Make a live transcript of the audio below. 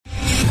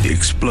The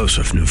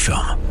explosive new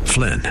film,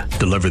 Flynn,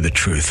 deliver the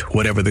truth,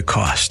 whatever the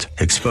cost,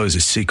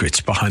 exposes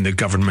secrets behind the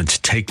government's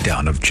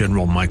takedown of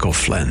General Michael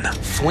Flynn.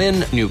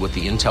 Flynn knew what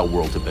the intel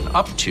world had been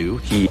up to.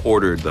 He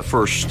ordered the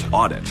first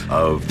audit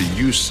of the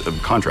use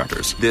of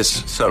contractors.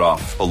 This set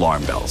off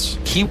alarm bells.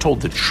 He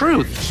told the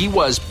truth. He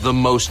was the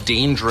most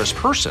dangerous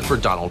person for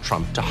Donald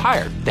Trump to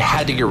hire. They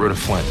had to get rid of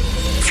Flynn.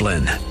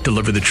 Flynn,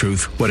 deliver the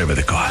truth, whatever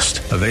the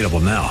cost. Available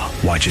now.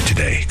 Watch it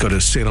today. Go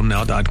to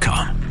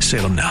salemnow.com.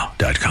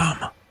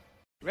 salemnow.com.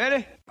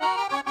 Ready?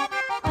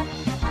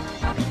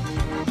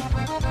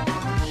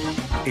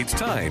 It's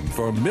time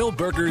for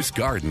Milberger's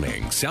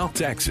Gardening, South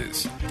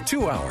Texas.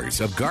 2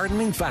 hours of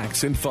gardening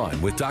facts and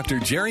fun with Dr.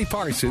 Jerry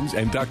Parsons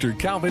and Dr.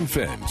 Calvin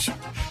Finch.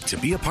 To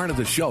be a part of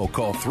the show,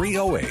 call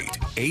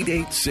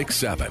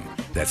 308-8867.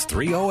 That's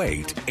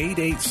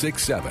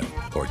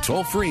 308-8867. Or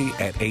toll free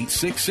at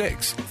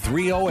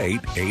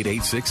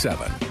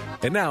 866-308-8867.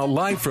 And now,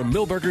 live from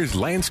Milberger's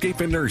Landscape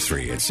and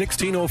Nursery at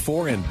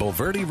 1604 and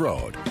Bulverde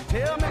Road.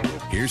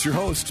 Here's your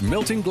host,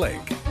 Milton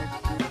Blake.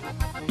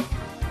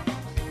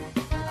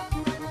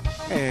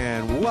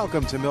 And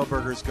welcome to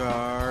Milberger's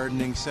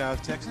Gardening,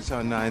 South Texas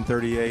on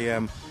 9:30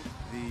 a.m.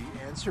 The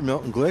Answer,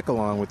 Milton Glick,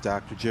 along with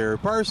Dr. Jerry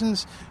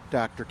Parsons,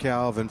 Dr.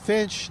 Calvin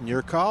Finch, and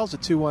your calls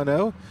at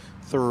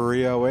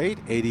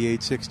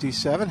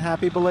 210-308-8867.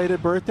 Happy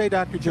belated birthday,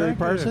 Dr. Jerry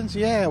Parsons.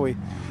 Yeah, we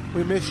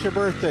missed your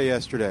birthday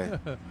yesterday.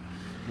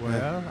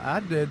 Well, I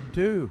did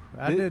too.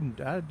 I did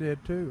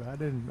too.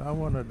 I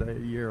wanted a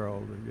year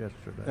older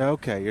yesterday.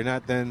 Okay, you're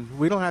not then.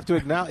 We don't have to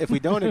acknowledge. If we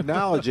don't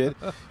acknowledge it,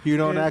 you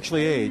don't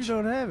actually age. You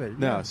don't have it.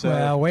 No. Yeah. So,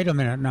 well, wait a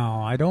minute. No,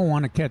 I don't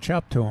want to catch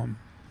up to him.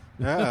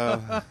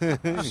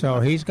 Uh-oh. So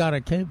he's got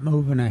to keep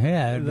moving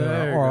ahead,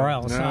 or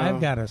else No.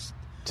 I've got to. It's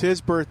his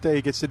birthday.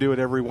 He gets to do it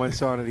every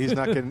once on it. He's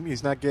not getting.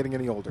 He's not getting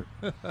any older.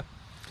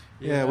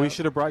 Yeah, we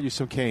should have brought you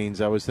some canes.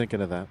 I was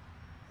thinking of that.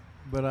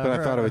 But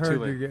I thought of it too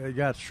late. You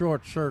got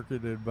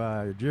short-circuited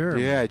by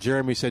Jeremy. Yeah,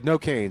 Jeremy said, no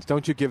canes.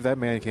 Don't you give that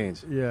man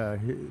canes. Yeah,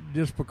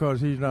 just because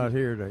he's not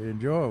here to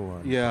enjoy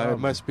one. Yeah, Probably.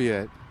 it must be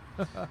it.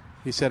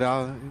 He said,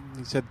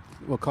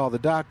 we'll call the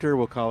doctor.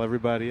 We'll call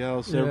everybody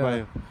else. Yeah.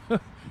 Everybody.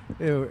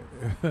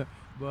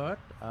 But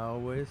I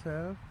always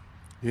have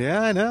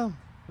Yeah, I know.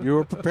 You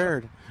were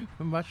prepared.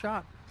 my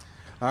shot.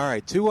 All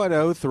right,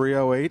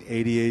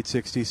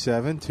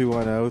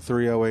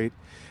 210-308-8867,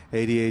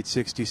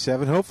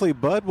 210-308-8867. Hopefully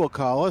Bud will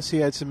call us. He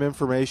had some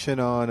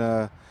information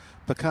on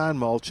pecan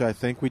mulch, I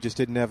think. We just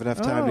didn't have enough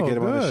time to get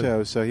him on the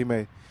show, so he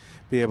may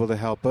be able to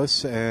help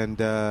us.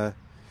 And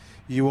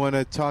you want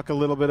to talk a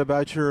little bit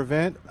about your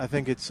event? I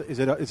think is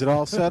it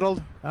all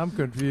settled? I'm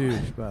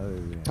confused by the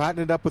event.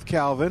 Potting it up with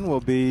Calvin will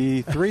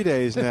be 3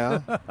 days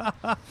now.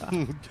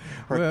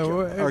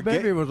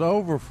 Maybe it was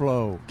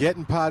overflow.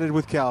 Getting potted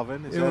with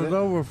Calvin. It was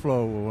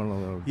overflow with one of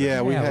those.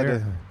 Yeah, we had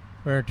to.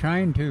 We're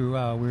trying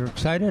to. We were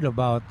excited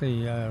about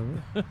the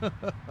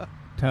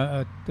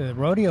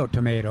rodeo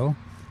tomato,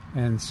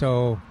 and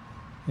so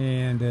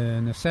the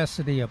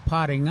necessity of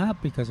potting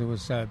up because it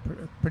was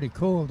pretty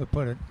cool to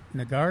put it in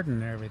the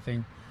garden and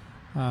everything.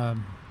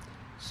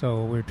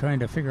 So we're trying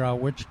to figure out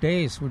which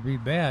days would be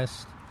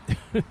best,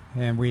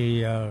 and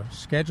we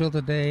scheduled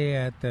a day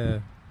at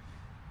the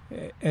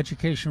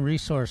Education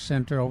Resource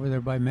Center over there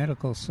by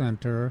Medical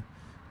Center,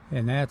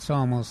 and that's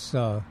almost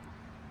full.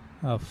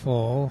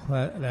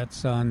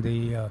 That's on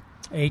the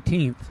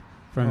 18th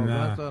from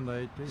that's on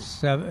the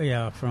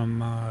 18th. From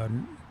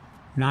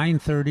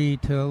 9:30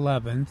 to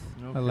 11.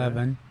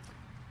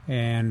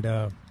 And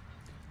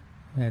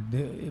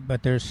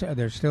but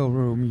there's still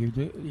room.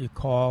 You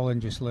call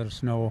and just let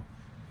us know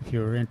if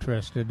you're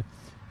interested.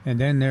 And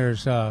then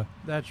there's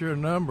that's your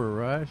number,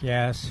 right?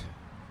 Yes,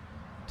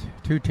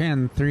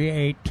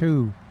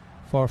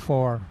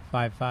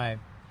 210-382-4455.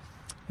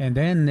 And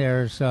then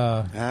there's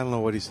I don't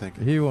know what he's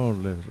thinking. He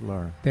won't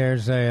learn.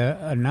 There's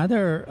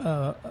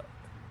another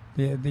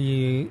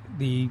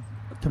the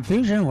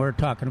confusion we're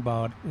talking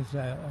about is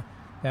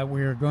that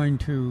we're going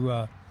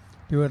to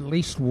do at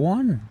least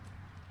one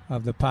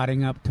of the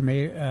potting up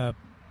tomato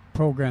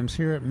programs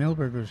here at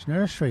Milberger's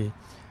Nursery.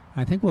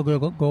 I think we'll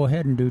go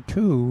ahead and do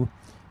two.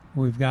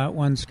 We've got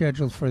one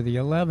scheduled for the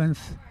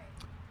 11th,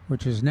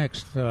 which is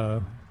next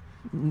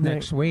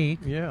week.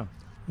 Yeah.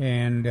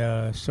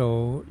 And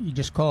so you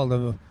just call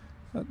the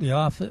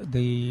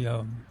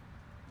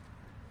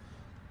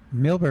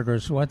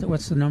Milberger's.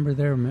 What's the number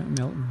there,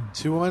 Milton?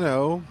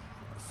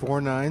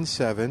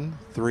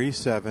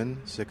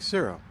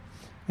 210-497-3760.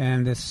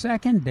 And the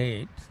second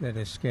date that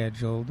is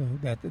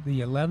scheduled, that the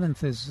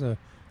 11th is the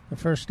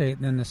first date,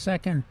 and then the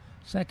second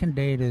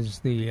date is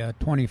the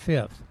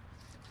 25th.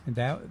 And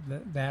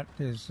that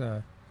is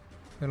a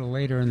little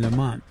later in the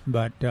month.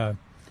 But the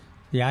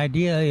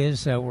idea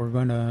is that we're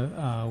going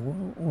to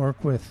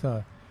work with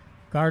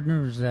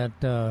gardeners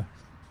that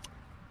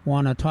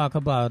want to talk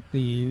about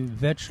the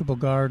vegetable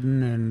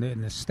garden and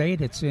the state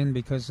it's in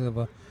because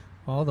of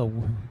all the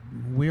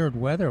weird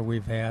weather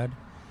we've had.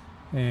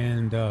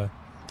 And,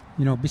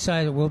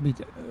 besides, we'll be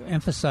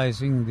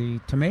emphasizing the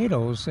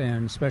tomatoes,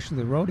 and especially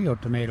the rodeo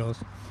tomatoes.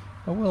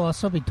 But we'll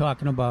also be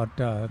talking about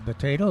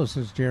potatoes,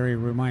 as Jerry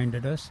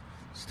reminded us.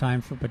 It's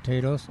time for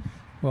potatoes.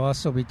 We'll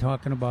also be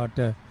talking about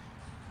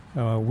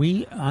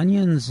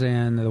onions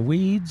and the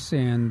weeds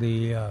and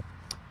the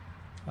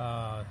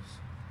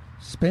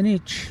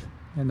spinach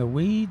and the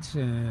weeds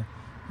and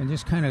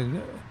just kind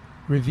of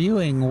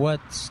reviewing what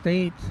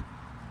state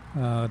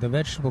the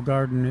vegetable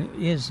garden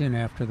is in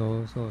after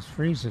those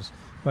freezes.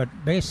 But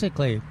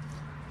basically,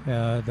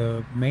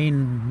 the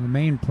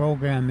main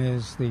program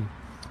is the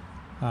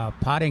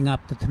potting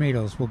up the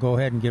tomatoes. We'll go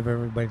ahead and give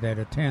everybody that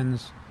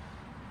attends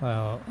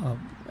a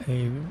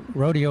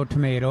rodeo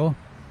tomato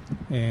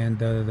and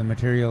the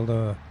material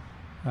to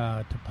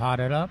pot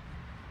it up,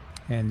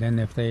 and then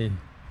if they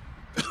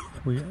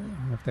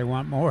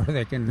want more,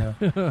 they can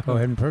go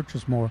ahead and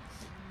purchase more.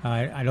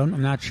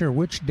 I'm not sure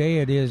which day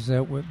it is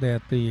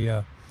that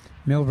the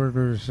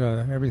Milbergers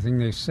everything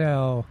they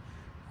sell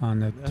on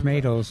the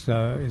tomatoes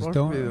is supposed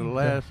to be the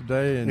last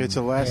day. It's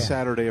the last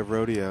Saturday of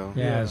rodeo.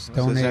 Yeah, it's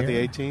so is that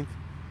the 18th?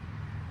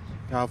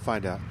 I'll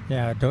find out.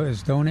 Yeah,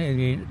 it's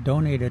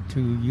donated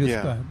to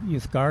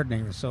youth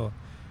gardening. So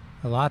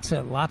lots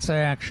of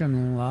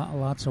action,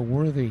 lots of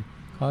worthy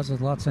causes,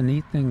 lots of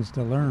neat things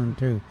to learn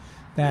too.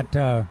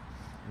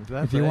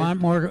 If you want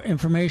more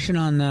information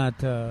on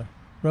that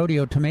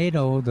rodeo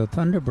tomato, the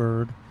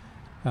Thunderbird,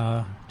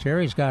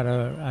 Jerry's got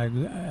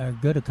a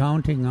good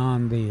accounting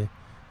on the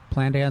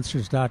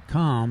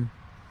plantanswers.com,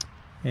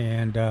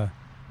 and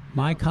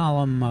my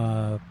column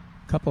a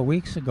couple of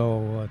weeks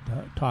ago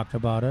talked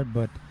about it,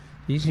 but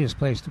the easiest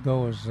place to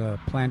go is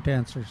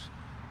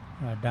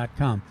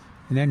plantanswers.com.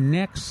 And then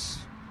next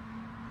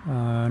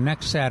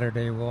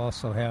Saturday we'll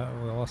also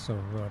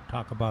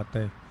talk about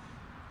the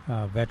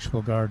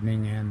vegetable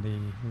gardening and the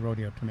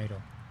rodeo tomato.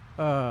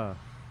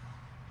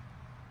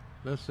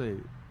 Let's see.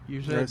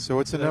 You said so.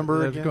 What's the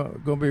number again? There's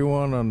going to be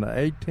one on the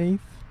 18th.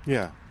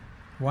 Yeah.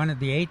 One of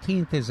the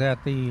 18th is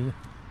at the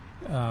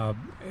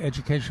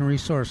Education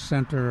Resource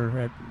Center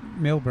at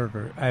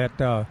Milberger at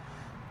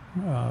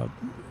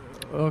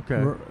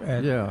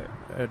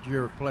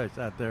your place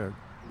out there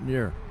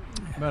near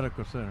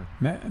Medical Center.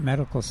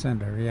 Medical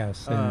Center,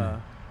 yes.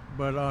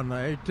 But on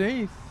the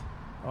 18th,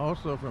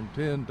 also from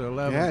 10 to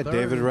 11:30. Yeah,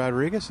 David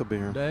Rodriguez will be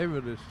here.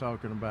 David is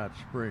talking about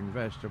spring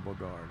vegetable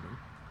gardening.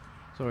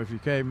 So if you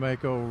can't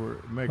make it over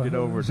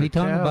to is he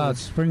talking about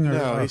spring or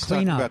no, he's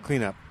cleanup? Talking about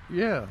cleanup.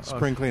 Yeah,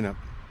 spring cleanup.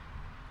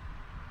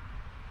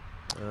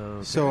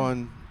 Okay. So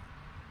on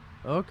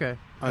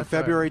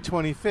February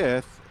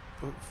 25th,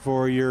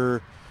 for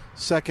your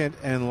second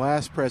and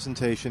last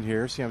presentation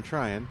here. See, I'm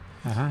trying.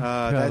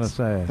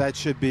 That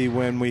should be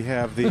when we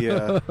have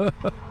the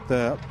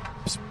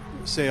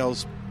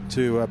sales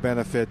to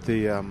benefit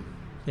the.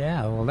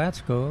 Yeah, well, that's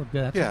good.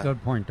 That's a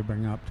good point to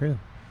bring up too.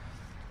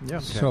 Yeah.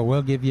 Okay. So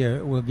we'll give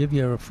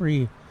you a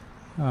free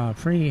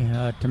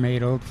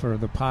tomato for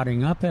the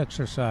potting up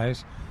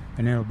exercise,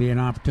 and there'll be an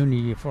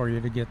opportunity for you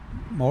to get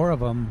more of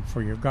them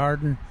for your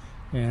garden,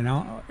 and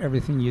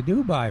everything you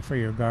do buy for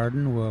your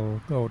garden will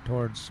go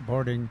towards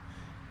supporting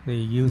the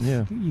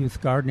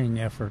youth gardening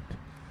effort.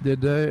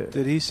 Did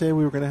he say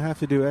we were going to have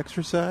to do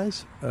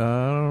exercise? I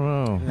don't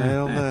know. I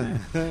don't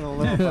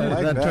know if I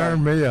like that.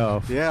 Turned me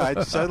off.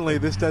 Yeah, suddenly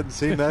this doesn't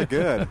seem that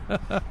good.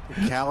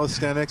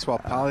 Calisthenics while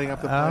piling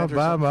up the plant. I'll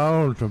buy my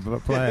own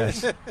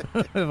plants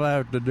if I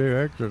have to do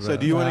exercise. So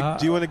do you want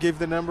to give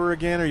the number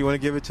again, or you want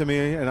to give it to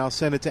me and I'll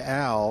send it to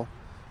Al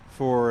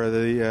for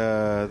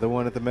the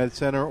one at the Med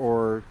Center,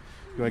 or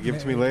you want to give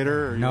it to me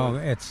later? Or no,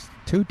 it's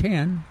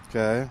 210.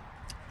 Okay.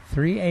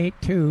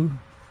 382.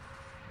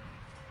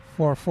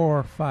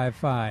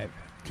 4455.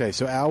 Okay,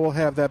 so Al will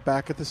have that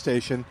back at the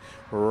station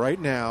right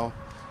now,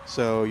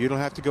 so you don't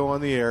have to go on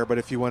the air, but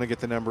if you want to get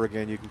the number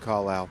again, you can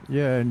call Al.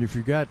 Yeah, and if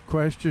you got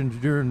questions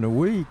during the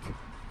week,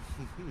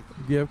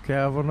 give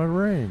Calvin a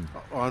ring.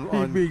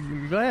 He'd be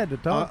glad to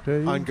talk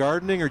to you. On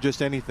gardening or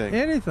just anything?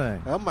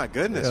 Anything. Oh, my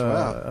goodness,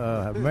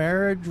 wow.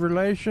 Marriage,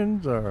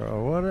 relations,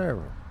 or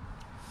whatever.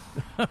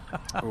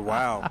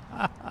 Wow.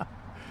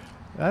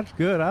 That's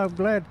good. I'm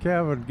glad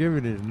Calvin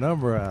giving his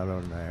number out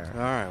on there. All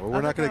right. Well,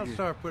 we're not going to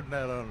start putting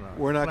that on.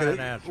 We're not going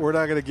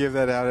to give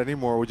that out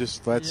anymore. We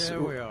just Yeah,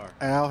 we are.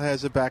 Al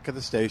has it back at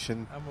the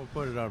station. I'm going to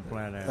put it on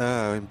Plant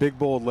Answers. In big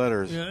bold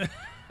letters. Yeah.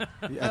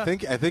 I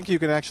think you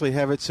can actually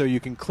have it so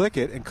you can click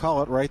it and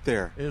call it right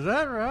there. Is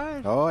that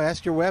right? Oh,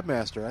 ask your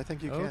webmaster. I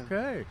think you can.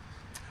 Okay.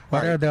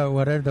 What are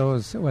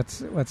those?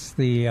 What's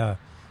the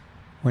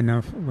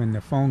when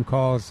the phone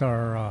calls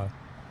are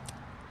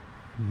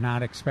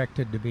not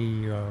expected to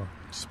be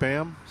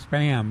spam?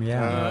 Spam,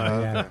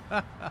 yeah.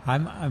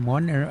 I'm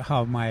wondering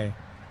how my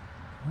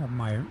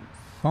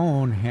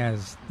phone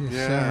has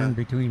discerned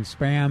between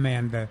spam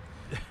and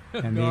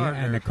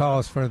the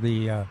calls for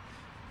the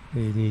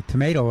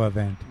tomato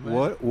event.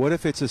 What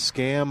if it's a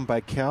scam by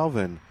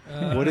Calvin?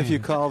 What if you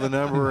call the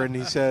number and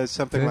he says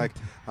something like,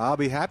 "I'll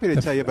be happy to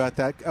tell you about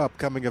that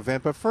upcoming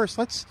event, but first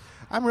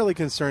I'm really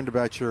concerned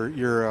about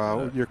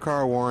your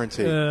car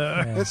warranty.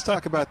 Let's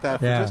talk about that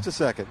for just a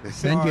second."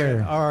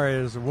 Or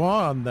is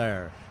Juan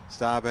there?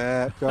 Stop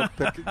it. Go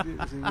pick.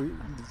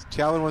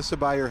 Calvin wants to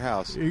buy your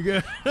house.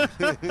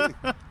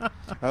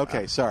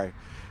 Okay, sorry.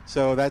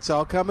 So that's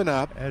all coming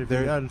up. And if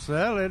he doesn't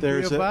sell it,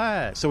 he'll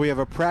buy it. So we have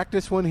a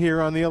practice one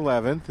here on the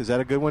 11th. Is that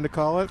a good one to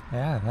call it?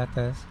 Yeah, that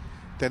does.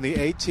 Then the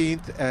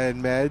 18th at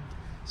Med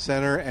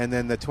Center, and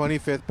then the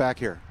 25th back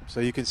here. So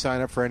you can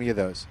sign up for any of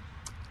those.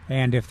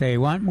 And if they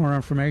want more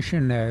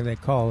information, they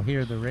call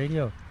here the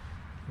radio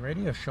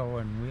show,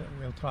 and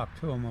we'll talk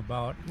to them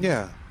about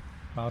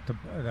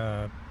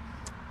the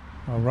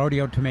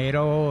rodeo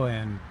tomato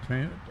and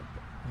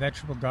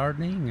vegetable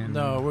gardening. And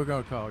no, we're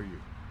going to call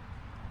you.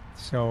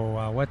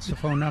 So what's the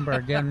phone number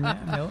again,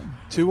 Milton?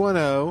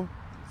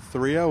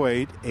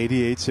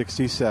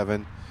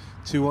 210-308-8867.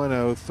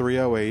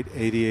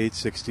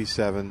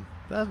 210-308-8867.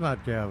 That's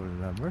not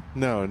Calvin's number.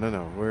 No.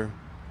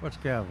 What's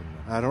Calvin's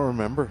number? I don't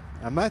remember.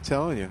 I'm not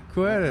telling you.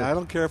 Quit it. I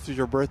don't care if it's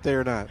your birthday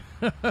or not.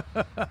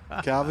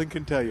 Calvin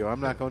can tell you.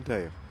 I'm not going to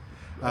tell you.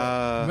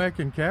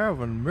 Making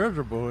Calvin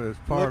miserable is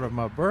part of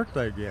my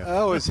birthday gift.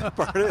 Oh, is that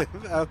part of it?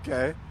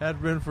 Okay. That's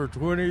been for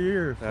 20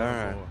 years. All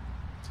right.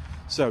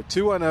 So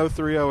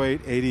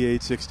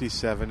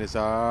 210-308-8867 is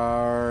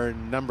our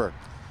number.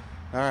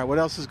 All right, what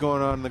else is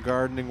going on in the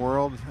gardening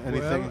world?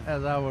 Anything? Well,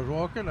 as I was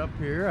walking up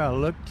here, I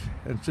looked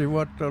and see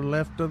what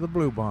left of the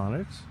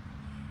bluebonnets.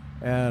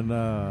 And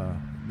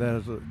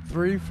there's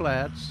 3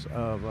 flats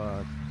of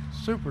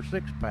super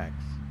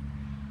 6-packs.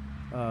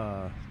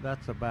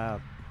 That's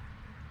about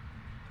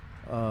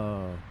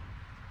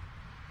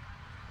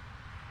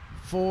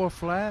 4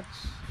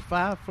 flats,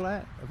 5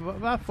 flats,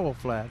 about 4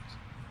 flats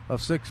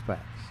of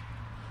 6-packs.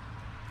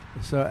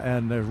 So,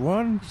 and there's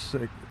one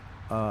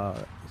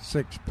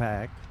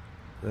 6-pack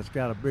that's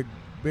got a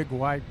big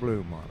white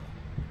bloom on it.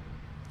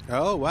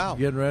 Oh, wow.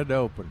 Getting ready to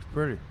open. It's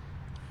pretty.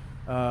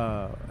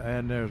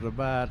 And there's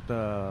about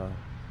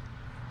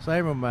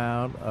same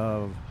amount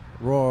of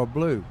royal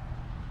blue,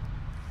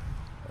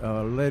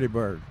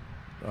 ladybird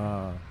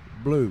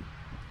blue,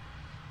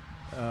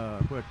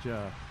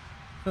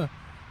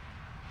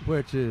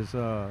 which is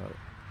going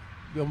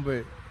to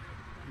be,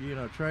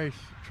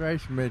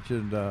 Trace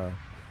mentioned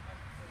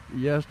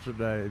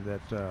yesterday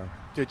that...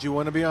 Did you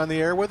want to be on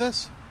the air with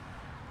us?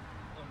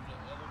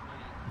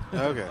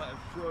 Okay.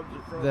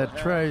 That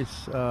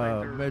Trace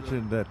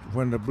mentioned that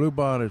when the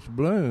bluebonnets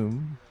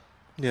bloom,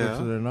 which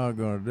they're not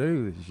going to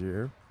do this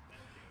year,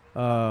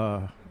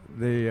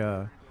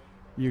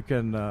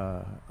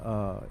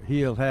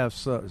 he'll have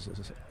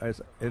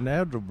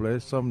inevitably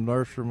some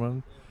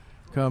nurseryman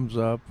comes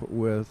up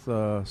with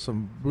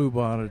some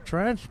bluebonnet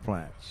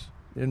transplants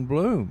in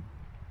bloom,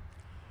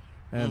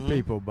 and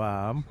people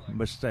buy them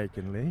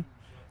mistakenly,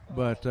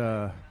 but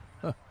the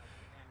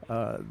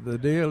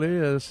deal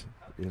is,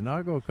 you're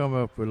not going to come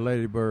up with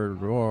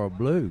Ladybird Royal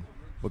Blue,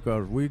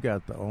 because we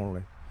got the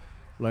only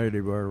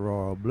Ladybird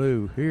Royal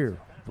Blue here,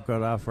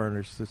 because I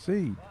furnished the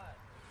seed.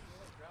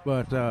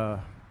 But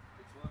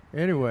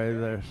anyway,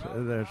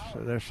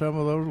 there's some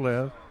of those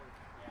left.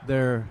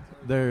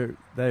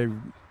 They've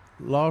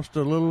lost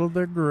a little of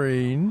their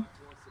green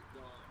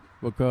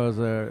because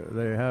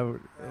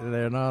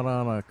they're not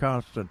on a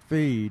constant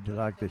feed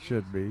like they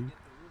should be.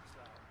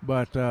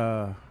 But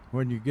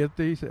when you get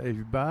these, if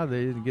you buy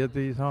these and get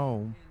these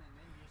home,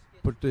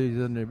 put these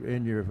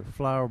in your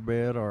flower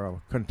bed or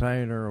a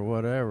container or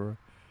whatever.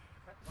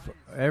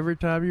 Every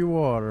time you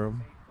water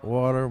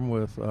them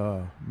with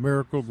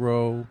Miracle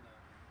Grow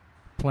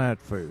plant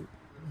food.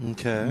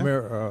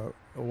 Okay.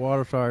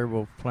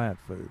 Water-soluble plant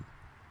food.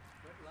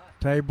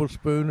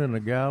 Tablespoon in a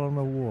gallon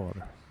of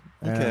water.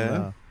 Okay.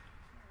 And,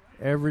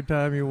 every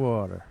time you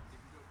water,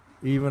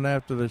 even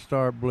after they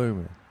start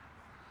blooming,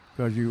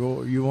 because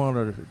you want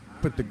to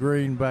put the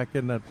green back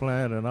in that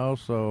plant and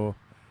also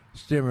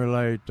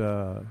stimulate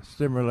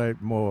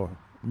more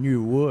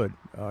new wood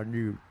or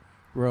new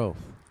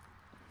growth.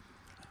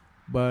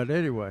 But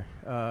anyway,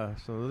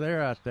 so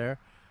they're out there.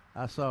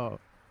 I saw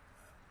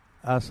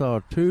 2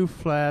 little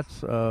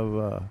flats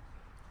of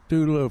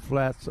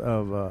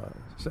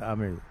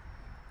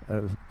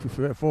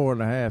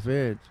 4.5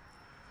 inch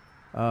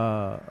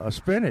of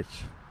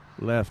spinach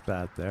left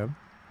out there.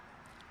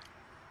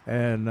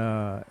 And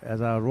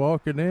as I was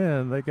walking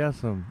in,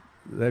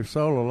 they've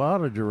sold a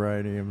lot of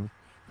geraniums,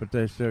 but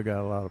they still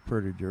got a lot of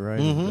pretty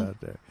geraniums out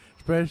there,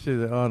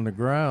 especially on the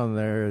ground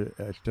there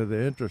to the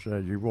entrance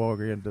as you walk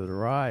into the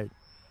right.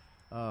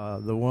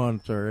 The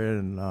ones are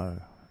in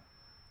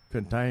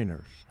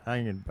containers,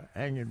 hanging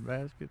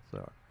baskets,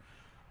 or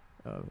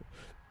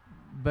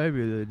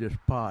maybe they're just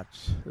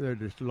pots. They're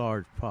just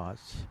large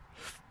pots.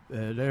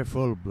 They're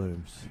full of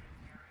blooms,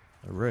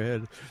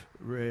 red,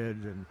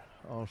 and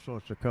all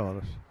sorts of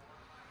colors.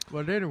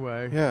 But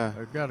anyway,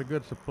 I've got a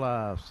good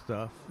supply of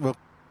stuff. Well,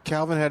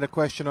 Calvin had a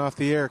question off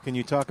the air. Can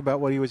you talk about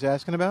what he was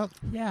asking about?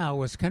 Yeah, it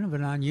was kind of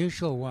an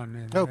unusual one.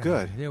 And,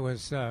 good. It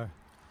was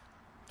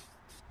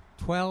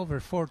 12 or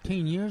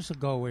 14 years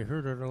ago. We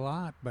heard it a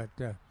lot, but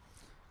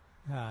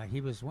he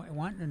was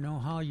wanting to know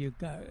how you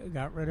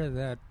got rid of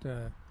that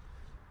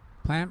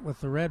plant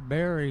with the red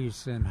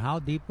berries and how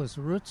deep was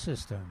the root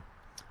system.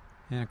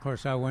 And, of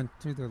course, I went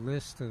through the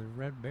list of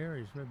red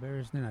berries, and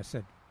then I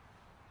said,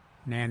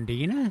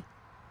 Nandina?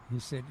 He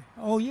said,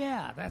 oh,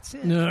 yeah, that's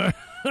it. And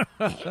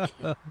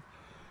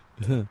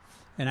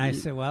I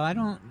said, well, I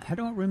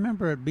don't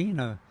remember it being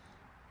a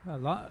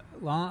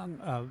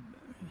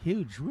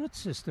huge root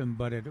system,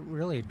 but it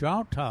really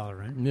drought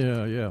tolerant.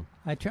 Yeah.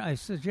 I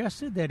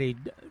suggested that he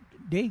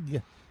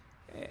dig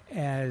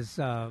as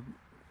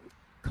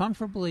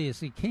comfortably as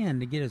he can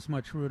to get as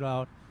much root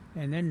out,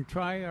 and then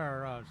try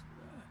our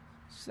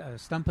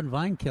stump and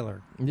vine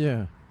killer.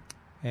 Yeah.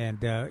 And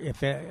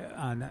if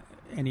on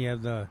any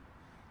of the,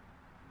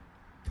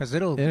 because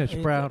it'll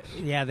sprouts.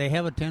 Yeah, they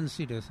have a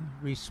tendency to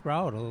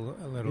resprout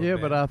a little. Yeah,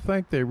 bit. but I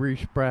think they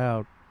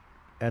resprout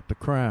at the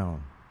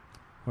crown.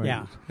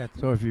 Yeah.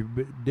 So if you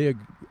dig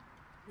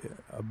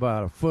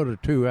about a foot or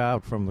two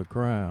out from the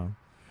crown,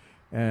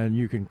 and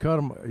you can cut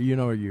them,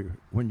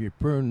 when you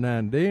prune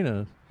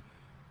Nandinas,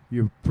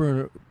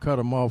 cut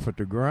them off at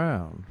the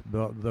ground,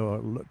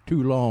 the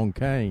two long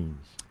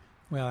canes.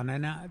 Well, and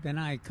then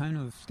I kind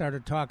of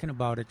started talking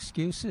about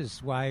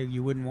excuses why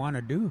you wouldn't want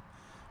to do,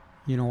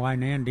 why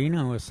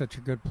Nandina was such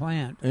a good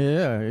plant.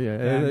 Yeah.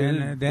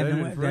 And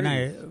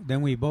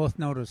then we both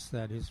noticed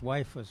that his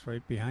wife was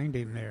right behind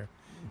him there,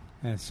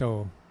 and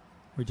so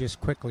we just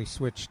quickly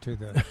switched to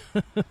the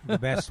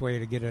best way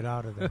to get it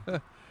out of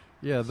there.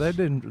 Yeah, they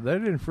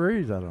didn't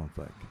freeze, I don't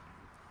think.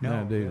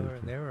 No, they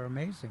were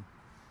amazing.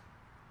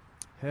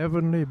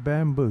 Heavenly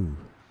bamboo.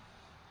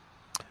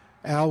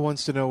 Al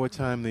wants to know what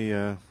time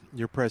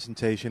your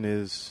presentation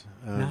is.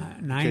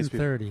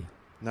 9:30.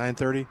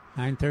 9:30?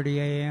 9:30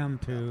 a.m.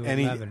 to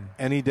 11.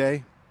 Any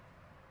day?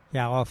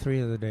 Yeah, all 3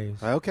 of the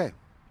days. Okay.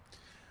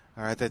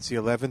 All right, that's the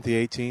 11th,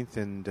 the 18th,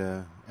 and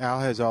Al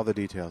has all the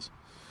details.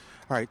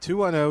 All right,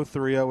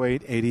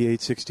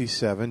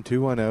 210-308-8867,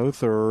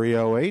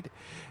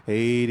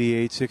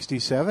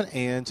 210-308-8867,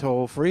 and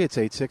toll free, it's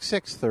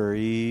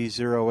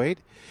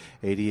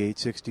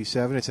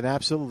 866-308-8867. It's an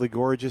absolutely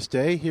gorgeous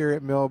day here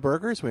at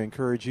Millburgers. We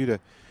encourage you to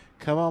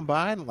come on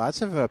by.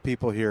 Lots of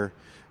people here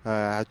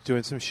out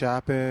doing some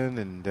shopping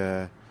and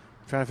trying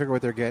to figure out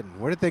what they're getting.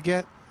 What did they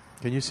get?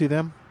 Can you see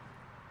them?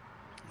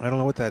 I don't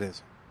know what that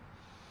is.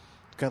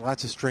 It's got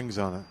lots of strings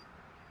on it.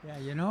 Yeah,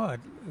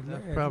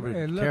 probably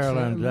it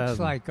Caroline looks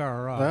like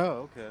our.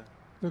 Okay.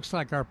 Looks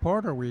like our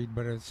porterweed,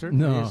 but it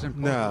certainly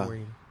isn't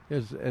porterweed.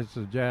 It's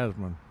a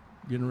jasmine.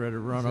 Getting ready to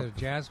run up. Is it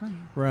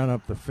jasmine? Run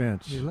up the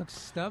fence. It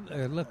looks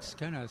It looks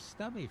kind of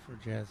stubby for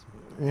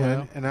jasmine.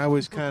 Yeah, and I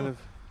was kind of.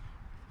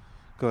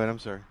 Go ahead. I'm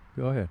sorry.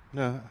 Go ahead.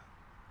 No.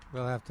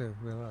 We'll have to.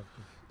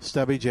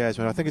 Stubby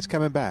jasmine. I think it's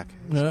coming back.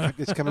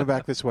 It's coming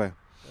back this way.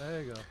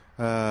 There you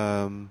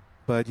go.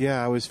 But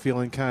yeah, I was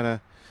feeling kind of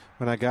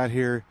when I got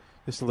here.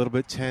 Just a little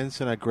bit tense,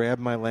 and I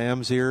grabbed my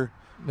lamb's ear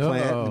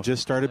plant and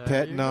just started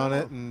petting on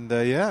it, and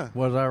yeah.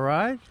 Was I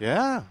right?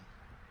 Yeah.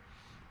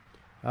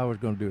 I was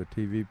going to do a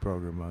TV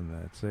program on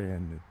that,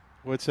 saying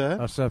what's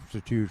that? A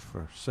substitute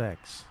for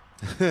sex.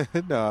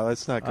 No,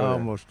 let's not go. I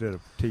almost did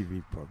a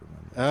TV program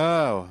on that.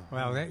 Oh.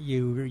 Well,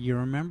 you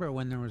remember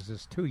when there was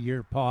this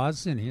 2-year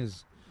pause in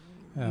his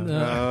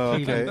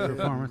TV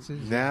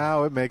performances?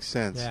 Now it makes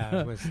sense.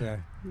 Yeah, it was.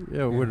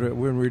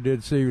 When we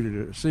did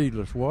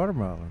seedless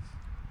watermelons.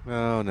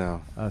 Oh,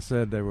 no. I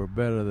said they were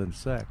better than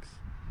sex.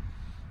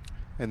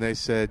 And they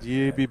said,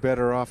 you'd be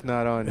better off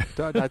not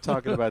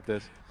talking about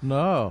this.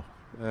 No.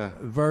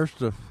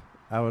 Versa,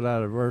 I was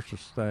at a Versa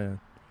stand,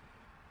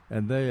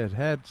 and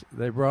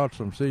they brought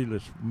some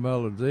seedless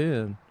melons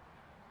in,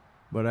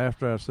 but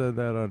after I said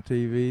that on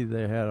TV,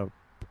 they had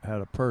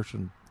a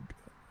person,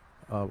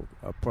 a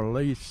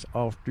police,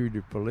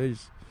 off-duty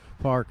police,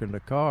 parking the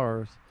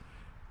cars,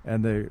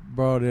 and they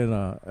brought in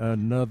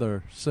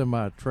another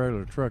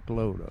semi-trailer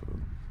truckload of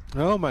them.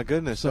 Oh, my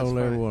goodness. Sold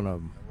every one of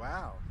them.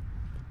 Wow.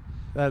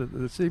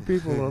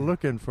 People are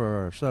looking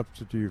for a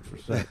substitute for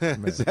sex.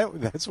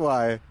 That's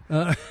why.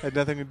 Had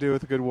nothing to do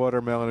with a good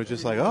watermelon. It was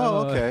just like,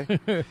 oh,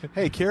 okay.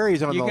 Hey,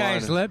 Carrie's on the line. You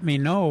guys let me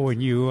know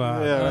when you...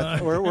 yeah,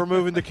 we're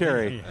moving to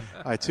Carrie.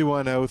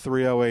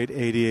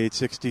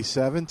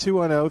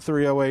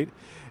 210-308-8867.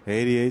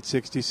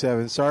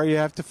 210-308-8867. Sorry you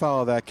have to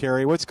follow that,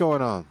 Carrie. What's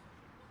going on?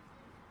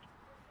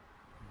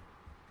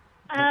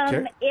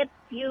 If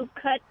you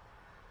cut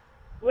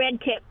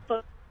red tip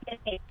for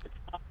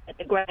at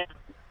the ground,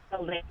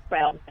 so they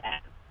sprout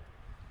back.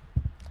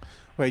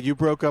 Wait, you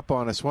broke up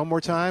on us. One more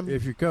time?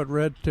 If you cut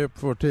red tip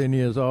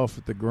phortinias off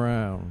at the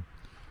ground,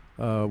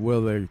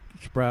 will they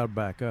sprout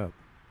back up?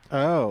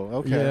 Oh,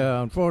 okay.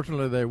 Yeah,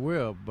 unfortunately they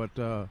will, but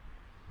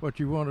what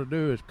you want to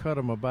do is cut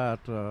them about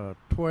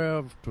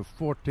 12 to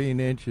 14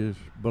 inches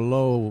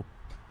below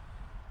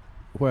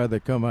where they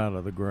come out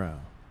of the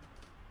ground.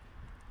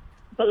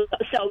 So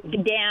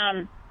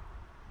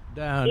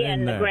down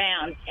in the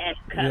ground and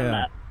cut them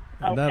up.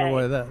 Okay. That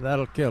way,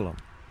 that'll kill them.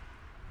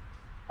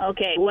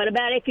 Okay. What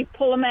about if you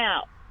pull them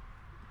out?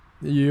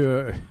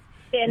 Then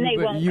they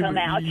won't come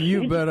out.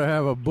 You better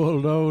have a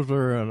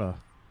bulldozer and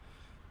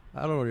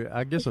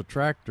I guess a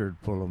tractor to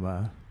pull them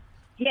out.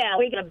 Yeah,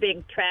 we got a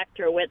big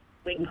tractor we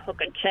can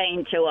hook a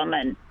chain to them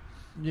and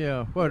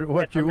Yeah,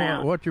 what you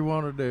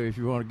want to do if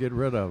you want to get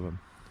rid of them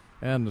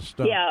and the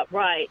stump. Yeah,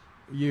 right.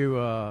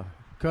 You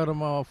cut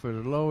them off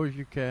as low as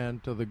you can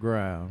to the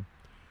ground,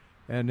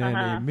 and then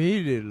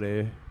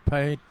immediately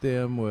paint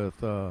them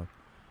with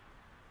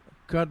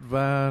cut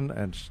vine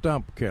and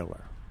stump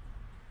killer.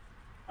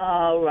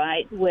 All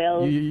right.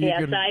 Well,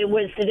 I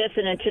was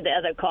listening to the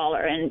other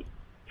caller and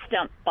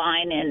stump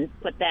vine and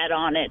put that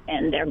on it,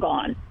 and they're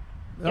gone.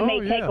 It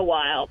may take a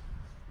while.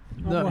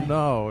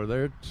 No,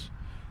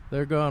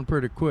 they're gone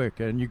pretty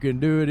quick, and you can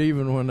do it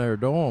even when they're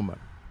dormant,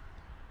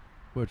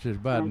 which is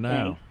about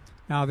now.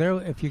 Now,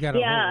 if you got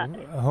a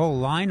whole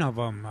line of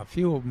them, a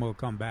few of them will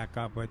come back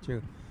up, but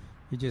you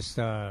just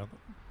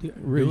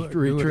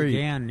retreat it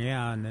again.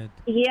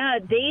 Yeah,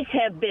 these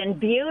have been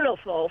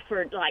beautiful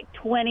for like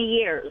 20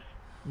 years.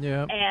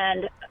 Yeah.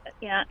 And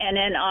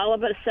then all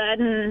of a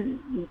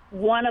sudden,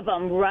 one of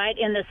them right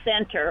in the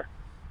center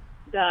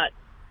got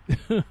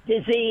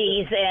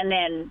disease, and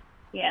then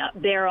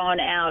there on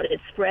out it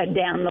spread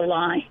down the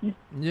line.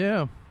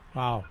 Yeah.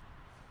 Wow.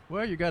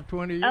 Well, you got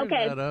 20 years out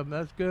of them.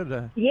 That's good.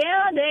 They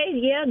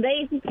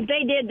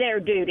did their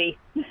duty.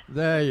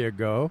 There you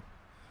go.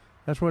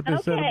 That's what they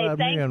said about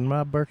me on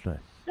my birthday.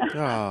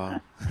 Oh.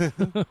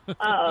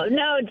 Oh,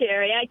 no,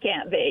 Jerry, I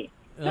can't be.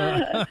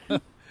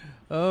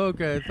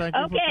 Okay, thank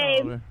you for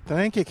calling.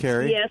 Thank you,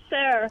 Carrie. Yes,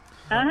 sir.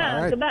 All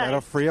right, Goodbye.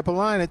 that'll free up a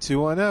line at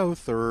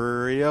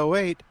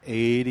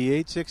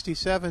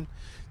 210-308-8867.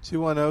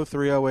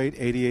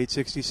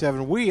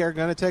 210-308-8867. We are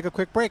going to take a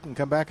quick break and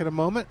come back in a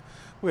moment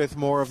with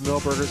more of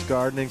Millburgers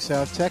Gardening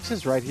South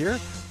Texas right here,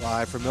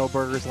 live from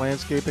Millburgers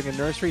Landscaping and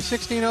Nursery,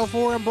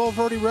 1604 on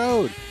Bulverde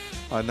Road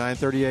on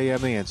 9:30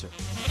 a.m. The Answer.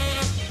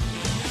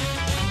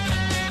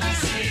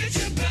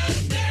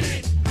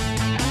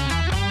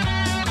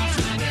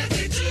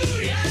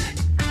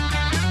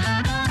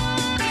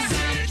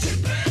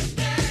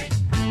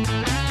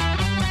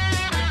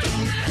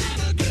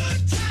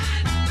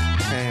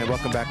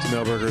 Welcome back to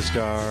Millburgers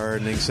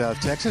Gardening South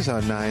Texas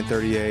on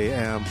 9:30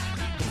 a.m.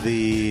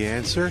 The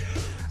Answer.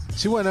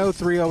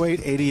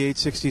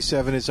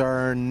 210-308-8867 is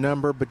our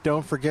number, but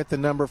don't forget the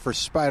number for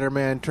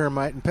Spider-Man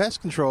Termite and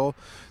Pest Control,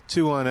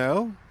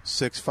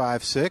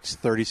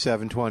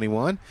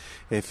 210-656-3721.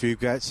 If you've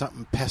got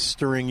something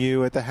pestering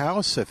you at the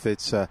house, if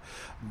it's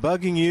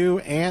bugging you,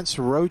 ants,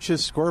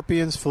 roaches,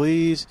 scorpions,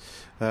 fleas,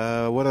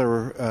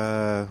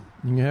 whatever.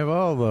 You can have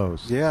all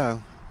those.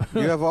 Yeah.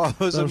 You have all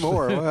those and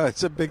more. Well,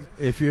 it's a big.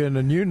 If you're in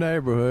a new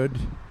neighborhood,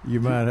 you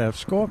might have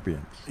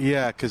scorpions.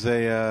 Yeah, because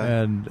they.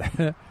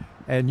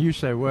 And you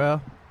say,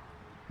 well,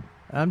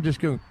 I'm just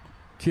going to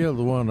kill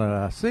the one that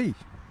I see.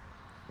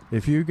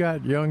 If you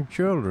got young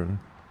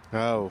children.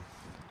 Oh.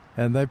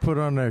 And they put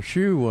on their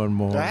shoe one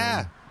morning.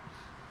 And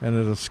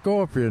there's a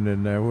scorpion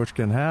in there, which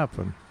can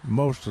happen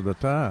most of the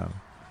time.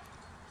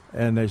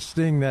 And they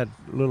sting that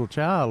little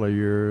child of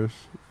yours,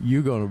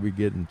 you're going to be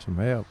getting some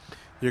help.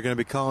 You're going to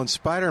be calling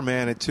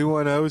Spider-Man at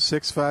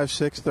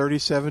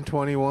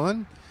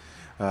 210-656-3721.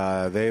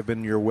 They've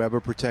been your web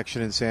of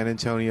protection in San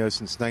Antonio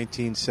since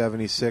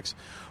 1976.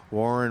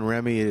 Warren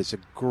Remy is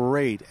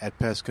great at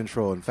pest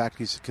control. In fact,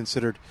 he's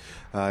considered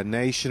a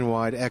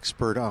nationwide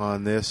expert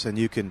on this, and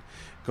you can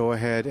go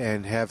ahead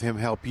and have him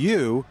help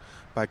you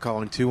by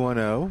calling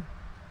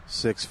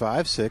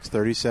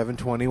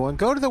 210-656-3721.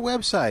 Go to the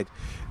website,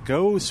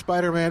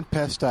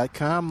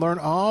 GoSpidermanPest.com. Learn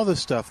all the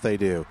stuff they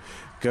do.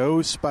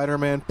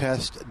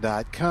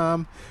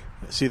 GoSpidermanPest.com.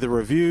 See the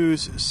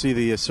reviews, see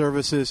the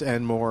services,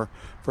 and more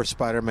for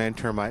Spider-Man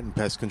Termite and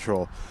Pest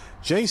Control.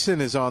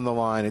 Jason is on the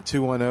line at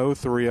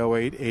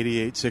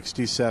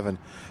 210-308-8867.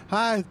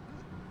 Hi.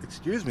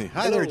 Excuse me.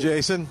 Hi. Hello. There,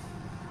 Jason.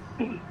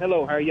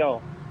 Hello. How are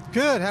y'all?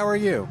 Good. How are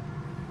you?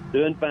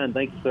 Doing fine.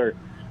 Thank you, sir.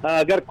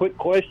 I got a quick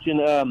question.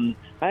 I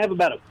have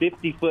about a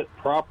 50-foot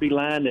property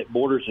line that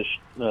borders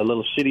a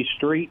little city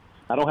street.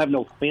 I don't have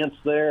no fence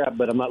there,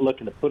 but I'm not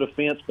looking to put a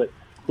fence, but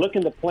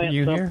looking to plant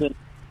something.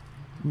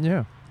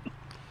 Yeah.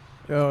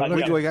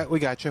 We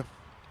got you.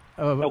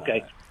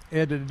 Okay.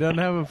 It doesn't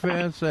have a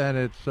fence, and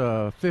it's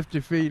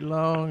 50 feet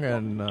long,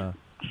 and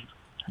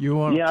you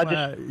want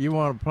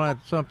to plant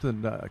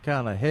something to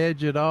kind of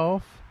hedge it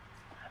off?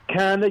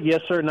 Kind of,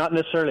 yes, sir. Not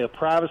necessarily a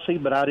privacy,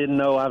 but I didn't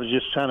know. I was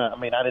just trying to,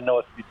 I didn't know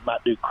if you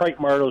might do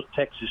crepe myrtles,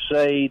 Texas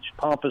sage,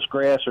 pampas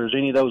grass, or is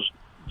any of those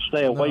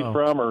stay away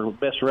from, or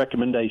best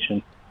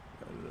recommendation?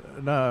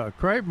 No,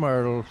 crepe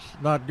myrtle's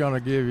not going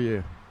to give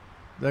you,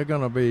 they're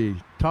going to be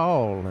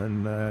tall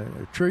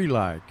and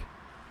tree-like.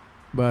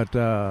 But,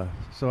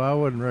 so I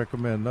wouldn't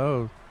recommend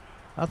those.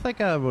 I think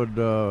I would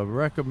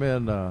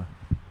recommend, have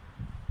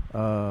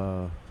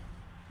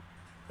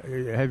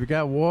you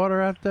got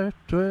water out there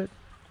to it?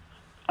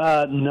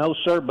 No,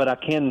 sir, but I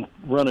can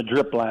run a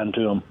drip line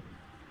to them.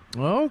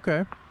 Oh,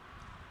 okay.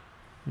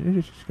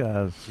 This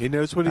guy's, he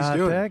knows what he's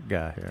doing. That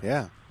guy here.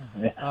 Yeah.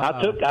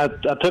 I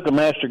took a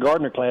master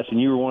gardener class,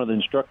 and you were one of the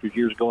instructors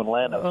years ago in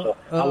Atlanta, so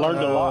I learned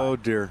a lot. Oh,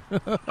 dear.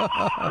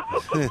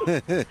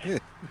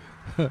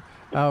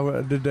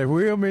 Did they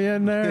wheel me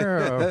in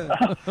there? Or?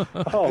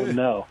 Oh,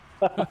 no.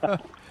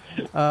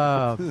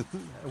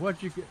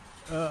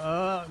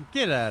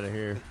 Get out of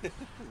here.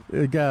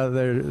 The guy,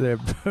 they're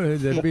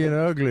being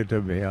ugly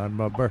to me on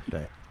my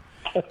birthday.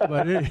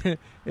 But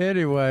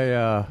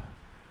anyway,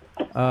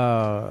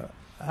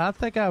 I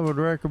think I would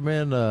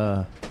recommend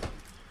a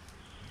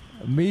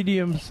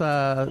medium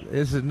size.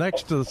 Is it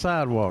next to the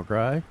sidewalk,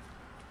 right?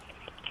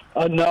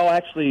 No,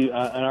 actually, in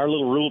our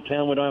little rural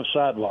town, we don't have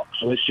sidewalks,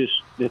 so it's just.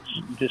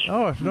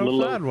 Oh, it's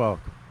no sidewalk.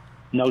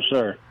 No,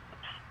 sir.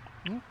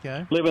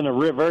 Okay. Live in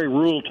a very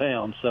rural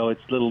town, so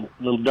it's little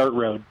dirt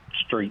road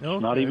streets,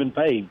 not even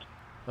paved.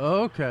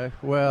 Okay.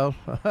 Well,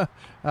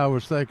 I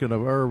was thinking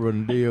of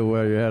urban deal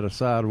where you had a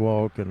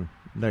sidewalk and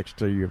next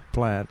to your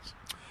plants.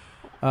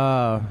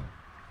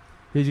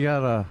 He's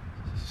got a.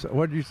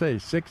 What did you say?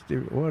 60.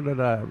 What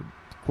did I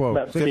quote?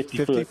 About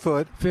 50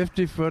 foot.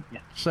 50-foot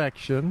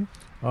section.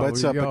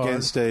 Butts up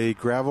against a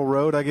gravel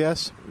road, I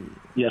guess.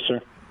 Yes, sir.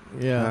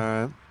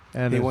 Yeah.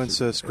 And he wants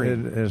a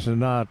screen. It's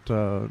not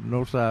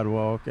no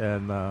sidewalk,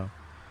 and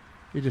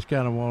he just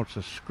kind of wants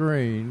a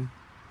screen.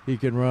 He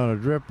can run a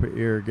drip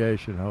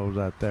irrigation hose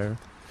out there.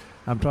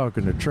 I'm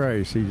talking to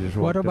Trace. He just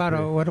what about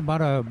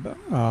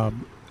a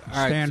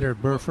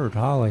standard Burford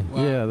holly?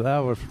 Well, yeah, I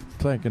was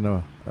thinking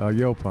of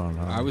Yopon.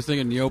 I was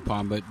thinking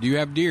Yopon, but do you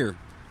have deer?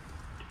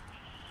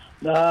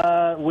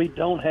 We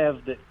don't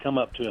have that come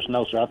up to us.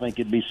 No, sir. I think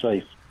it'd be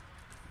safe.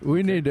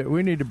 We need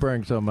to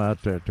bring some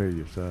out there to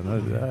you,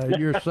 son.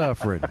 You're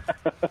suffering.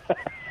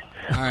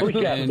 Right, we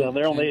got them down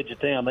there on the edge of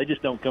town. They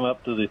just don't come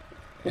up to the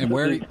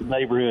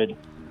neighborhood.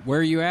 Where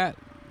are you at?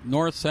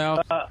 North,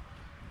 south? I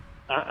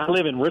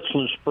live in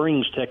Richland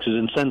Springs, Texas,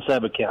 in San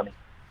Saba County.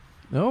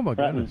 Oh my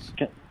goodness!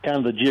 Kind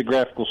of the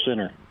geographical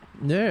center.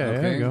 Yeah,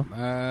 okay. There you go.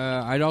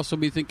 I'd also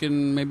be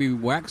thinking maybe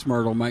wax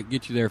myrtle might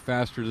get you there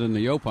faster than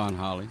the Yopon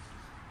holly.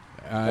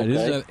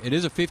 It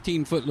is a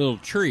 15-foot little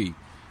tree,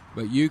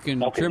 but you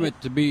can trim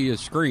it to be a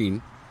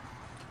screen.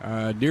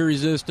 Deer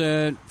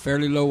resistant,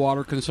 fairly low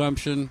water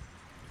consumption.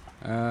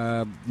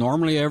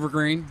 Normally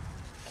evergreen.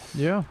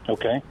 Yeah.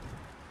 Okay.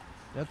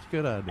 That's a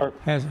good idea.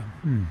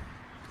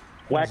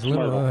 Wax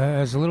myrtle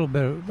has a little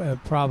bit of a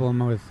problem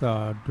with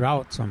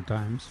drought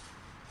sometimes.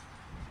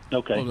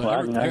 Okay.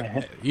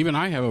 Well, even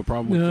I have a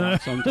problem with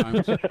drought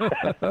sometimes.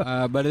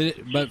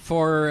 But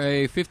for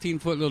a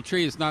 15-foot little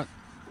tree, it's not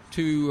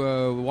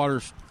too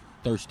water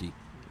thirsty.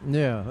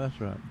 Yeah,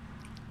 that's right.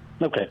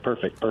 Okay,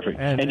 perfect.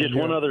 And just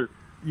one other.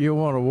 You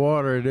want to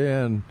water it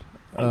in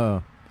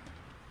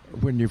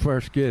when you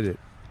first get it.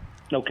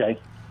 Okay.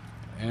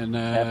 And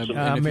if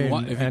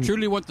you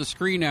truly want the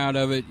screen out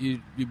of it,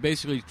 you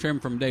basically trim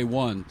from day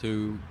one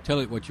to tell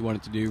it what you want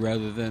it to do,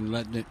 rather than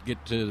letting it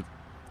get to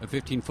a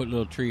 15-foot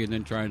little tree and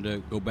then trying to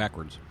go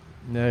backwards.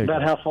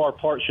 About how far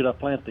apart should I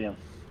plant them?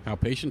 How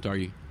patient are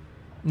you?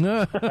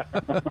 I'm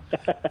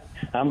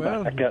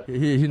back up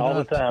all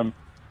the time.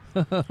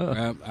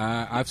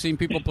 I've seen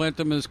people plant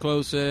them as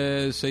close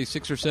as, say,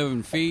 6 or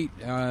 7 feet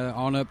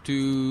on up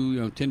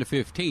to 10 to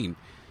 15.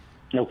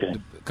 Okay.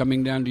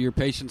 Coming down to your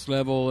patience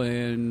level,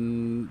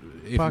 and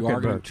if you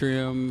are going to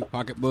trim,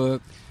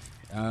 pocketbook.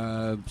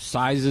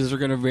 Sizes are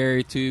going to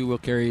vary, too. We'll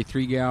carry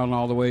 3-gallon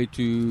all the way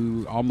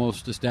to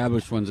almost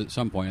established ones at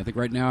some point. I think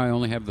right now I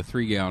only have the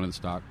 3-gallon in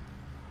stock.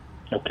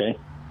 Okay.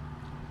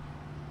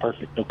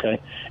 Perfect. Okay.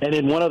 And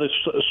then one other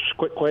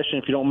quick question,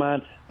 if you don't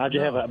mind. I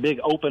just have a big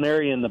open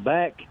area in the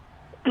back.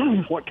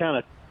 What kind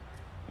of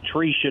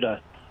tree should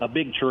a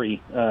big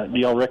tree do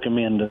y'all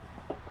recommend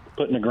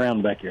put in the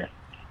ground back here?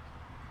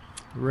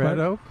 Red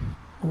oak?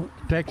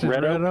 Texas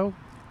red oak?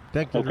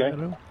 Texas red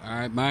oak? All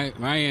right,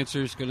 my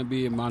answer is going to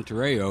be a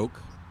Monterey oak.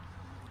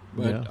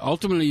 But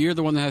ultimately, you're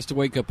the one that has to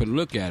wake up and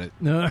look at it.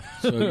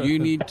 So you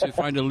need to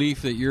find a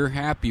leaf that you're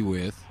happy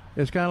with.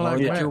 It's kind of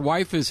like that your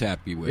wife is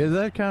happy with. Is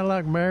that kind of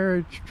like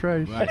marriage,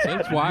 Trace? Well,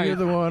 that's why you're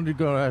the one who's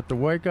going to have to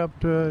wake up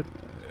to it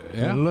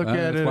and look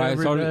at it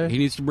every day. He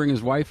needs to bring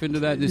his wife into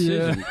that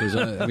decision because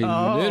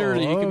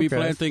literally he could be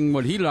planting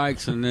what he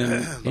likes, and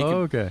then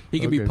he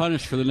can be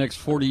punished for the next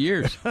 40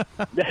 years.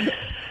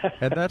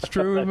 And that's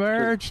true in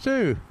marriage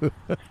too.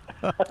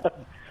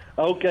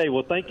 Okay,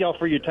 well, thank y'all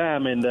for your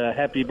time, and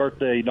happy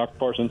birthday, Dr.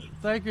 Parsons.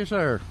 Thank you,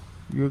 sir.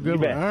 You're a good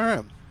one. All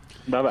right.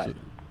 Bye-bye.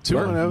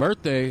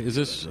 Birthday, is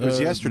this it was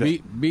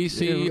yesterday.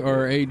 BC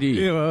or AD?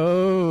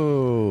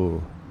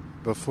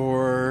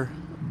 Before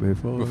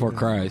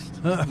Christ.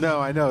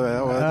 No, I know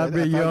that. Well, I'd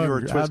be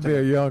young. I'd be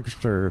a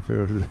youngster if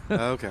it was.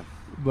 Okay.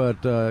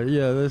 But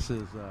this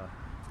is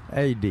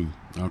AD.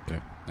 Okay.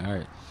 All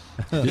right.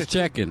 Just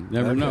checking.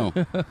 Never know.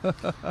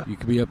 You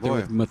could be up there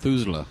with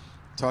Methuselah.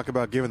 Talk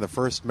about giving the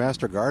first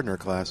Master Gardener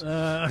class.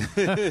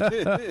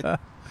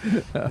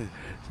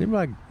 Seemed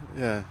like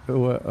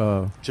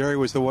Jerry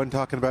was the one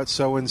talking about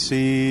sowing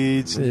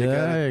seeds. And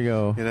there you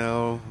go. You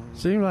know,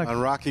 seemed like on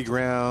rocky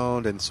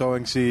ground and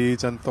sowing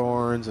seeds on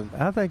thorns. And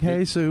I think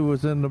Jesus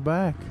was in the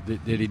back.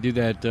 Did he do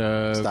that?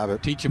 Stop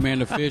it. Teach a man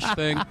to fish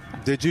thing.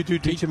 Did you do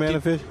teach a man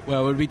to fish?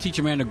 Well, it would be teach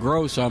a man to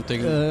grow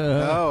something.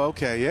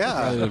 Okay, yeah.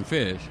 Rather than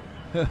fish.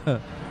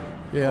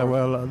 Yeah,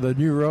 well, the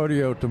new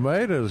rodeo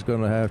tomato is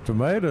going to have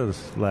tomatoes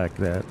like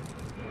that.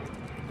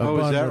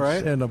 Is that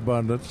right? In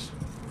abundance.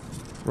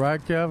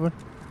 Right, Kevin?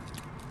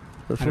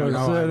 That's what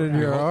it said in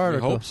your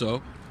article. I hope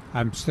so.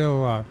 I'm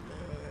still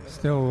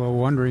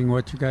wondering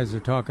what you guys are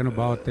talking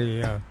about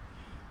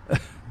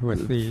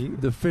with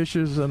the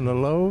fishes and the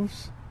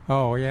loaves.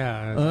 Oh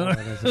yeah.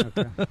 Okay.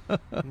 All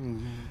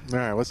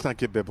right, let's not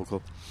get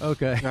biblical.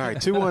 Okay. All right,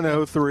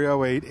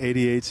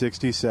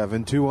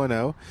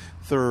 210-308-8867,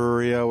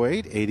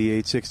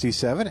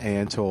 210-308-8867,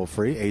 and toll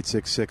free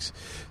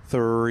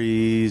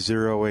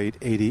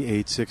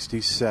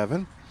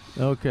 866-308-8867.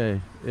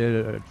 Okay.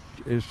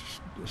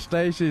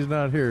 Stacy's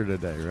not here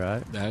today,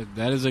 right?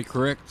 That is a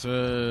correct.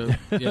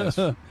 Yes.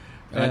 I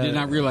did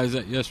not realize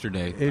that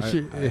yesterday.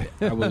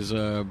 I was.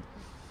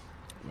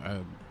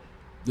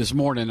 This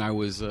morning, I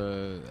was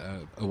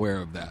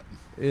aware of that.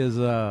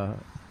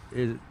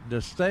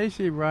 Does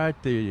Stacy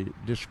write the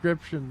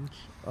descriptions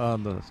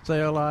on the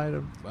sale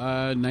item?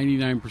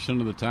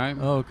 99% of the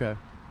time. Okay.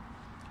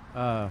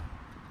 I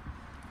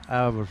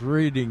was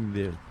reading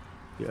the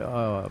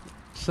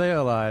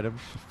sale items,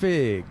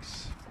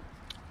 figs,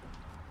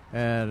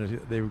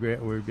 and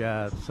we've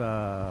got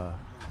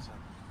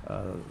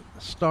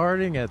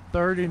starting at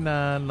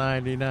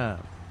 $39.99,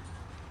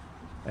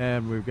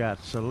 and we've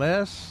got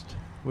Celeste,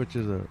 which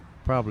is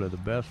probably the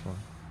best one.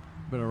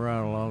 Been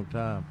around a long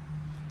time.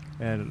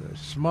 And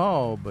it's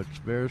small, but it's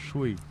very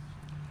sweet.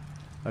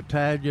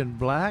 Italian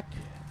black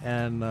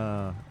and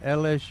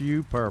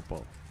LSU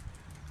purple.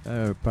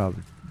 I'd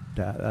probably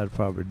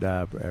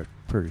die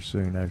pretty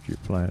soon after you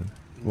plant it.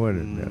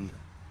 Wouldn't it?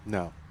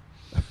 No.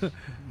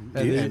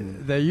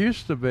 And there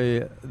used to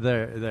be,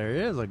 there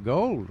is a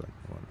golden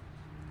one.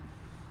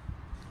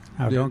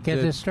 Now, don't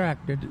get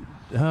distracted.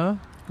 Huh?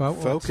 Well,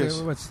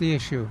 Focus. What's the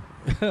issue?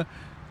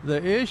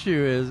 The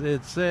issue is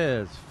it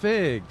says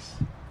figs,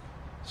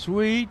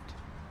 sweet,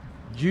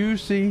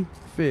 juicy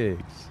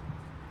figs.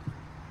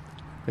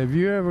 Have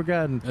you ever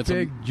gotten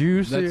fig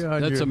juicy?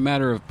 That's a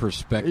matter of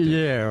perspective.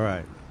 Yeah,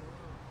 right.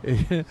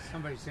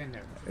 Somebody's in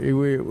there.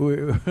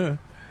 There's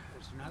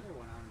another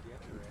one on the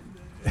other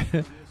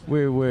end.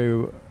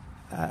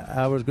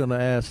 I was going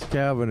to ask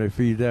Calvin if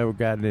he's ever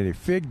gotten any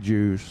fig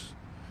juice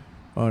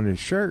on his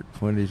shirt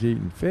when he's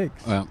eating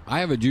figs. Well, I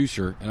have a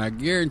juicer, and I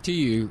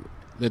guarantee you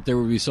that there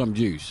will be some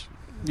juice.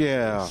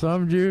 Yeah.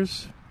 Some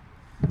juice?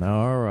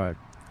 All right.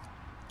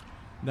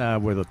 Now,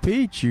 with a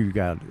peach, you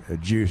got a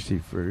juicy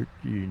fruit.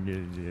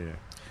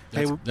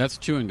 That's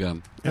chewing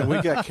gum. And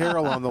we got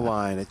Carol on the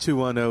line at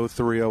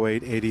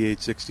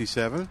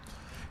 210-308-8867.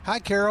 Hi,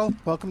 Carol.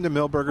 Welcome to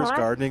Millburgers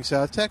Gardening,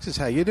 South Texas.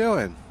 How you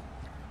doing?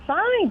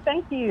 Fine,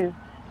 thank you.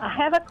 I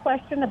have a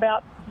question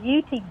about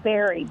beauty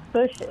berry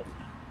bushes.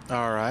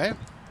 All right.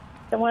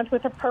 The ones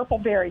with the purple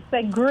berries.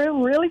 They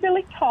grew really,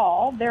 really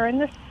tall. They're in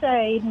the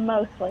shade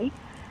mostly.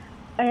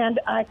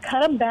 And I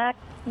cut them back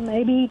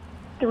maybe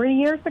 3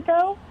 years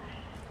ago.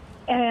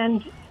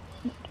 And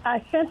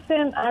since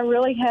then, I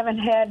really haven't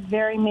had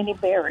very many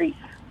berries.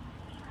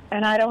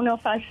 And I don't know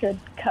if I should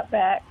cut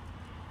back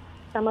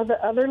some of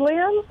the other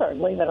limbs or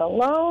leave it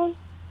alone.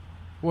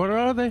 What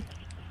are they?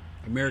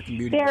 American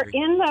Beauty They're Berry.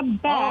 in the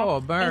back. Oh,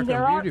 American and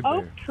there Beauty are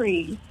Berry. oak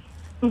trees.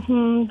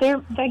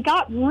 They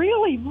got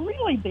really,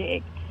 really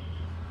big.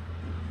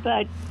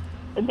 But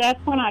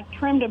that's when I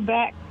trimmed them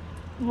back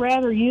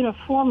rather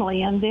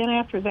uniformly. And then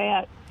after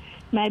that,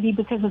 maybe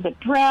because of the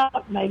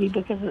drought, maybe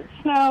because of the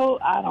snow,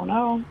 I don't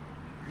know.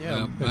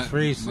 Yeah,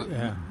 freeze.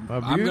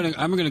 I'm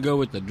gonna go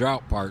with the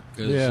drought part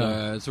because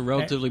it's a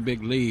relatively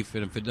big leaf,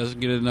 and if it doesn't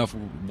get enough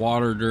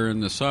water during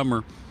the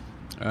summer,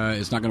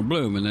 it's not going to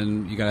bloom. And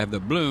then you got to have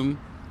the bloom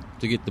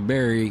to get the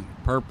berry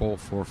purple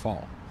for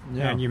fall.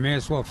 Yeah, and you may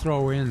as well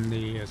throw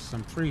in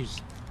some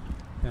freeze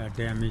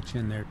damage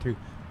in there too.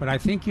 But I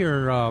think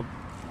you're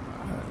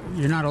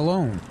not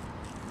alone.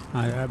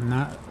 I'm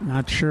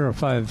not sure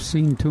if I've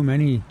seen too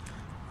many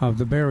of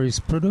the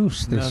berries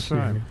produced this year.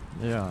 Right.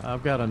 Yeah,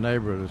 I've got a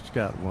neighbor that's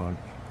got one.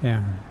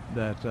 Yeah.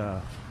 But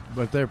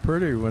they're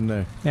pretty when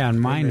they. Yeah,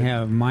 and mine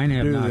have not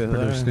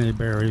produced any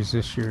berries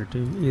this year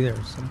either.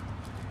 So.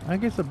 I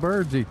guess the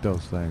birds eat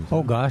those things.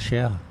 Oh gosh,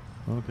 yeah.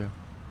 Okay.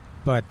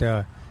 But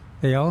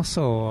they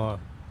also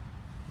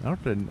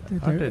aren't they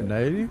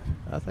native?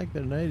 I think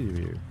they're native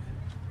here.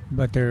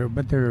 But they're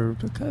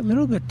a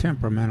little bit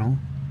temperamental.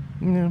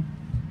 Yeah.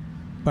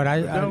 But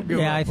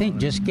I think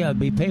just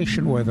be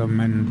patient with them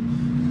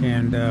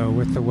and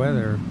with the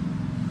weather.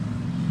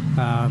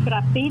 Should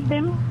I feed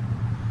them?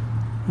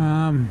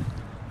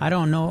 I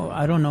don't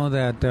know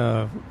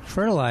that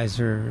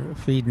fertilizer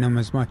feeding them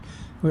as much.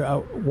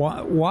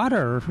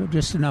 Water,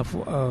 just enough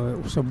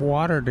some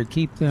water to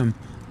keep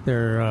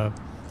their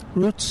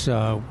roots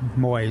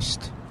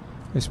moist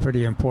is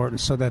pretty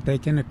important, so that they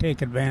can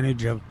take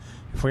advantage of.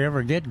 If we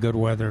ever get good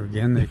weather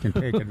again, they can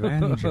take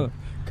advantage of.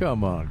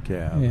 Come on,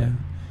 Cal. Yeah.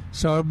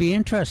 So it'll be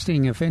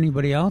interesting if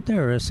anybody out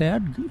there has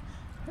had.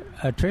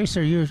 Trace,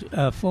 are your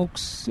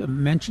folks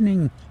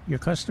mentioning, your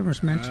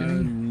customers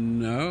mentioning?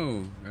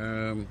 No.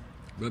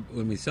 But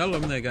when we sell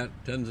them, they got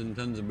tons and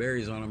tons of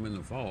berries on them in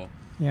the fall.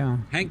 Yeah.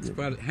 Hank's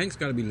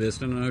got to be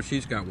listening. I know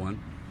she's got one.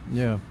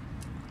 Yeah.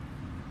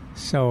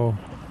 So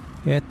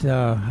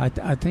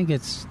I think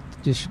it's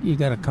just you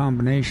got a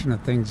combination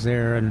of things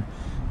there, and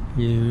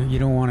You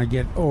don't want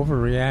to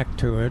overreact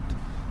to it.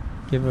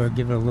 Give it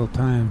a little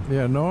time.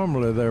 Yeah,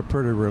 normally they're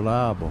pretty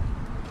reliable.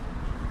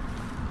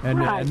 And,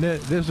 Right. and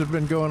this has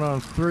been going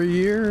on 3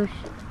 years?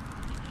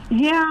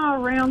 Yeah,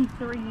 around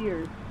 3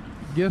 years.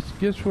 Guess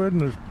when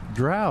the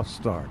drought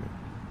started?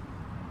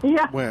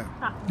 Yeah. Well,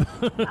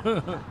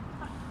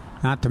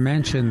 Not to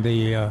mention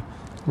the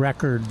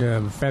record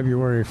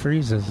February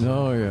freezes.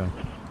 Oh, yeah.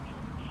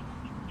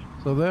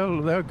 So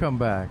they'll come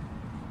back.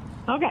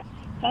 Okay.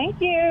 Thank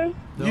you.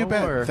 you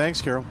bet. worry.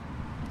 Thanks, Carol.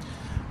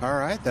 All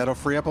right, that'll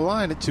free up a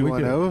line at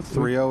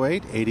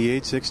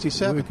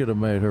 210-308-8867. We could have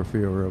made her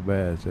feel real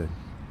bad. Said,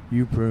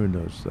 you pruned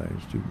those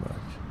things too much.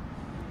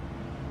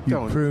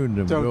 You pruned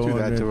them don't do going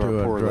that to into our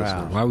a poor drought.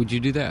 listeners. Why would you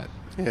do that?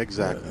 Yeah,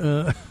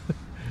 exactly.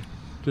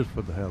 Just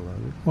for the hell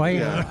of it. Why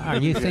Yeah. are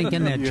you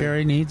thinking that Yeah.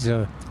 Jerry needs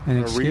an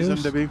A excuse? reason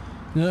to be.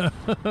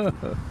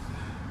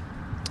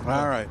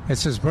 All right.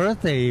 It's his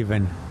birthday,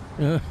 even.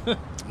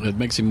 It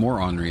makes him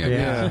more ornery, I guess.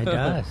 Yeah, it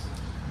does.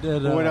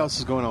 Well, what else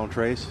is going on,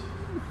 Trace?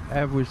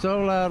 Have we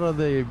sold out of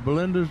the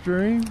Belinda's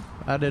Dream?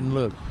 I didn't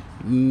look.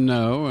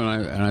 No,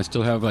 and I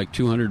still have like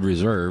 200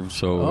 reserved.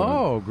 So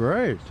Oh,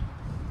 great.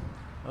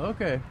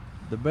 Okay.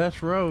 The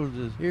best rose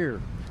is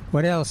here.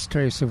 What else,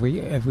 Trace? Have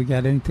we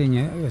got anything?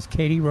 Is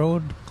Katy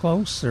Road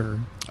close or?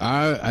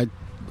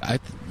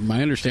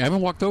 my understanding, I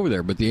haven't walked over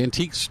there, but the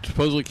antiques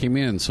supposedly came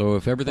in. So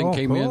if everything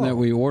came in cool. that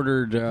we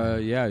ordered,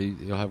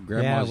 you'll have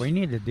Grandma's. Yeah, we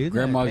need to do that.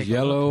 Grandma's Take a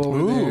yellow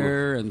look. over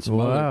there, and some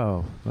other.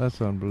 Wow,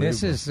 that's unbelievable.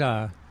 This is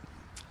a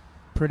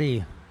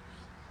pretty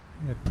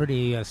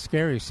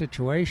scary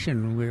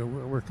situation.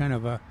 We're kind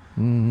of a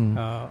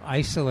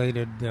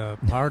isolated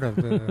part of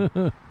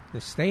the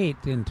state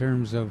in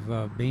terms of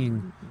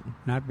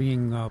not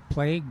being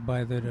plagued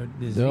by the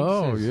diseases.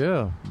 Oh,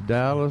 yeah.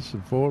 Dallas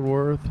and Fort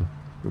Worth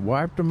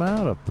wiped them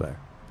out up there.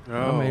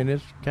 Oh. I mean,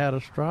 it's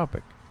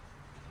catastrophic.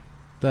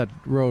 That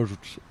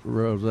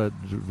that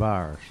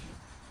virus.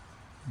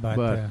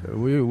 But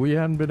we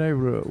hadn't been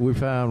able to. We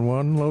found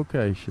one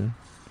location.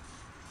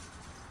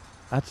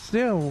 I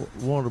still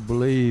want to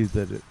believe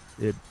that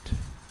it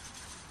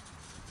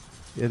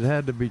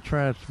had to be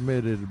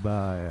transmitted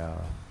by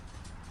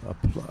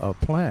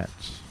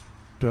plants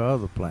to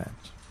other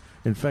plants,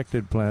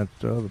 infected plants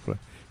to other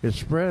plants. It's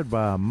spread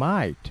by a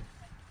mite,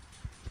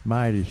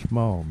 mighty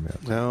small milk.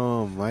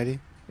 Oh, mighty.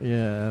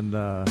 Yeah, and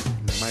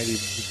mighty.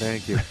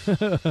 Thank you.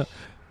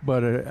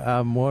 But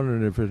I'm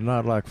wondering if it's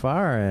not like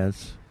fire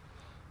ants.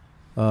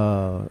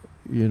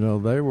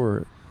 They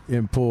were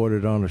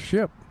imported on a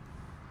ship.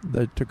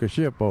 They took a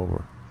ship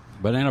over.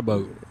 Banana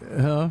boat.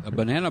 Huh? A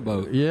banana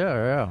boat.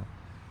 Yeah.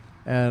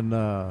 And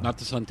not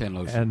the suntan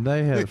lotion. And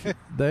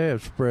they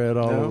have spread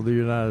all over the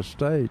United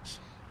States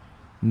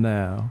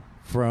now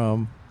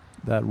from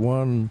that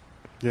one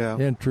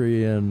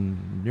entry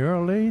in New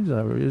Orleans.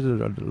 Is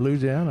it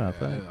Louisiana? I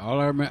think. All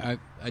I remember,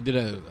 I did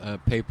a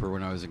paper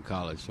when I was in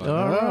college. So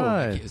All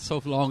right. It's so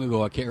long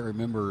ago, I can't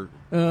remember.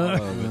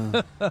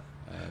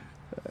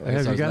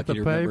 Have you got the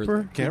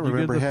paper? Can't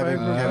remember having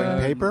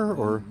paper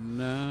or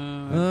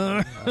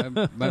no.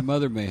 My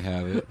mother may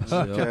have it.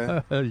 So.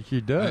 Okay.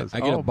 She does. I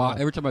get a box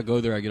every time I go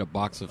there. I get a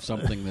box of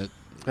something that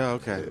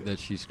that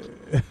she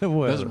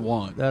doesn't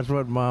want. That's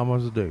what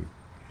mamas do.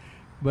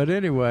 But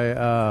anyway,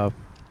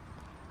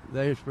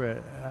 they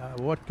spread.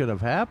 What could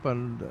have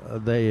happened?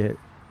 They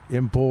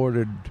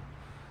imported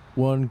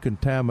one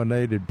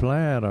contaminated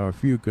plant or a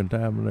few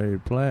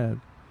contaminated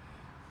plants,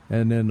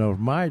 and then those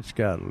mites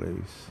got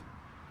loose.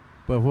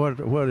 But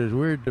what is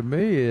weird to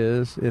me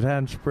is it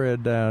hadn't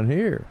spread down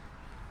here.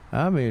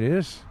 I mean,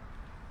 it's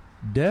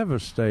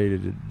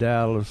devastated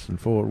Dallas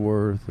and Fort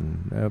Worth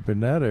and up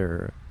in that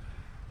area.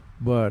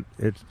 But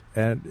it's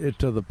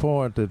to the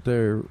point that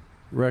they're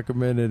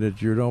recommending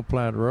that you don't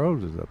plant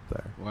roses up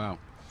there. Wow.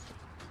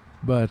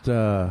 But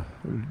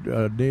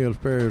Neil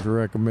Sperry is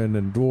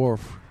recommending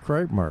dwarf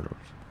crepe myrtles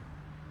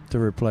to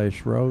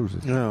replace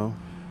roses. No.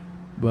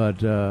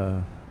 But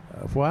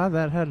why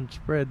that hadn't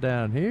spread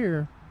down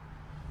here,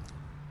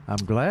 I'm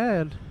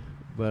glad,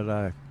 but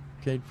I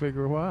can't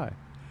figure why.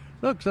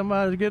 Look,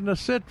 somebody's getting a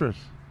citrus,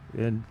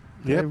 and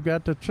they've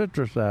got the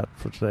citrus out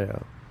for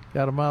sale.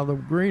 Got them out of the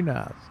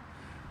greenhouse.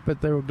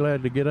 But they were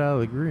glad to get out of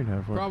the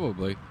greenhouse.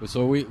 Probably.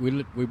 So we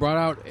brought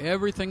out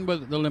everything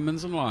but the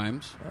lemons and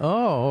limes.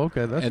 Oh,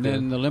 okay. That's and good.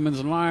 then the lemons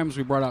and limes,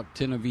 we brought out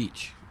 10 of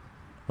each.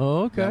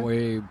 Oh, okay. That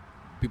way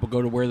people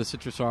go to where the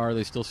citrus are.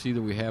 They still see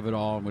that we have it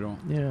all, and they don't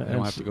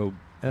have to go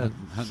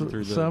hunting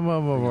through the... Some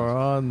of them are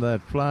on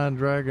that flying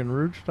dragon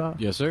rootstock?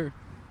 Yes, sir.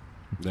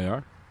 They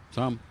are.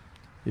 Some.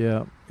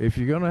 Yeah. If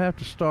you're going to have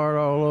to start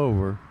all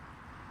over,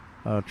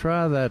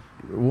 try that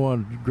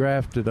one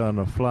grafted on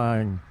a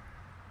flying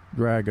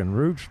dragon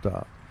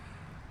rootstock,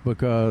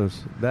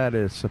 because that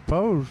is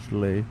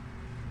supposedly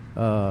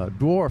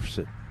dwarfs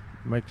it,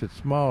 makes it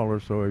smaller.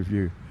 So if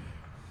you're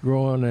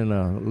growing in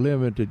a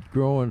limited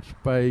growing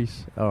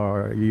space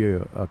or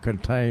a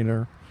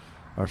container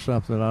or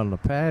something on the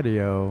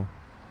patio,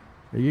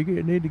 you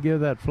need to give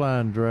that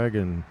flying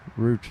dragon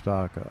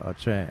rootstock a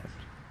chance.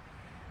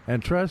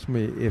 And trust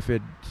me, if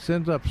it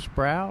sends up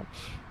sprouts,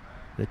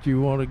 that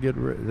you want to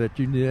that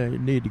you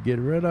need to get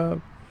rid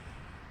of,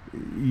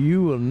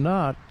 you will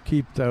not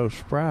keep those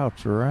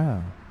sprouts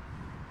around.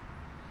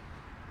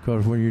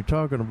 Because when you're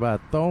talking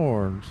about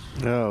thorns,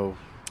 I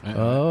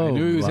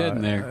knew he was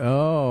heading there.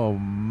 Oh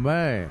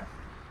man,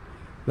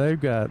 they've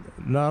got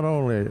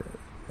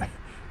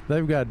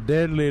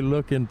deadly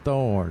looking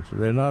thorns.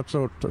 They're not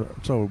so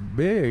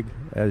big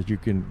as you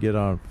can get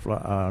on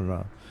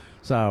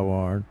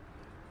sourwarn,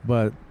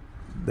 but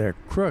they're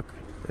crooked.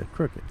 They're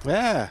crooked.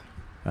 Yeah.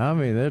 I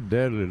mean, they're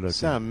deadly looking.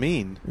 Sound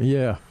mean.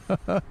 Yeah.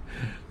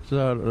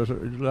 So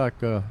it's like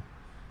the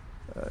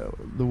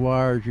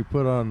wires you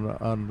put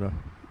on the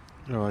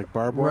like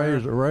barbed wire?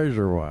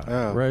 Razor wire.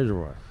 Oh. Razor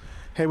wire.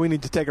 Hey, we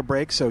need to take a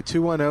break, so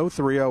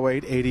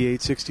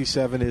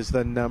 210-308-8867 is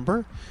the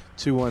number.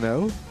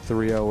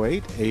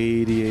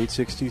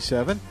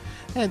 210-308-8867.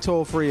 And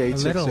toll-free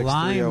 866-308-8867. A little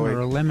lime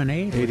or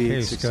lemonade would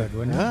taste good,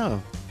 wouldn't it?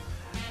 Oh.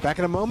 Back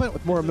in a moment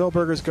with more of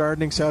Milberger's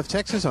Gardening South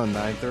Texas on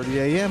 9:30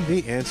 a.m.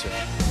 The Answer.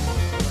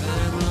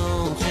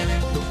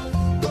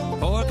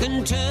 For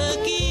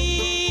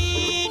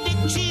Kentucky,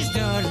 Dixie's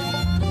daughter,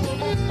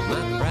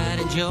 my pride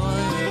and joy.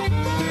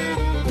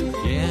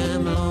 Yeah,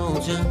 I'm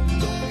lonesome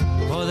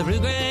for the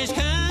bluegrass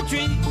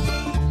country,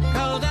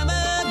 'cause I'm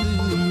a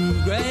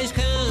bluegrass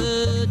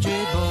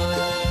country boy.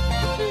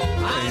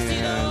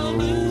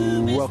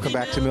 Welcome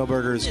back to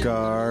Milberger's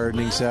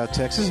Gardening South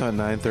Texas on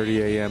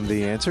 9:30 a.m.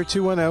 The Answer.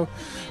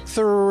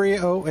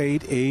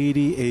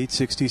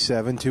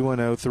 210-308-8867.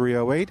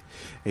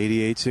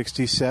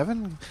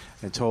 210-308-8867.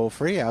 And toll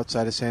free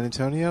outside of San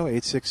Antonio,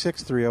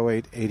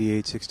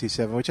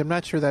 866-308-8867, which I'm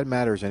not sure that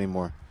matters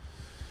anymore.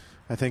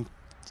 I think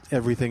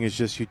everything is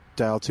just you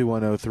dial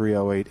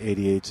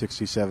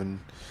 210-308-8867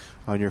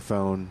 on your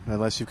phone,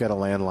 unless you've got a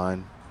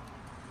landline.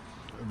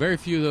 Very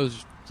few of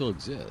those still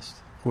exist.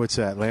 What's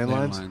that,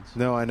 landlines?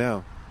 No, I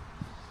know.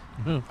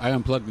 I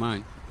unplugged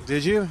mine.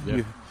 Did you?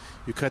 Yeah.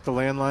 You cut the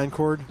landline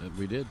cord?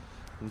 We did.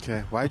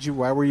 Okay. Why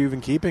were you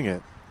even keeping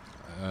it?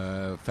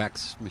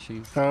 Fax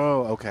machine.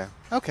 Oh, okay.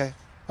 Okay.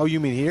 Oh, you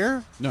mean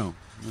here? No.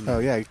 Oh,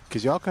 yeah,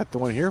 because y'all cut the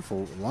one here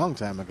for a long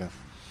time ago.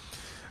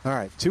 All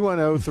right,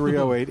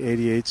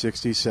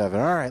 210-308-8867.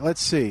 All right,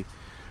 let's see.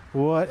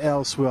 What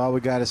else? Well, we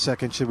got a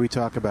second. Should we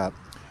talk about?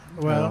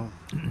 Well,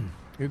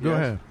 you go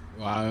ahead.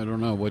 Well, I don't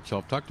know what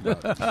y'all talked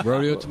about.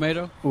 Rodeo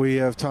tomato? We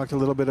have talked a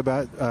little bit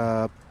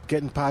about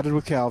getting potted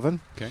with Calvin.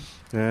 Okay.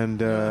 And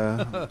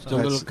still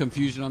a little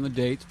confusion on the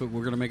dates, but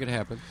we're going to make it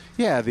happen.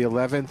 Yeah, the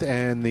 11th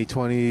and the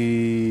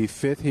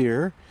 25th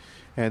here,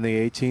 and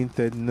the 18th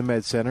in the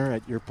Med Center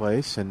at your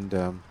place, and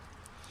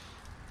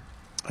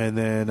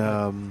then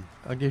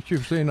I guess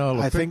you've seen all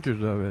the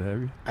pictures of it,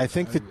 have you? I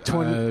think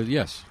the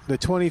yes, the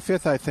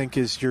 25th I think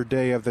is your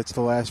day of. That's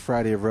the last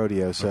Friday of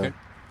rodeo. So. Okay.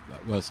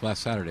 Well, it's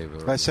last Saturday.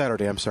 Last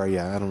Saturday, I'm sorry.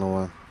 Yeah, I don't know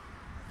why.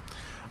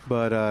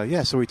 But,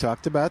 yeah, so we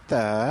talked about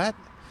that.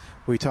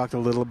 We talked a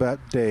little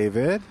about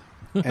David.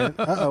 And,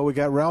 we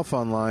got Ralph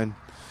on the line.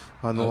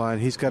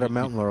 He's got a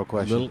mountain laurel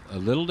question. A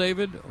little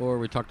David, or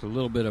we talked a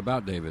little bit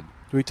about David?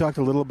 We talked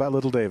a little about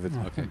little David.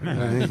 Okay.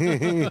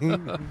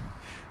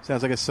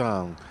 Sounds like a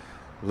song.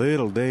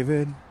 Little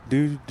David,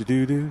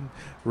 do-do-do-do.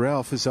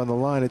 Ralph is on the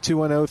line at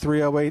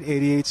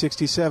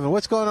 210-308-8867.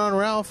 What's going on,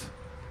 Ralph?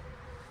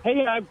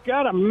 Hey, I've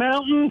got a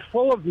mountain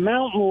full of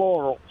mountain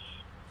laurels.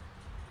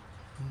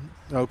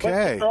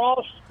 Okay.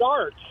 But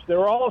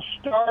they're all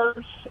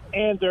starts,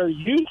 and there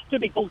used to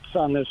be goats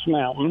on this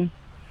mountain.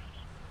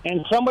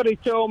 And somebody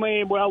told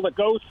me, well, the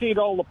goats eat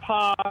all the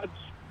pods,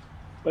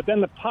 but then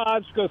the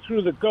pods go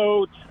through the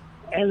goats,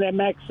 and that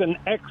makes an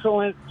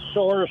excellent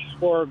source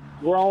for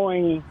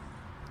growing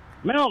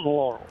mountain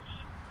laurels.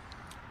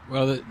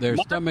 Well, their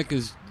stomach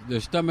is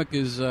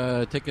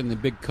taking the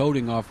big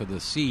coating off of the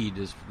seed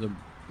is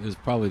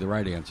probably the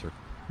right answer.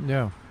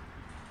 Yeah.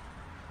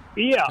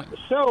 Yeah,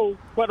 so,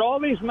 but all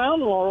these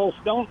mountain laurels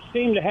don't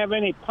seem to have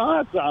any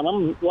pods on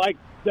them, like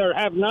there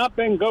have not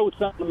been goats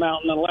on the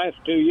mountain in the last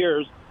 2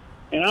 years.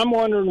 And I'm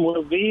wondering,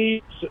 will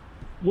these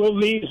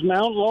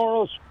mountain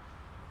laurels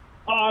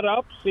pod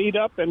up, seed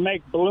up, and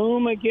make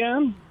bloom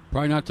again?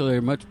 Probably not till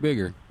they're much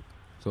bigger.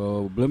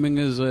 So blooming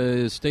is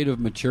a state of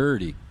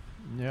maturity.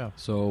 Yeah.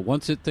 So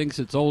once it thinks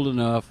it's old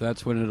enough,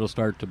 that's when it'll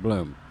start to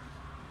bloom.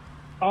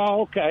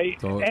 Oh, okay.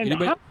 So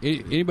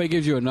anybody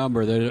gives you a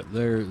number,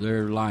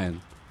 they're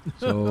lying.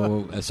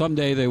 So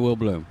someday they will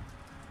bloom.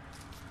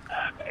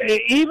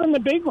 Even the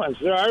big ones.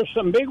 There are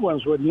some big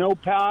ones with no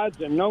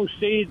pods and no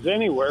seeds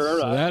anywhere.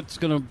 So that's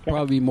going to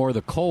probably be more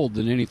the cold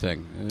than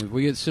anything. If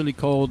we get silly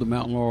cold, the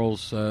mountain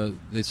laurels,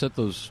 they set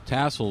those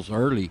tassels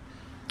early,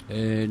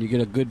 and you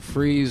get a good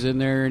freeze in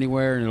there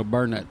anywhere, and it'll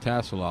burn that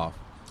tassel off.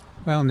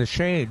 Well, in the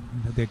shade,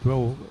 they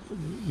grow,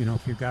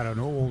 if you've got an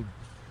old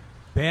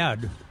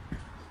bed,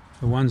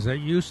 the ones that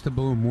used to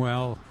bloom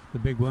well, the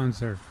big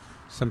ones are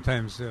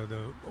sometimes the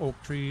oak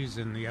trees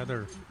and the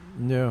other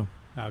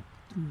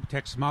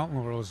Texas mountain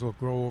laurels will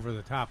grow over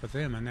the top of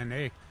them, and then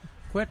they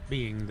quit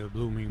being the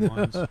blooming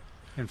ones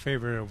in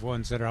favor of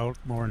ones that are out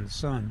more in the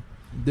sun.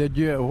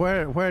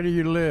 Where do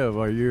you live?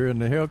 Are you in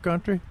the hill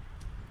country?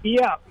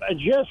 Yeah,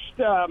 just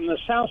the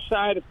south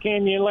side of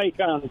Canyon Lake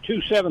on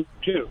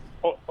 272,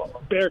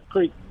 Bear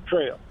Creek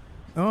Trail.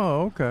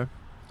 Oh, okay.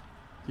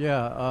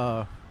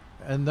 Yeah,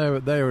 and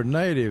they were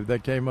native. They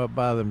came up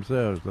by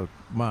themselves, the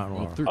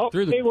mountain laurel.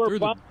 They were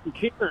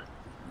volunteers,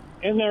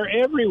 and they're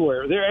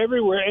everywhere. They're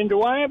everywhere. And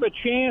do I have a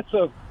chance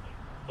of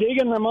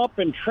digging them up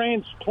and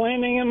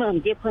transplanting them in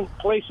different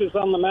places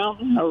on the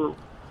mountain? Or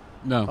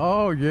no.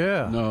 Oh,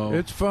 yeah. No.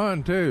 It's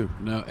fun, too.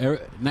 No.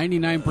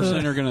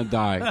 99% are going to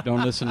die.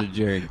 Don't listen to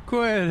Jerry.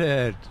 Quit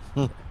it.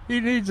 He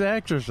needs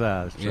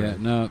exercise. Yeah,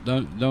 no,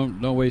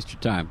 don't waste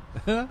your time.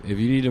 If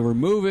you need to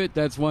remove it,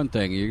 that's one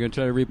thing. You're going to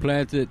try to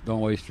replant it,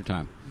 don't waste your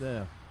time.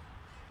 Yeah.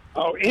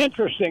 Oh,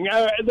 interesting.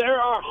 There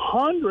are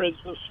hundreds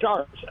of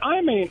stars.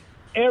 I mean,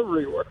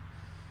 everywhere.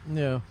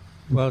 Yeah.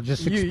 Well,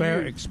 just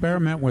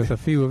experiment with a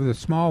few of the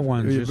small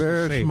ones. The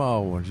very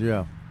small ones,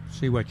 yeah.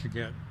 See what you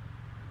get.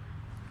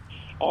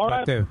 All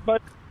right,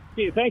 but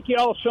thank you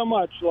all so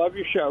much. Love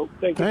your show.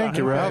 Thank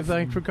you, Ralph.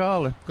 Thanks for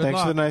calling.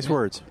 Thanks for the nice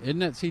words. Isn't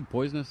that seed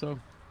poisonous, though?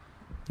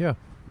 Yeah.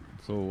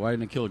 So why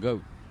didn't it kill a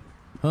goat?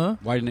 Huh?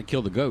 Why didn't it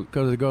kill the goat?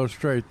 Because it goes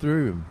straight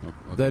through them.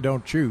 Okay. They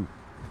don't chew.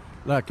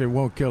 Like it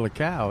won't kill a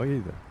cow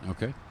either.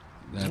 Okay.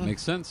 That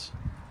makes sense.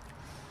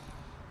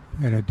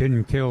 And it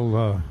didn't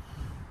kill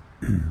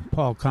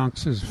Paul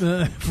Conks's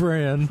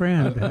friend.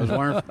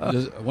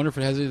 I wonder if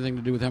it has anything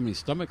to do with how many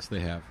stomachs they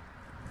have.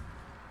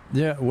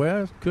 Yeah,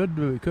 well, it could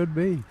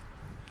be.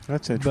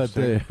 That's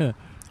interesting. But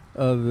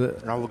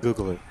I will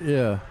Google it.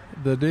 Yeah,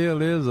 the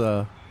deal is,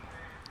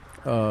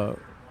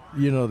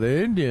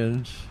 the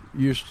Indians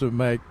used to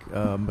make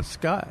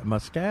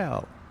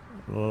mezcal,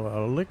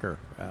 a liquor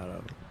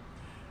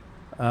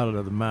out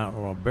of the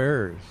mountain laurel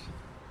berries,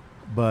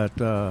 but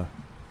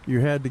you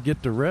had to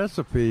get the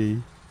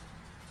recipe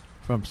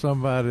from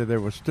somebody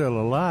that was still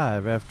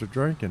alive after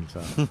drinking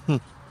some.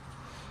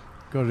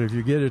 Because if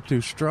you get it too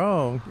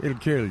strong, it'll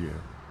kill you.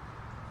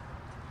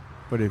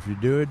 But if you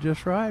do it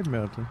just right,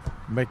 Milton,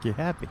 make you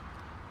happy.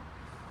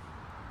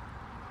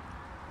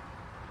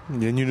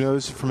 And you know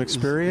this from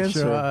experience?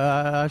 So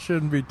I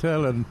shouldn't be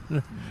telling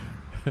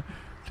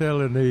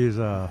these.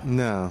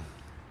 No.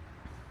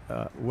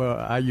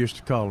 Well, I used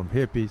to call them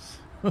hippies.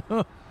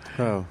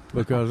 Oh.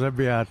 Because they'd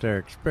be out there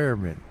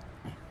experimenting.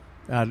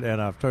 And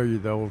I've told you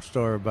the old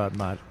story about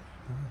my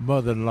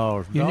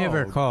mother-in-law's dog. You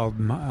never called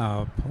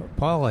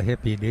Paul a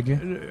hippie, did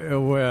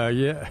you? Well,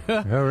 yeah.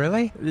 Oh,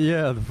 really?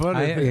 Yeah, the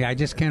funny I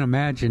just can't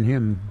imagine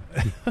him.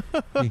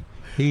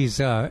 He's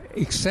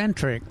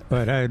eccentric,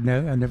 but I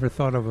never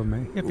thought of him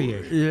a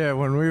hippie-ish. Yeah,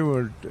 when we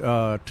were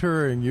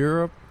touring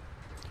Europe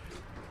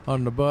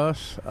on the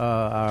bus,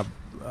 our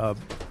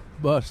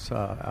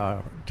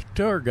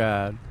tour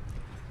guide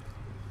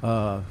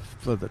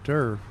for the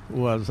tour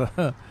was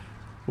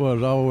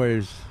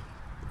always,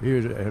 he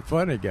was a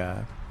funny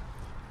guy.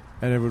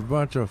 And it was a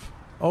bunch of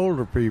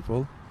older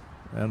people,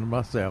 and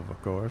myself,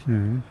 of course.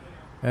 Mm-hmm.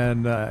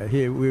 And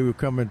we were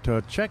coming to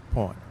a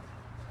checkpoint,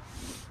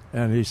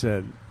 and he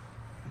said,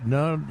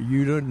 "None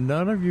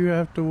of you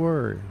have to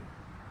worry,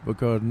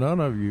 because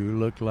none of you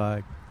look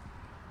like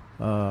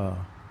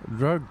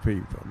drug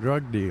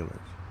dealers,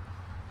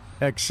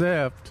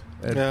 except,"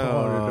 and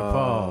pointed to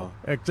Paul,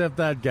 "except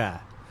that guy."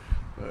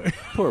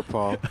 Poor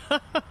Paul.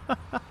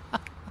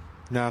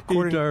 Now, he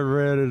turned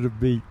red as a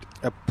beet.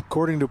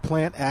 According to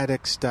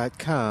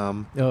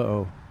plantaddicts.com,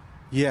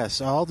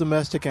 yes, all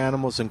domestic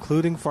animals,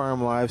 including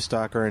farm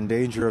livestock, are in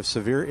danger of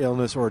severe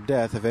illness or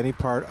death if any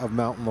part of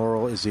mountain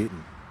laurel is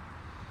eaten.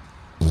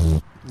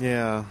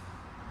 Yeah.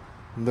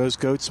 Those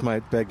goats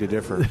might beg to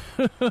differ.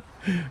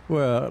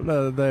 Well,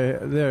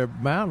 they're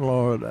mountain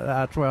laurel.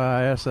 That's why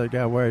I asked that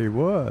guy where he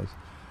was.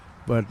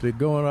 But they're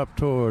going up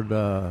toward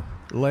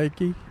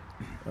Lakey,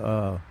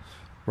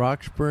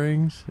 Rock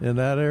Springs, in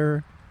that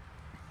area.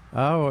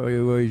 I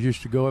always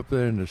used to go up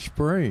there in the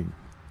spring.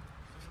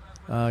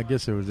 I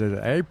guess it was in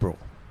April,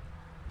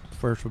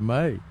 1st of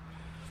May.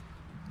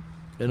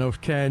 And those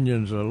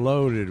canyons are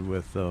loaded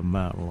with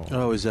mountain laurel.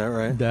 Oh, is that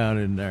right? Down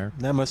in there.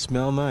 That must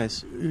smell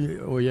nice.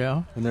 Well,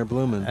 yeah. And they're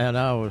blooming. And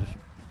I was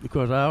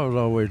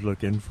always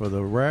looking for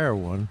the rare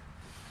one,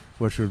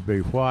 which would be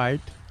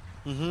white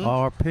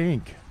or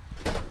pink.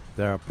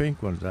 There are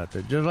pink ones out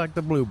there, just like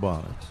the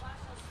bluebonnets.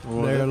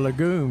 Well, they're a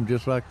legume,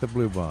 just like the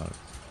bluebonnets.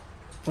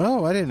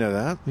 Oh, I didn't know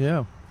that.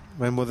 Yeah.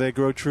 And will they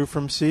grow true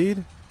from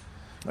seed?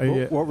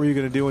 Yeah. What were you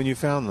going to do when you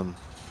found them?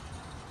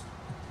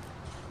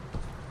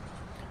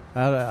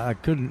 I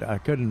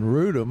couldn't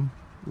root them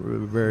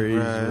very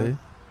easily.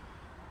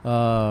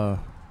 I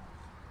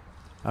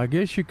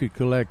guess you could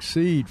collect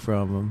seed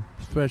from them,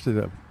 especially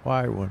the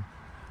white one,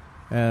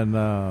 and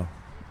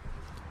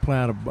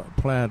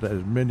plant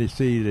as many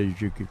seeds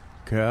as you could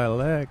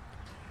collect,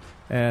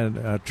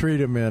 and treat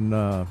them in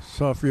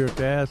sulfuric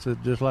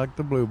acid just like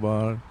the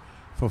bluebonnet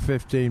for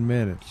 15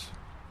 minutes,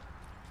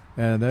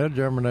 and they'll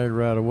germinate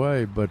right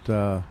away. But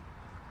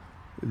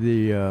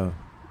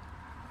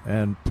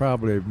and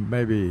probably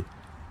maybe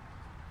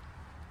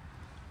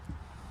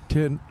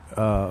 8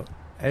 or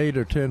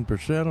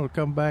 10% will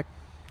come back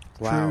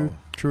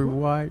true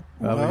white.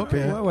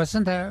 Okay.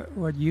 Wasn't that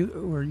what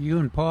were you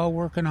and Paul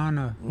working on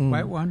a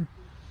white one?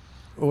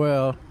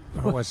 Well,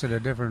 or was it a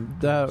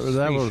different? That was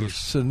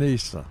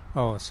Sinisa.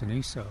 Oh,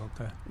 Sinisa.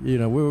 Okay.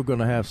 We were going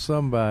to have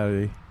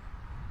somebody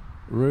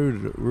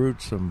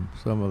root some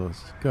of the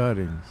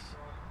cuttings.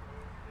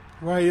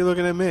 Why are you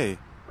looking at me?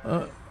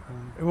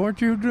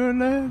 Weren't you doing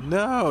that?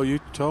 No, you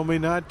told me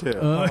not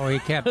to. He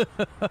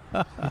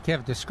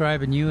kept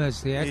describing you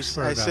as the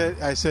expert.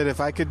 I said if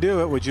I could do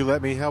it, would you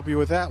let me help you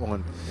with that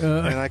one?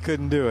 And I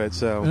couldn't do it,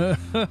 so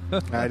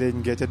I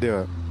didn't get to do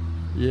it.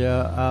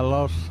 Yeah, I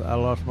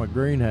lost my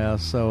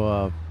greenhouse,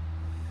 so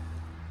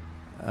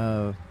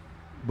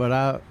but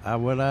I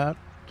went out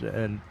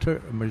and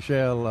took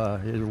Michelle,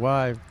 his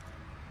wife,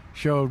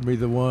 showed me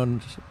the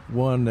one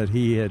that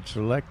he had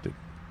selected,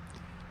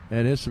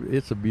 and it's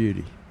a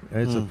beauty.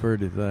 It's a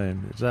pretty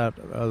thing. It's out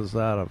the other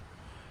side of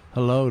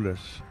Helotes,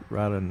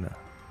 right in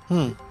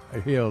the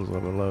hills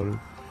of Helotes.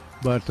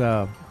 But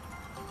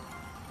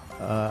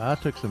I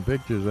took some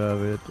pictures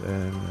of it.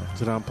 And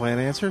is it on Plant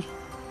Answers?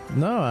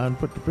 No, I haven't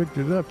put the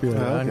pictures up yet. Oh,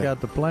 okay. I haven't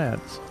got the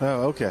plants.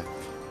 Oh, okay.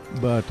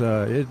 But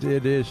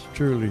it is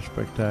truly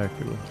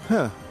spectacular.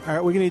 Huh. All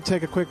right, we're going to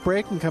take a quick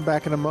break and come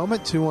back in a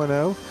moment.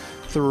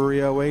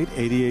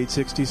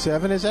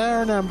 210-308-8867 is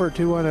our number,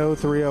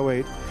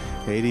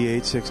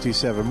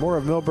 210-308-8867. More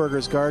of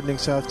Milberger's Gardening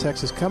South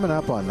Texas coming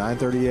up on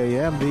 9:30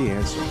 a.m. The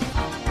Answer.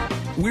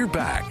 We're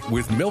back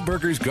with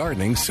Milberger's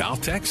Gardening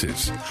South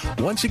Texas.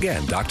 Once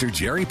again, Dr.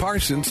 Jerry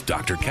Parsons,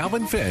 Dr.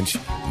 Calvin Finch,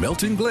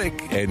 Milton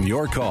Glick, and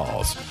your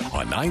calls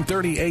on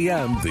 9:30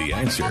 a.m. The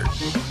Answer.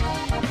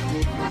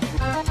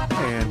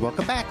 And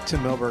welcome back to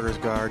Milberger's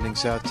Gardening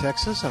South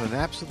Texas on an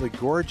absolutely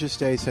gorgeous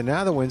day. So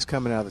now the wind's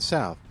coming out of the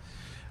south.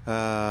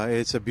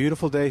 It's a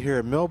beautiful day here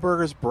at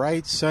Milberger's,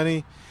 bright,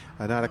 sunny,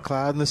 not a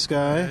cloud in the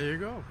sky. There you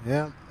go.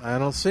 Yeah, I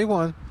don't see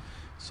one.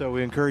 So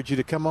we encourage you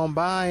to come on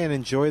by and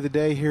enjoy the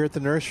day here at the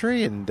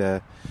nursery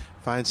and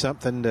find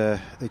something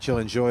that you'll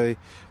enjoy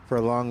for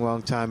a long,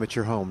 long time at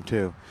your home,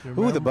 too.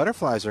 Ooh, the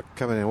butterflies are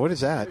coming in. What is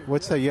that?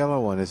 What's that yellow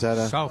one? Is that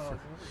a... Sulfur.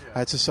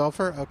 That's a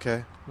sulfur?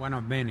 Okay. One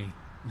of many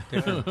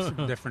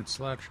different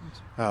selections.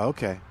 Oh,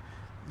 okay.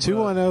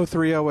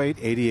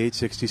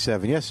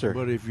 210-308-8867. Yes, sir.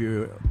 But if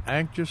you're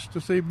anxious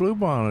to see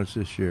bluebonnets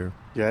this year,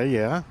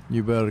 yeah,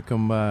 you better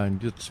come by and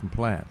get some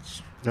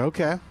plants.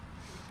 Okay.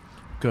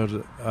 Because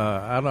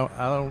I don't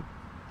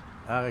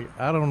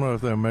know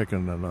if they're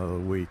making another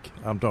week.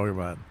 I'm talking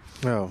about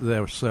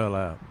they'll sell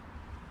out.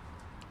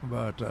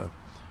 But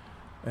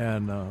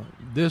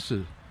this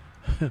is.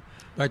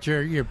 But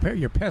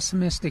you're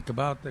pessimistic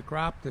about the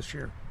crop this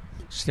year,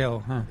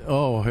 still, huh?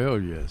 Oh,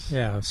 hell yes.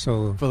 Yeah.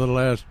 So for the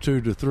last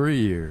 2 to 3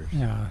 years.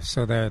 Yeah.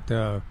 So that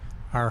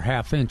our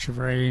half-inch of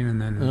rain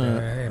and then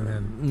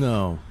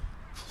no.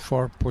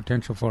 For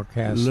potential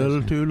forecast. A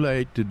little too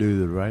late to do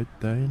the right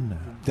thing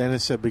now.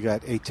 Dennis said we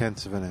got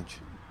 0.8 of an inch.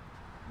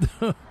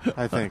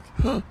 I think.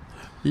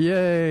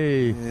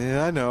 Yay!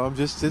 Yeah, I know.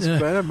 It's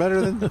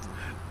better than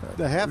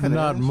the half an inch.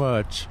 Not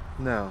much.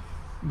 No.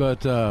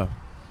 But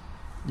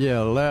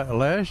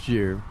last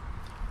year,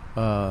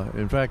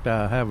 in fact,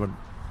 I haven't.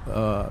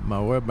 My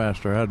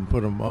webmaster hadn't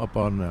put them up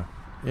on the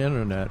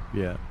internet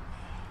yet.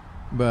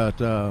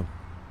 But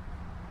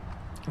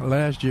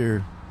last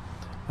year,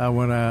 I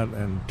went out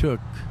and took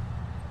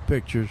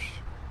pictures,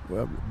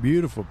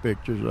 beautiful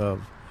pictures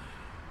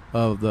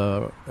of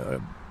the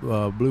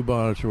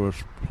bluebonnets that was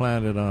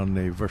planted on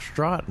the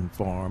Verstraeten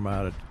farm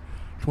out at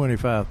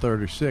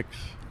 2536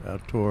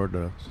 out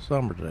toward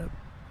Somerset.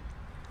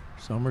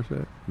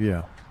 Somerset?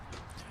 Yeah.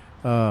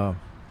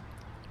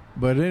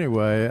 But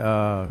anyway,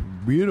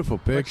 beautiful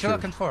pictures. What you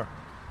looking for?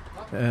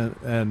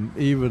 And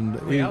even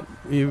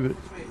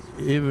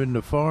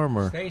the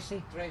farmer.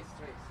 Stacy?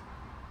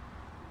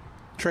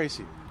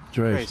 Tracy.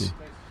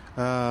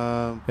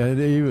 And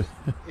even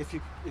if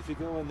you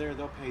go in there,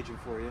 they'll page them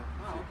for you.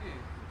 Oh,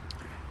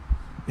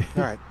 okay.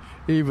 All right.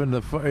 Even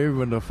the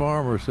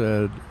farmer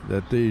said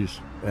that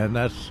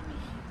that's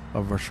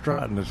a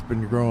Verstraeten that's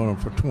been growing them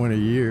for 20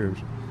 years.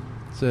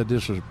 Said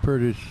this is the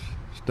prettiest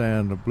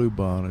stand of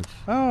bluebonnets.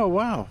 Oh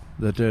wow!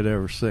 That they'd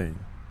ever seen,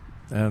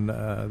 and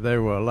they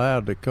were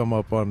allowed to come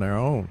up on their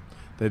own.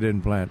 They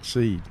didn't plant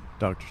seed.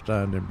 Dr.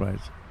 Stein didn't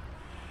plant seed.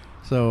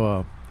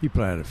 So he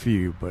planted a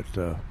few, but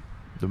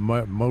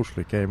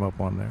mostly came up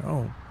on their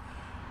own.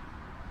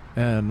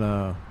 And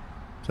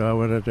so I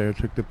went out there,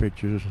 took the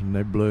pictures, and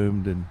they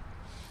bloomed. And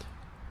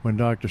when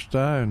Dr.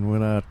 Stein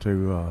went out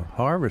to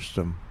harvest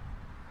them,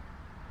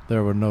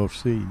 there were no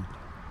seed.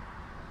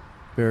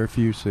 Very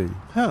few seed.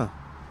 Huh.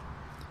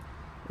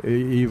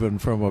 Even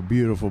from a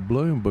beautiful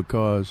bloom,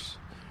 because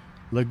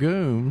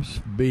legumes,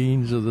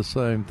 beans are the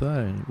same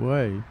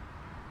way.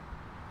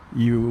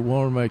 You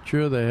want to make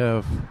sure they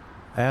have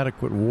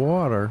adequate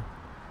water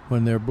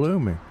when they're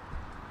blooming,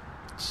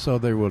 so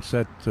they will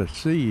set the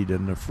seed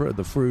and the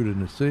fruit in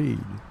the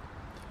seed.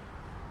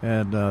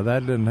 And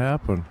that didn't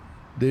happen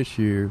this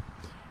year,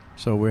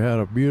 so we had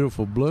a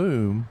beautiful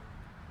bloom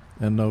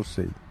and no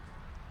seed.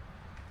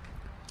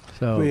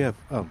 So we have.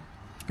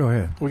 Go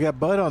ahead. We got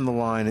Bud on the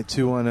line at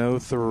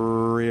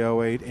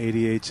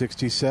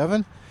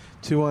 210-308-8867.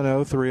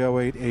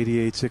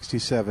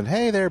 210-308-8867.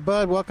 Hey there,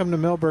 Bud. Welcome to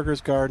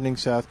Milberger's Gardening,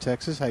 South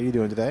Texas. How you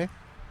doing today?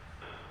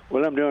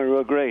 Well, I'm doing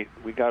real great.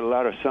 We got a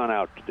lot of sun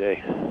out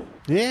today.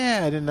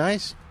 Yeah, isn't it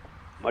nice?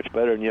 Much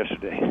better than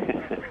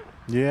yesterday.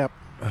 Yep.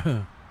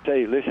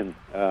 Say, listen,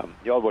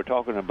 y'all were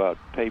talking about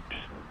Pape's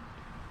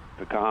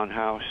pecan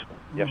house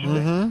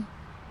yesterday. Mm-hmm.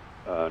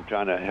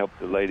 Trying to help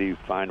the lady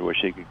find where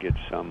she could get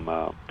some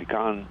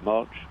pecan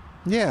mulch.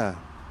 Yeah.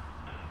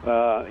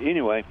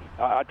 Anyway,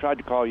 I tried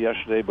to call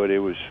yesterday, but it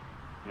was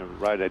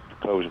right at the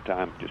closing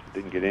time. Just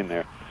didn't get in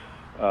there.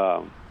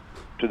 To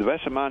the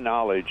best of my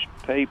knowledge,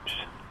 Pape's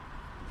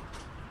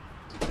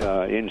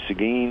in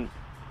Seguin,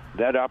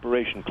 that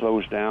operation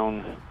closed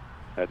down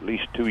at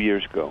least 2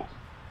 years ago.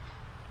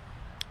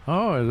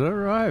 Oh, is that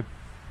right?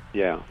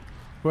 Yeah.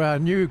 Well, I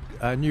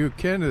knew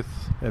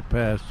Kenneth had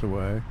passed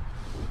away.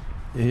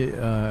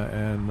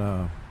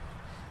 But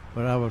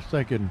I was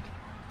thinking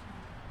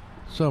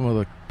some of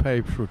the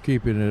Papes were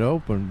keeping it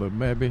open, but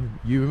maybe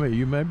you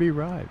may be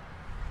right.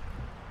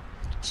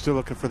 Still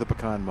looking for the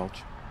pecan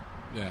mulch.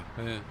 Yeah.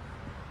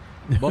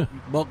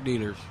 Bulk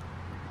dealers,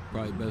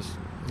 probably best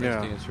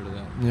answer to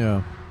that.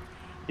 Yeah.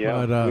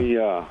 Yeah. But,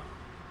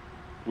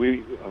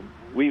 we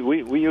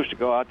used to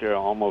go out there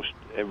almost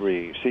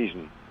every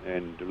season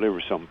and deliver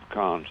some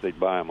pecans. They'd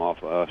buy them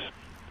off of us,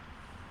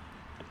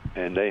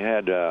 and they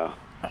had.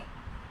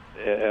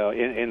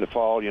 In the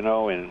fall,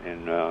 early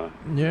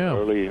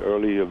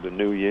of the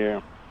new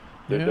year,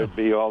 there'd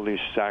be all these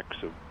sacks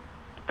of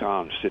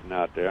pecans sitting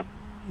out there,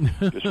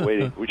 just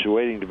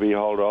waiting to be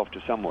hauled off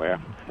to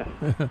somewhere.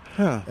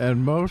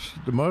 And most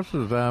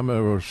of the time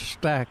there were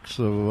stacks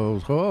of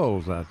those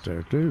hulls out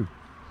there too.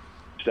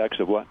 Stacks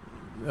of what?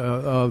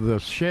 Of the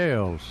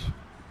shells,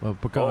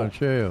 of pecan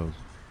shells.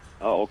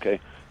 Oh,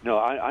 okay. No,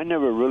 I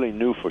never really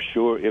knew for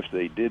sure if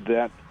they did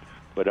that.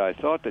 But I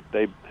thought that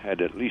they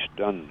had at least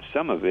done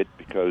some of it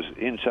because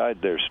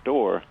inside their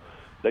store,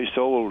 they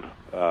sold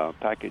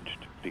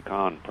packaged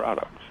pecan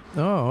products.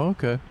 Oh,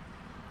 okay.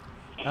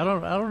 I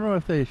don't know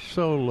if they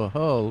sold the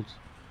hulls,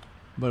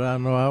 but I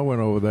know I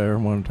went over there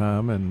one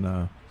time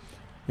and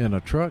in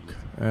a truck,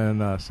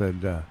 and I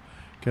said,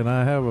 "Can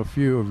I have a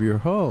few of your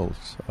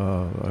hulls,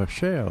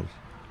 shells?"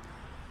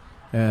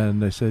 And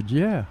they said,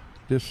 "Yeah,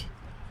 just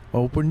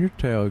open your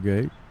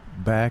tailgate,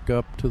 back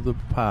up to the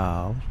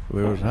pile. It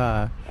was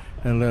high."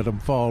 And let them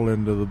fall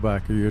into the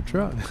back of your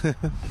truck.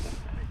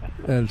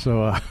 And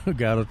so I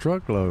got a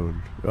truckload,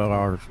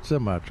 or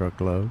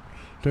semi-truckload,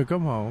 took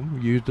them home,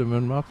 used them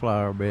in my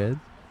flower bed,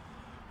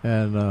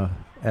 and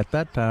at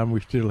that time we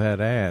still had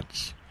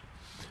ants.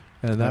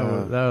 And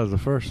that was the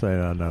first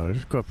thing I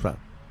noticed. Of course,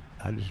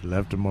 I just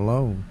left them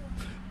alone.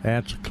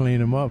 Ants will clean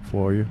them up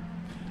for you.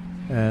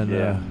 And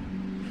I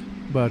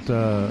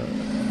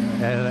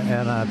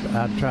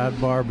tried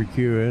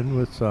barbecuing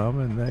with some,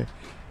 and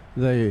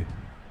they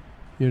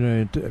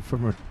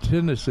from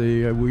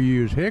Tennessee, we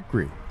use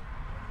hickory.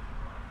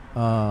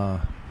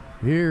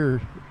 Here,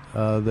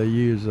 they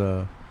use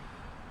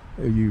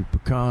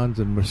pecans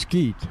and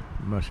mesquite.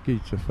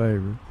 Mesquite's a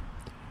favorite.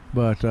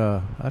 But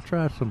I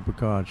tried some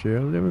pecan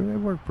shells. They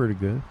work pretty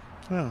good.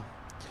 Oh.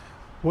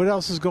 What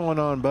else is going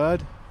on,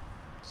 Bud?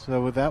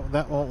 So with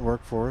that won't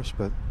work for us,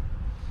 but...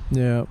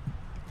 Yeah,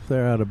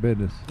 they're out of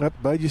business.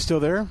 Bud, you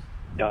still there?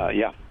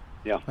 Yeah.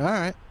 All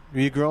right. Are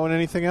you growing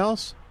anything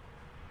else?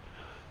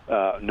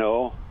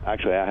 No,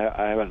 actually,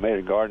 I haven't made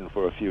a garden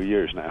for a few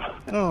years now.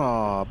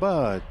 Oh,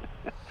 Bud.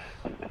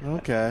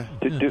 Okay.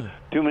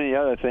 Too many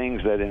other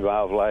things that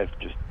involve life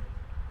just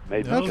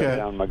made me shut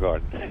down my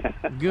garden.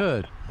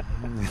 Good.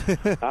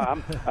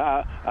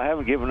 I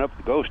haven't given up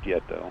the ghost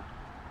yet, though.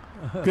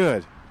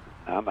 Good.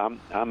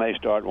 I may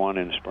start one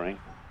in the spring.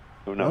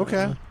 Who knows?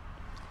 Okay.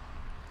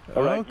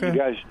 All right. Okay.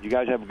 You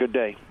guys have a good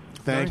day.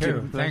 Thank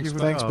you. Thanks,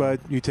 Bud.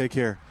 You take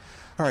care.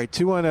 All right,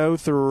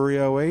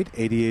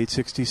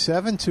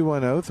 210-308-8867,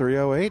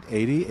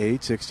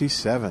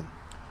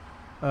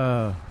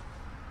 210-308-8867.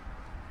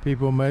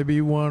 People may be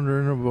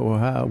wondering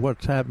about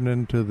what's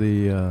happening to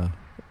the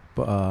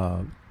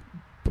ball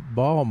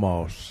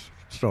moss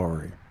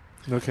story.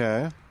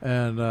 Okay.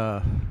 And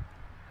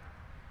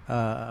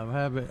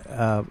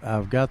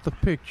I've got the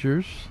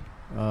pictures.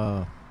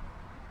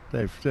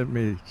 They've sent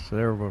me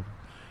several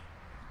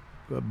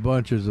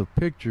bunches of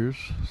pictures,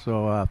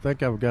 so I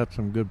think I've got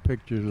some good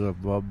pictures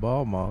of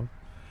ball moss,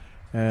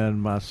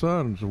 and my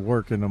son's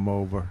working them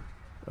over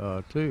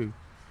too.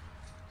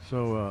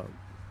 So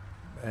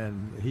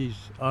and he's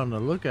on the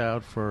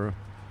lookout for.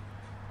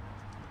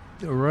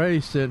 Ray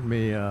sent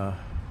me a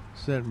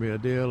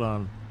deal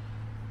on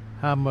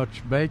how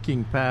much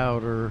baking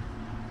powder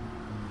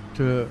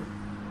to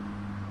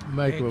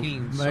make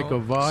a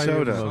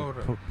volume soda. of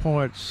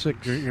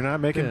 0.6. You're not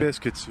making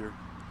biscuits. You're...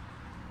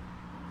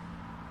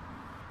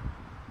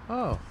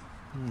 Oh.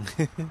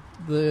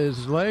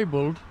 There's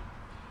labeled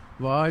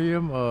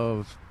volume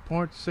of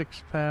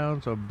 0.6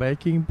 pounds of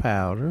baking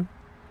powder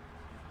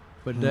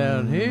But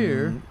down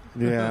here...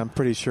 Yeah, I'm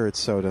pretty sure it's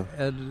soda.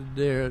 And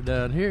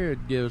down here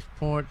it gives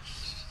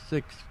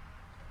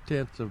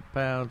 0.6 of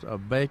pounds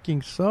of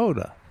baking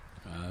soda.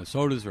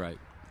 Soda's right.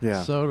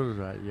 Yeah. Soda's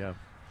right, yeah.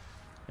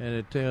 And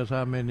it tells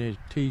how many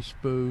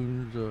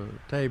teaspoons or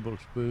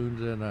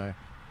tablespoons in a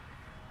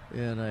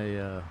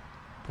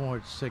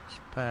 0.6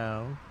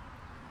 pound.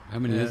 How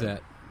many is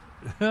that?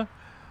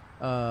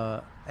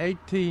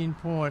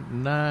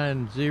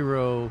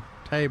 18.90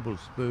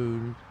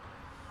 tablespoons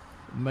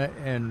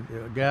and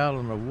a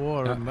gallon of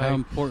water. How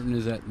important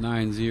is that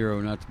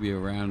 90 not to be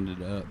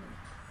rounded up?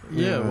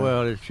 Yeah,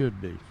 well, it should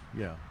be.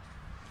 Yeah.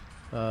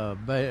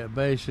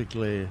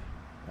 Basically,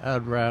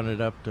 I'd round it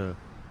up to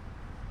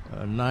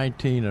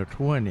 19 or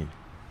 20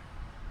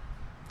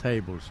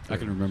 tablespoons. I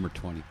can remember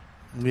 20.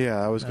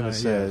 Yeah, I was going to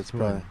say it's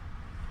 20. probably.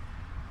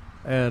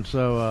 And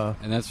so,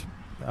 and that's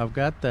I've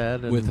got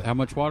that. And with how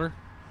much water?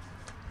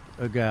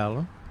 A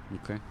gallon.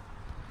 Okay.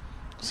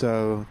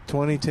 So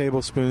 20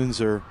 tablespoons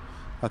or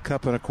a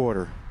cup and a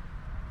quarter.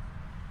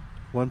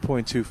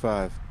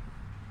 1.25.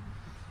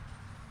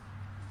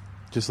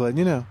 Just letting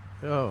you know.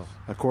 Oh.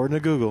 According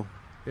to Google.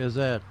 Is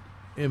that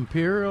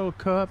imperial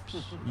cups,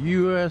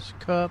 U.S.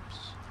 cups,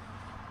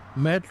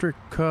 metric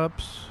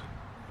cups?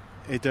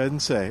 It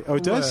doesn't say. Oh,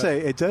 it does say.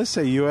 It does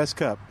say U.S.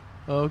 cup.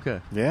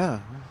 Okay. Yeah.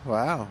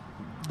 Wow.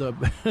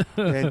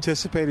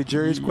 Anticipated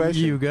Jerry's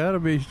question. You got to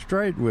be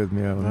straight with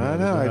me on that. I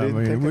know. I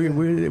didn't think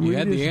you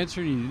had the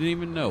answer and you didn't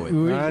even know it.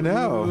 I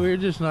know. We're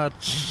just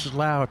not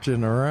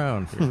slouching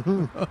around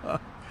here.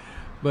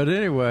 But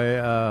anyway,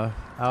 I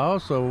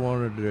also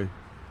wanted to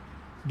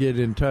get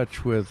in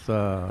touch with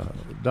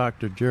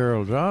Dr.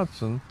 Gerald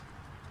Johnson,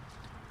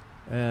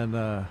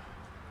 and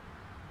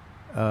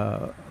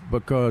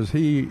because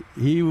he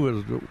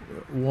was the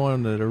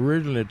one that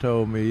originally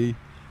told me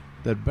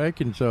that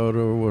baking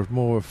soda was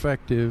more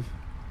effective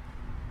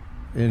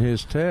in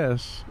his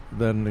tests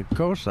than the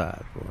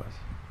Koside was.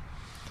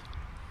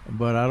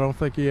 But I don't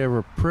think he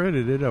ever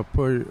printed it or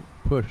put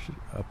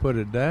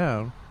it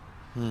down.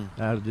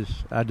 I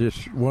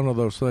just one of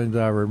those things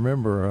I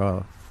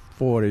remember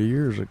 40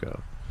 years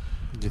ago.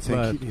 You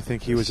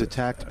think he was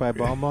attacked by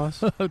ball moss?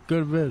 Could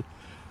have been.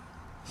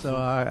 So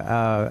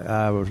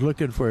I was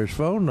looking for his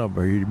phone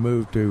number. He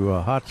moved to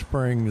Hot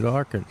Springs,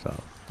 Arkansas.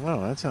 Oh,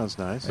 that sounds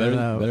nice.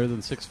 Better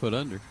than 6 foot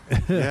under.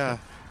 Yeah.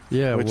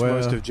 Yeah. Which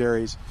most of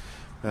Jerry's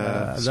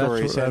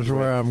stories. That's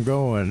where I'm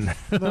going.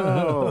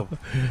 No.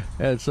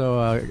 And so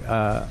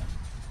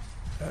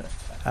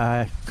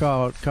I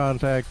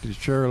contacted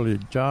Shirley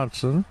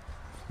Johnson.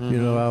 Mm-hmm.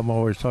 You know, I'm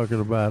always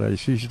talking about her.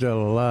 She's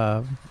still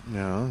alive.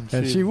 No.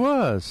 And she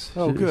was.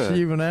 Oh, good.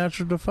 She even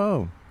answered the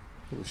phone.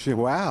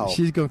 Wow.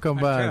 She's going to come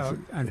by.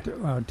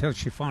 Until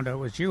she found out it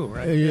was you,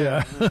 right?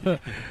 Yeah.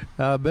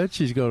 I bet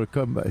she's going to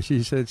come by.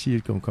 She said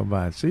she's going to come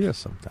by and see us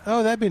sometime.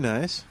 Oh, that'd be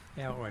nice.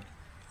 Yeah, it would.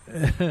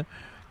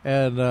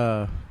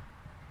 And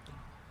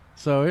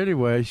so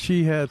anyway,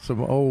 she had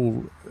some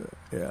old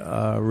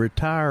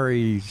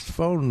retirees'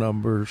 phone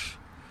numbers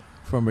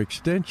from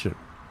Extension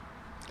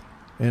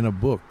in a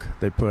book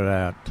they put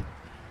out.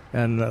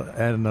 And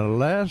the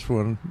last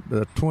one,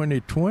 the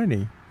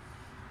 2020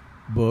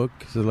 book,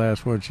 the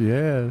last one she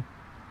had,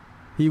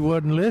 he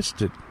wasn't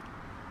listed.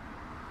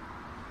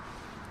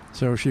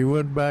 So she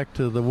went back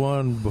to the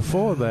one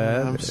before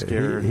that. I'm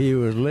scared. He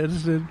was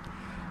listed.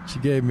 She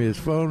gave me his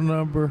phone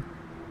number,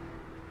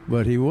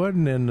 but he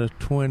wasn't in the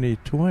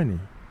 2020.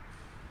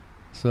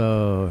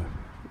 So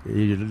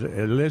he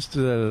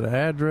listed an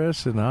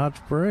address in Hot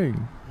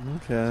Spring.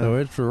 Okay. So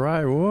it's the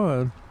right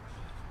one.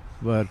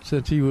 But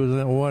since he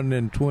was one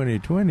in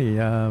 2020,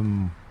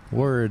 I'm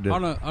worried.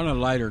 On a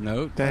lighter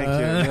note. Thank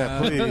you. Yeah,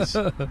 please.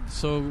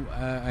 So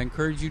I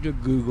encourage you to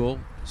Google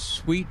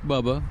Sweet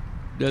Bubba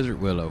Desert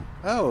Willow.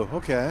 Oh,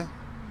 okay.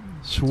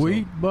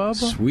 Sweet Bubba?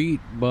 Sweet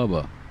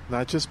Bubba.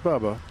 Not just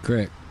Bubba.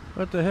 Correct.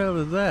 What the hell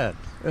is that?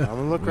 I'm going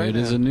to look right now.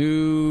 It is a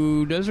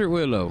new desert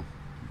willow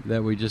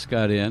that we just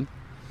got in.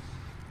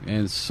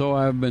 And so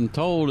I've been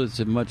told it's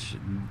a much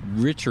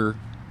richer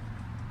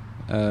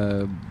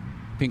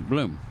pink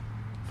bloom.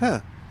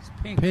 Huh. It's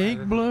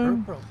pink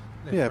bloom? Purple.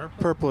 Yeah,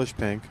 purplish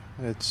pink.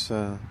 It's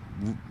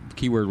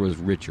keyword was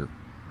richer.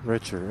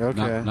 Richer,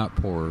 okay. Not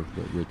poorer,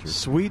 but richer.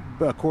 Sweet,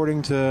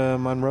 according to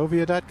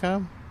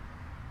Monrovia.com?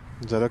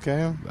 Is that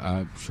okay?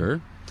 Sure.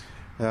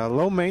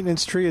 Low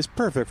maintenance tree is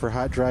perfect for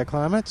hot, dry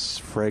climates.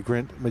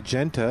 Fragrant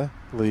magenta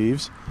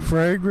leaves.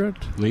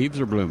 Fragrant?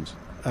 Leaves or blooms?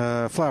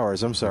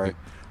 Flowers, I'm sorry. Okay.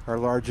 Are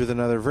larger than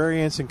other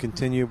variants and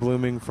continue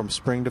blooming from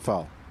spring to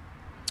fall.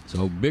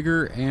 So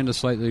bigger and a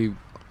slightly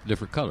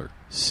different color.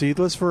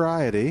 Seedless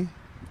variety.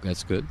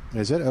 That's good.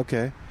 Is it?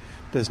 Okay.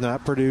 Does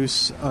not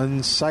produce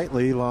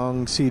unsightly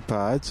long seed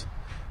pods.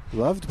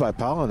 Loved by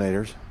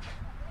pollinators.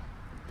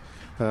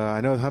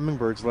 I know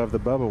hummingbirds love the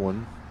Bubba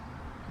one.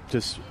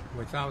 Just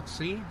without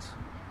seeds?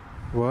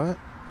 What?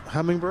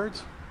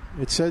 Hummingbirds?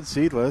 It said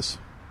seedless.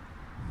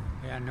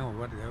 Yeah, no.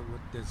 What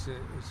is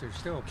there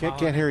still?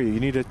 Can't hear you.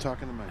 You need to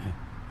talk in the mic.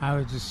 I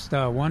was just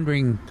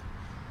wondering,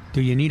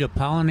 do you need a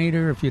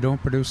pollinator if you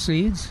don't produce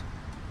seeds?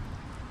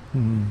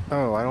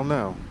 Oh, I don't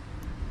know.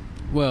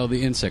 Well,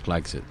 the insect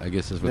likes it. I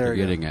guess is what There they're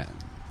you go. getting at.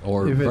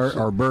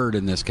 Or bird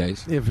in this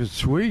case. If it's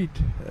sweet,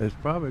 it's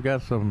probably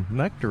got some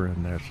nectar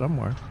in there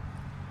somewhere.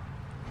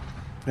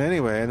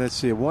 Anyway, and let's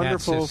see, a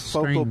wonderful just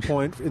focal strange.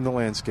 point in the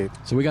landscape.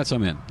 So we got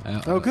some in.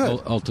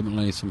 Good.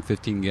 Ultimately, some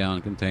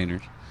 15-gallon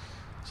containers.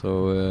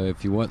 So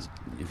if you want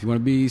to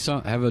be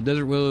have a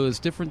desert willow that's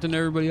different than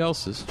everybody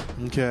else's.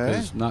 Okay.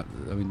 There's not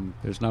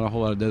a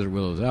whole lot of desert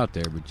willows out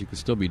there, but you can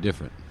still be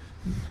different.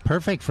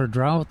 Perfect for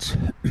droughts.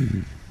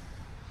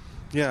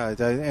 Yeah,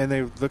 and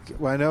they look.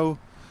 Well,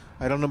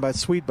 I don't know about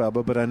sweet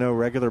Bubba, but I know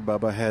regular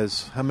Bubba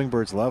has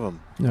hummingbirds love them.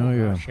 Oh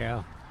yeah. Gosh,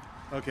 yeah.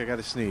 Okay, I got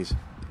to sneeze.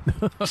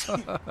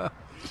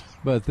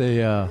 But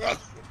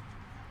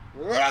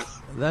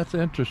that's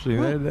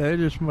interesting. They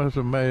just must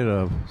have made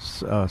a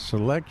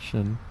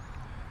selection.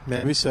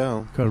 Maybe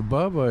so. Because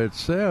Bubba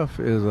itself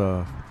is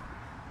a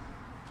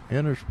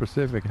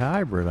interspecific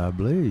hybrid, I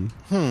believe.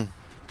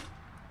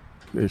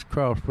 It's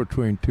crossed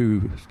between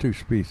two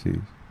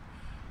species.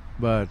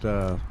 But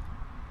at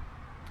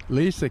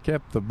least they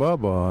kept the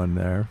Bubba on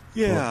there.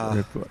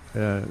 Yeah.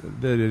 They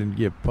didn't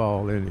give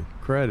Paul any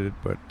credit,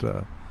 but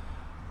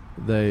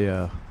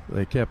they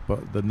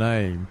kept the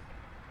name.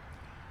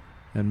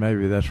 And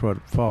maybe that's what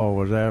Paul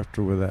was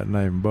after with that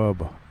name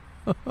Bubba.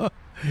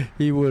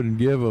 He wouldn't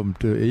give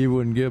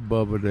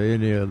Bubba to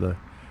any of the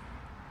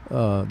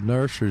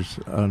nurseries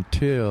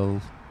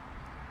until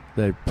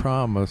they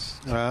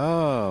promised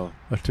to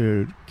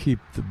keep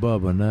the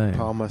Bubba name.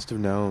 Paul must have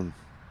known.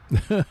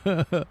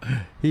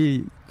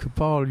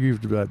 Paul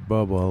used that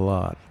Bubba a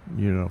lot,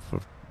 for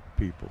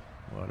people,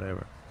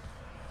 whatever.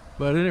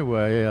 But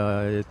anyway,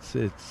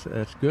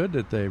 it's good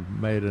that they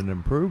made an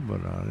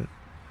improvement on it.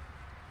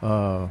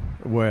 A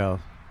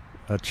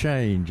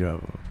change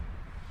of them.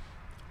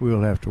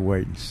 We'll have to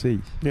wait and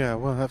see. Yeah,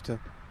 we'll have to.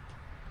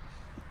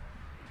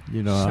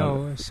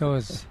 So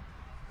as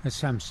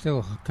I'm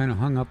still kind of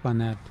hung up on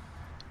that.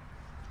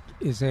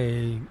 Is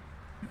it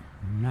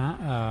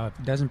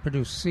doesn't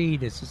produce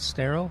seed? Is it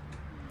sterile?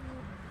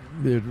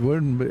 It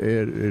wouldn't be.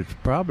 It's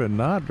probably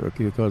not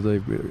because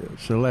they've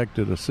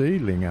selected a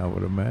seedling, I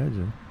would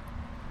imagine.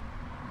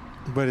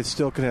 But it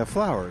still can have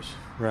flowers,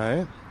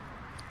 right?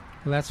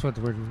 Well, that's what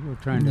we're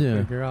trying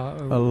to figure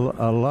out. A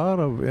lot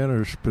of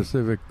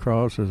interspecific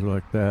crosses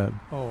like that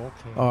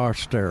are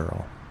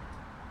sterile.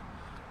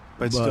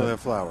 But still have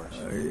flowers.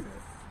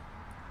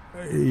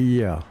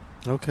 Yeah.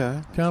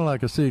 Okay. Kind of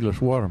like a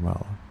seedless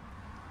watermelon.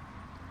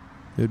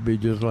 It'd be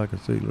just like a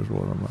seedless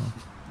watermelon.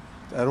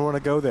 I don't want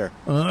to go there.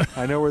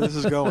 I know where this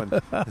is going.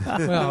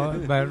 Well,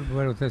 but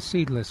with a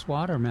seedless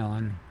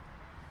watermelon,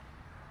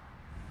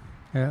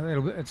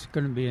 it's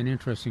going to be an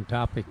interesting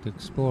topic to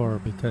explore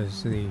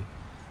because the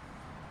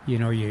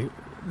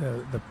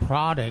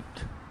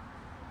product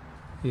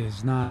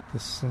is not the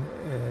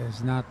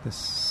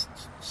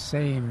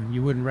same.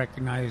 You wouldn't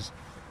recognize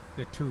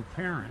the two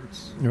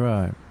parents,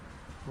 right?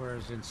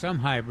 Whereas in some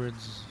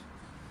hybrids,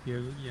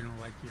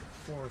 like your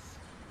fourth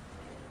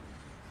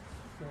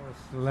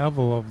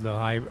level of the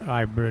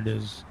hybrid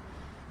is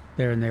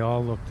there, and they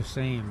all look the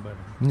same. But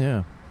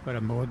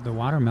the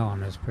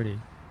watermelon is pretty.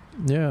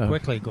 Yeah,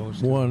 quickly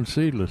goes. One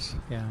seedless.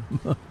 Yeah.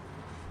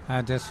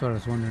 That's what I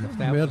was wondering if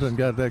that Milton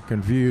got that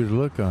confused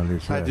look on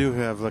his head. I do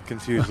have a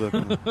confused look.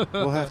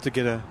 We'll have to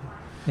get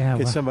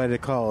somebody to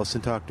call us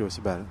and talk to us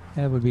about it.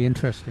 That would be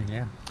interesting,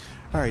 yeah.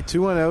 All right,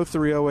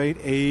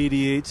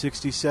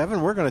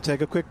 210-308-8867. We're going to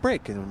take a quick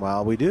break, and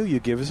while we do, you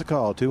give us a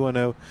call,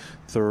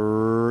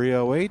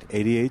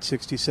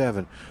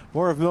 210-308-8867.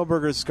 More of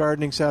Millburgers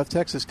Gardening South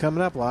Texas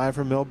coming up live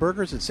from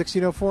Millburgers at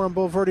 1604 on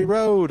Boulevardy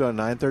Road on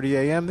 9:30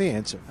 a.m. The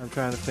Answer. I'm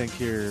trying to think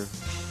here.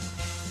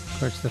 Of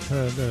course, the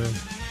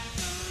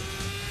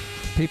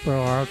people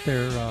are out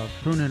there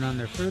pruning on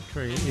their fruit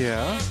trees.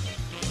 Yeah.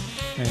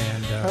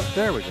 And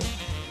there we go.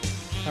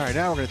 All right,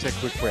 now we're going to take a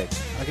quick break.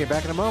 Okay,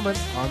 back in a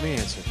moment on The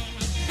Answer.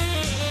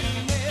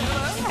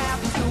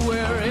 To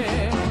worry,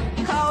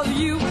 'cause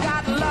you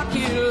got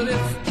lucky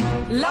lips.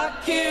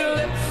 Lucky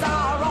lips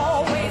are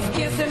always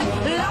kissing.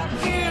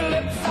 Lucky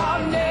lips are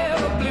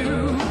never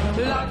blue.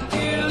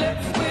 Lucky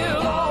lips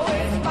will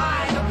always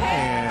find a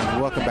pair.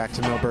 And welcome back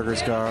to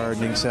Millburgers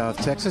Gardening South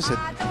Texas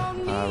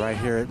right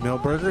here at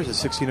Millburgers at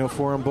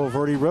 1604 on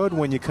Boulevardy Road.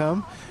 When you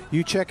come,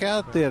 you check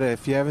out that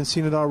if you haven't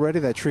seen it already,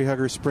 that Tree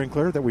Hugger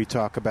Sprinkler that we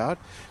talk about.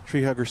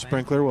 Tree Hugger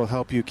Sprinkler will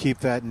help you keep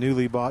that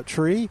newly bought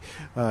tree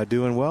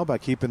doing well by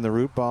keeping the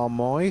root ball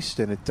moist,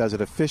 and it does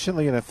it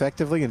efficiently and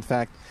effectively. In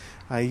fact,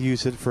 I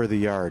use it for the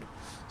yard.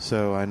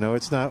 So I know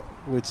they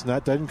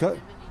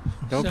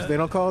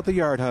don't call it the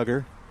yard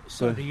hugger.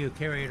 So do you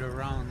carry it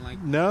around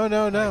like No.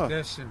 Like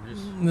this and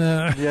just...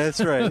 Yeah,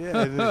 that's right.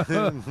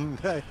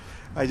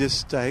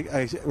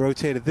 I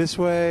rotate it this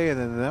way and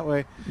then that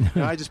way.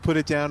 I just put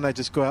it down and I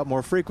just go out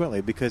more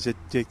frequently because it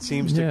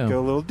seems to go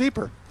a little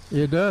deeper.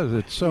 It does.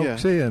 It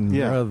soaks in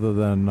rather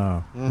than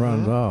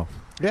runs off.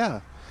 Yeah.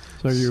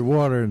 So you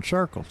water in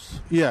circles.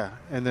 Yeah,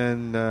 and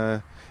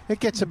then it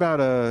gets about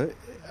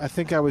I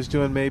think I was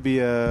doing maybe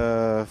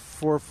a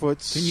 4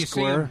 foot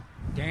square.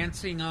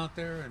 dancing out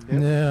there.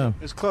 And Yeah.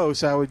 It was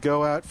close. I would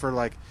go out for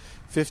like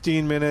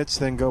 15 minutes,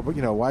 then go,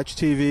 watch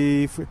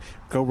TV,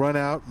 go run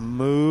out,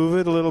 move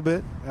it a little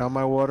bit on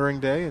my watering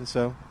day, and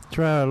so.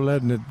 Try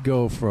letting it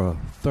go for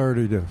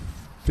 30 to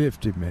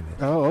 50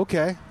 minutes. Oh,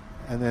 okay.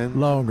 And then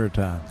longer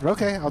time.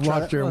 Okay, I'll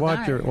try.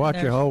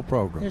 Watch your whole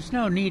program. There's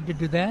no need to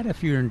do that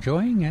if you're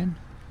enjoying it.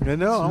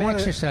 No, I want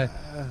exercise.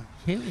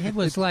 It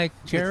was like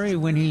Jerry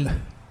when he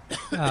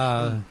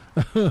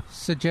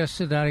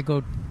suggested that I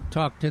go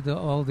talk to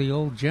all the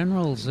old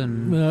generals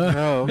and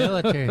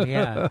military,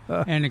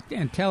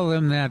 and tell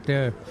them that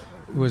it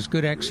was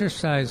good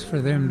exercise for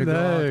them to go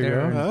out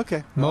there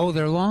and mow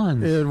their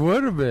lawns. It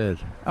would have been.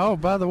 Oh,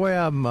 by the way,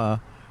 I'm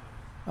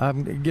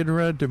getting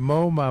ready to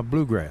mow my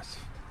bluegrass.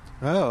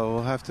 Oh,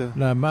 we'll have to.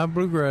 Now my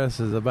bluegrass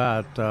is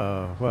about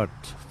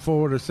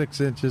 4 to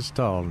 6 inches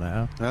tall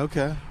now.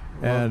 Okay.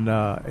 And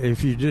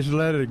if you just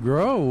let it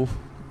grow,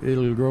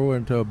 it'll grow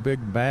into a big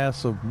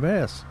massive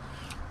mess.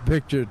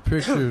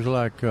 Pictures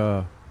like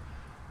Neil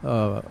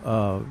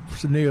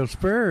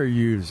Sperry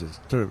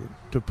uses to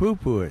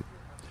poo-poo it.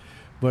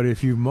 But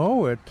if you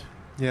mow it,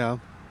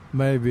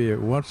 maybe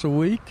once a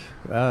week,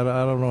 I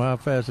don't know how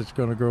fast it's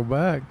going to grow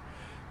back,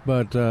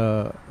 but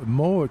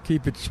mow it,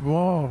 keep it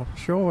small,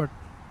 short,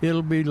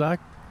 it'll be like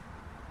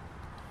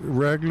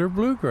regular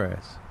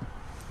bluegrass.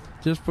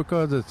 Just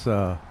because it's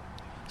a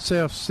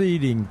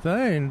self-seeding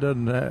thing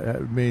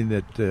doesn't mean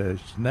that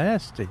it's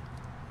nasty.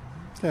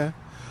 Okay.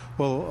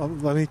 Well,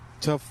 let me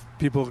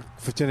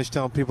finish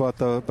telling people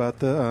about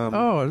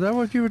the is that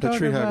what you were talking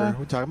tree about? hugger.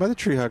 We're talking about the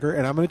tree hugger,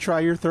 and I'm going to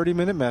try your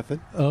 30-minute method.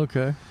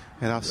 Okay.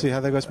 And I'll see how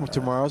that goes.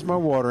 Tomorrow's my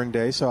watering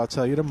day, so I'll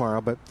tell you tomorrow.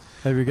 But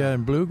have you got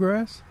any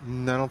bluegrass?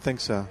 No, I don't think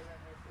so.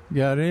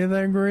 Got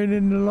anything green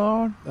in the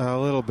lawn? A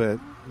little bit.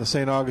 The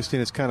St.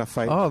 Augustine is kind of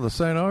fighting. Oh, the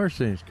St.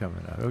 Augustine's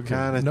coming out. Okay.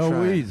 Kinda no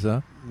trying. Weeds,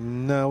 huh?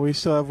 No, we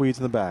still have weeds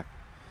in the back.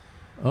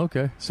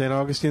 Okay. St.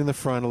 Augustine in the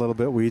front, a little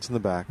bit, weeds in the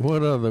back.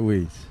 What other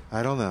weeds?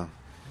 I don't know.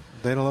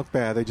 They don't look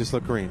bad. They just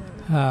look green.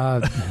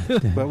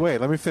 But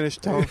wait, let me finish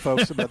telling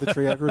folks about the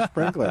Tree Hugger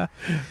Sprinkler,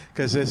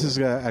 because this is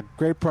a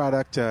great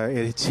product.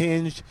 It's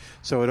hinged,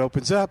 so it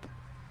opens up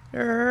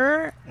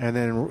and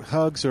then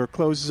hugs or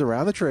closes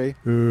around the tree.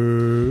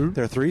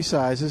 There are 3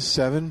 sizes: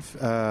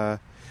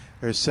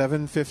 there's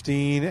 7,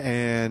 15,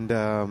 and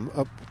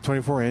up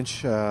 24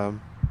 inch.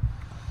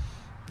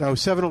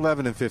 7,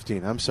 11, and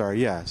 15. I'm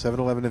sorry. 7,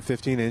 11, and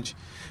 15 inch.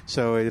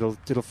 So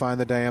it'll find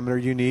the diameter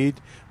you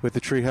need. With the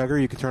tree hugger,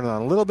 you can turn it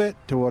on a little bit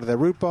to water the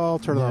root ball,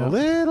 turn it on a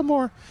little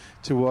more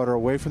to water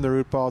away from the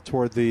root ball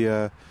toward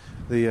the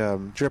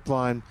drip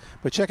line.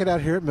 But check it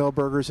out here at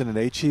Millburgers and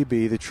at HEB,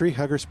 the Tree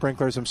Hugger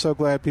Sprinklers. I'm so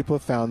glad people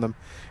have found them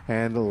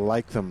and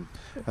like them.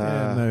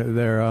 And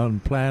they're on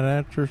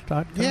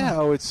plantanswers.com?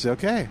 Yeah, it's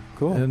okay.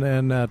 Cool.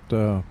 And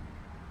that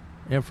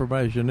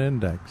information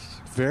index.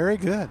 Very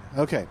good.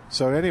 Okay,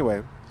 so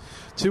anyway,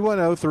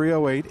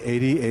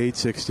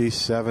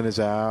 210-308-8867 is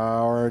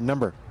our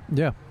number.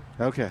 Yeah.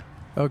 Okay.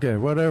 Okay,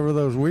 whatever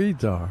those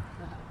weeds are.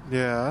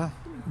 Yeah.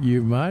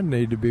 You might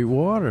need to be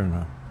watering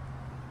them.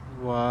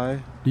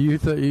 Why? Do you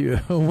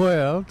think?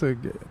 Well,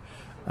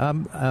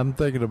 I'm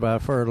thinking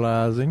about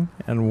fertilizing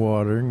and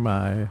watering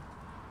my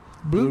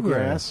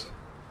bluegrass.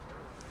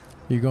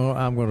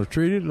 I'm going to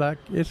treat it like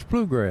it's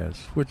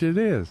bluegrass, which it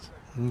is.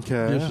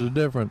 Okay. Just a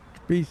different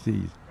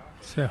species.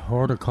 It's a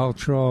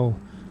horticultural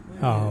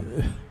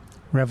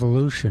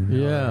revolution.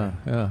 Yeah,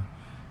 yeah.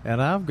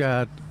 And I've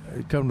got,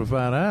 come to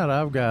find out,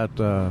 I've got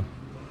a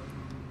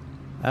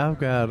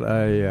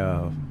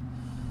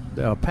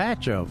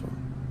patch of them,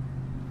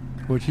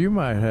 which you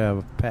might have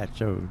a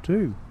patch of them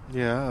too.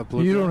 Yeah,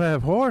 you don't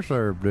have horse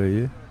herb, do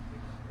you?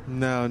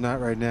 No,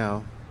 not right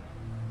now.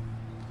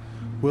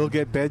 We'll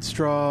get bed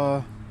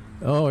straw.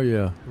 Oh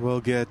yeah.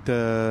 We'll get.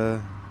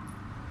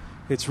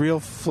 It's real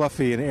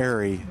fluffy and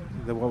airy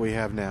than what we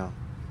have now.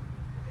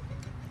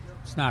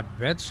 It's not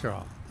bed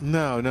straw.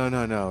 No.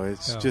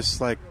 It's just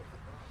like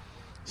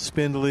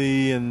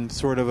spindly and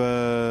sort of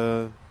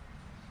a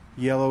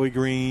yellowy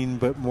green,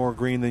 but more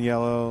green than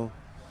yellow.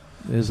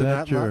 Is so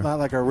that not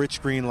like a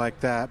rich green like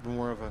that, but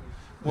more of a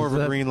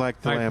green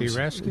like the might lambs. Be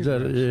rescue.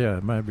 Yeah,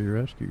 it might be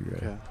rescue.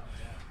 Yeah.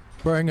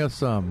 Bring us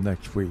some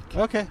next week.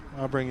 Okay,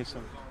 I'll bring you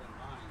some.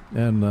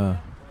 And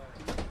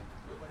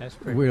that's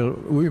pretty.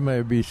 We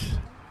may be.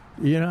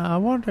 I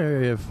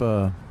wonder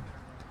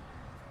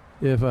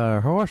if our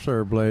horse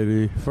herb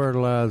lady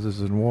fertilizes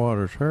and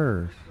waters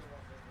hers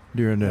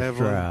during this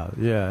Evelyn. drought.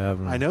 Yeah,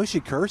 Evelyn. I know she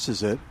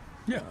curses it.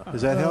 Yeah.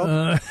 Does that help?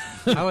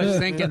 I was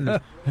thinking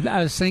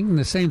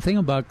the same thing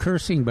about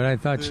cursing, but I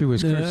thought she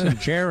was cursing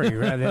Jerry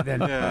rather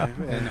than the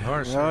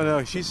horse.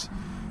 No, she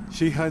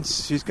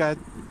hunts. She's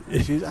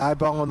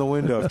eyeballing the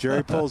window. If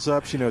Jerry pulls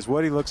up, she knows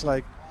what he looks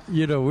like.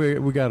 We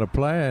got a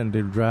plan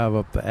to drive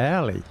up the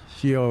alley.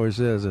 She always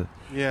says her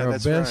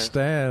best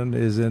stand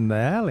is in the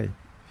alley.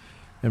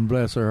 And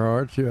bless her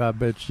heart, I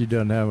bet she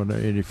doesn't have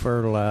any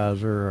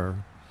fertilizer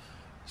or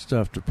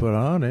stuff to put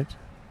on it.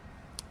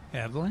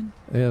 Evelyn,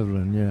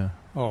 yeah.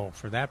 Oh,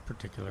 for that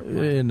particular plant.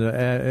 In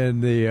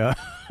the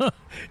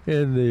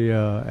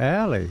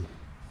alley.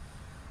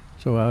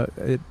 So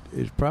it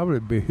probably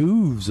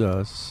behooves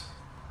us.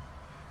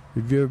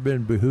 Have you ever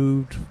been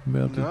behooved,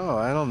 Milton? No,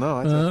 I don't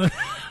know.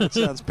 It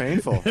sounds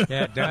painful.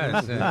 Yeah, it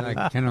does.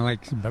 Kind of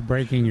like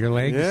breaking your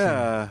legs.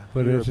 Yeah,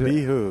 but it's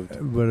behooved.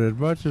 But as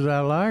much as I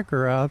like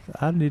her, I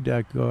need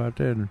to go out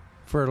there and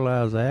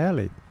fertilize the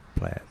alley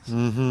plants.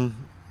 Mm-hmm.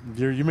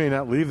 You may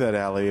not leave that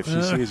alley if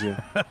she sees you.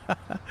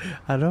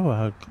 I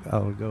know.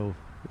 I'll go.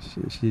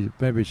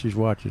 Maybe she's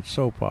watching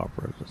soap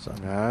operas or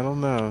something. I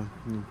don't know.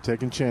 I'm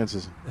taking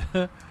chances.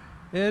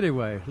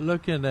 Anyway,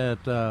 looking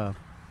at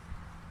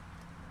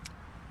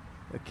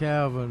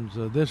Calvin's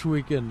This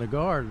Week in the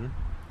Garden,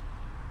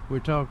 we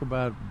talk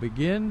about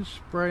begin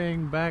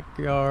spraying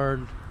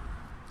backyard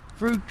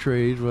fruit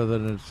trees with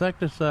an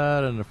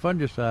insecticide and a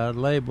fungicide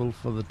labeled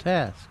for the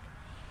task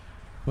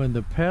when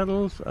the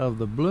petals of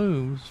the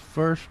blooms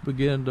first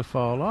begin to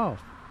fall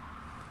off.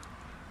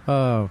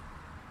 Why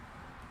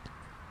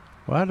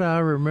do I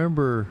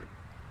remember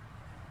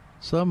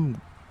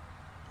some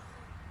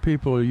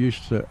people we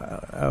used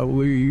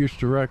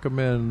to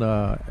recommend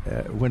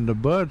when the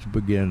buds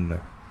begin to,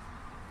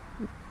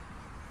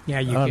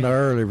 on the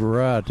early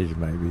varieties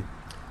maybe.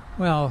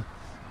 Well,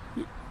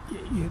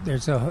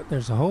 there's a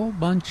whole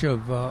bunch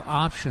of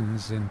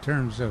options in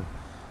terms of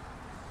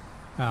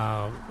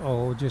if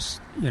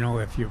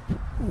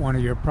one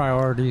of your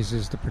priorities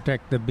is to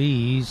protect the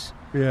bees.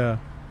 Yeah.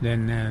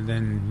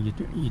 Then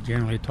you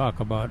generally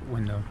talk about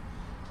when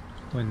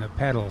the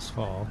petals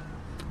fall,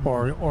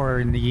 or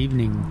in the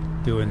evening,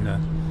 doing the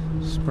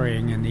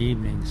spraying in the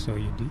evening, so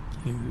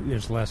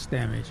there's less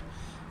damage.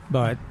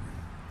 But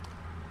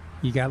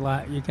you got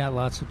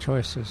lots of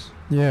choices.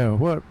 Yeah.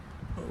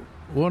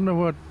 Wonder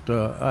what?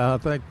 I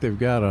think they've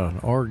got an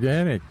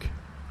organic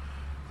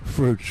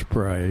fruit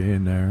spray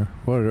in there.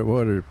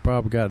 What it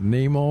probably got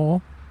neem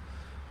oil.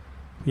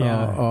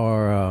 Yeah.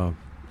 Or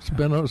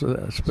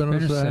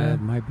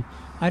spinosad might be.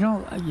 I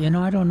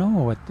don't know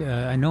what.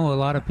 I know a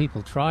lot of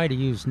people try to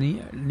use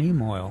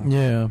neem oil.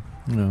 Yeah.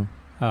 No.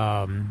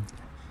 And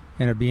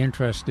it'd be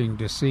interesting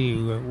to see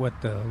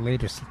what the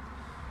latest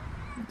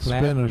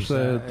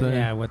spinosad thing.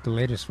 Yeah, what the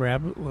latest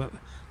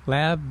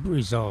lab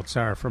results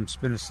are from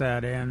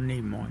spinosad and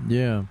neem oil.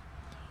 Yeah.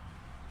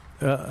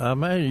 I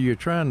imagine you're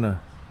trying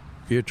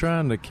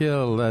to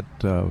kill that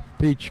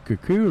peach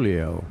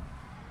cuculio,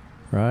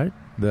 right?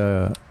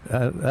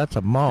 That's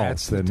a moth.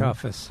 That's the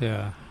toughest.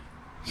 Yeah.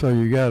 So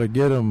you got to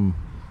get them.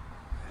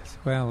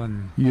 Well,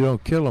 and you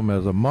don't kill them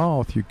as a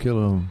moth. You kill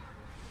them.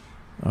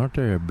 Aren't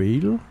they a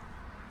beetle?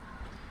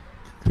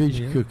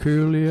 Peach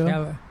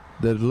cuculio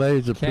that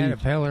lays a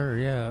caterpillar.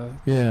 Yeah.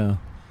 Yeah.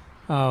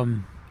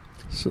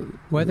 So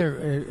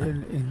whether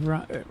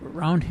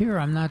around here,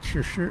 I'm not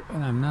sure.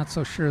 I'm not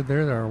so sure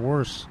there are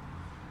worse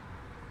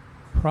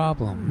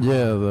problems.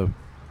 Yeah.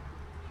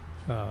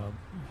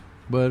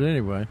 But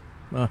anyway.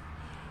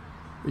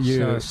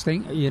 So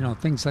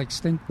things like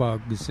stink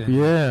bugs.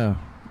 And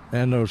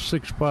and those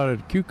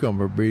 6-spotted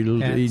cucumber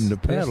beetles eating the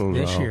petals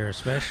this off. year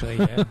especially.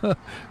 Yeah.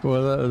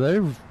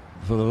 Well,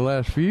 for the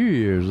last few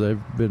years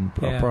they've been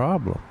a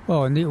problem.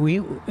 Well, in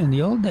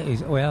the old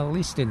days, well, at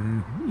least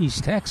in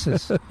East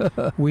Texas,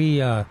 we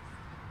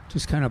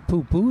just kind of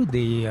poo-pooed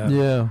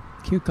the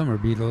cucumber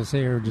beetles.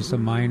 They were just a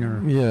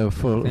minor. Yeah,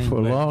 for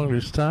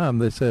longest time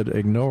they said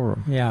ignore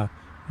them. Yeah.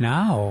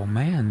 Now,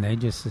 man, they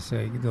just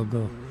say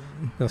they'll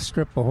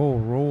strip a whole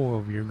row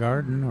of your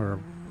garden or a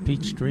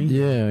peach tree.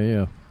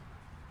 Yeah.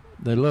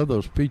 They love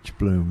those peach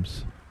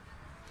blooms.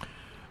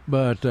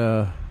 But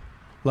a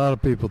lot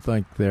of people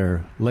think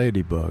they're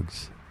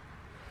ladybugs,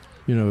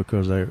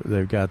 because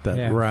they've got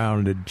that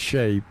rounded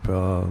shape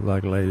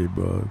like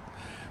ladybug.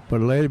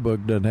 But a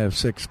ladybug doesn't have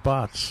 6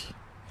 spots.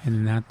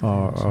 And not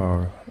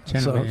or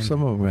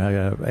some of them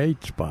have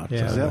 8 spots.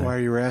 Yeah. Is that why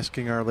you were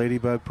asking our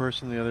ladybug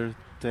person the other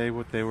day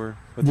what they were?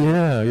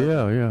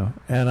 Yeah.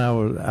 And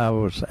I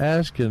was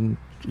asking.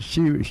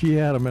 She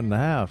had them in the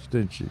house,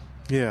 didn't she?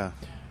 Yeah.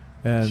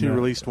 And she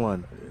released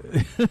one.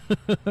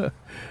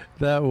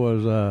 That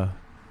was.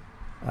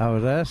 I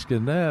was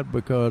asking that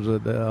because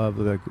of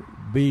the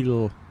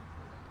beetle.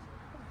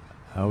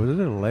 Was it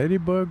a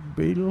ladybug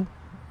beetle?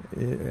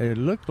 It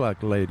looked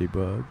like a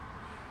ladybug.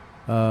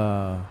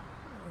 To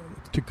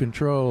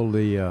control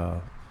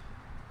the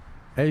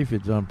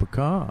aphids on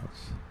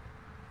pecans.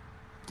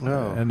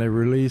 Oh. And they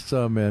released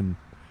some in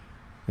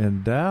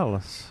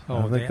Dallas.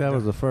 I think that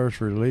was the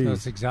first release.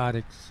 Those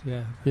exotics,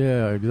 yeah.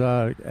 Yeah,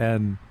 exotic.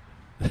 And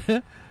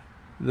they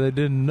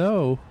didn't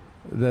know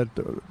that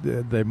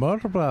they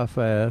multiply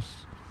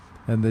fast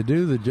and they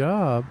do the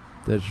job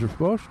that you're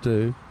supposed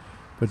to,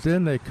 but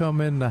then they come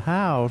in the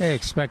house. They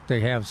expect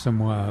to have some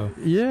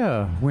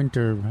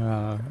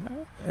winter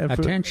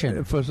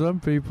attention. For some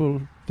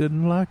people,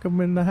 didn't like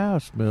them in the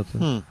house,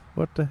 Milton.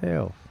 What the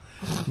hell?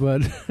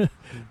 But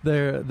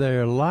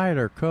they're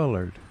lighter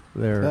colored.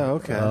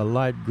 They're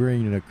light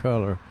green in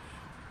color,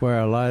 where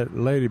a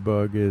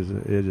ladybug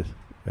it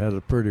has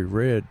a pretty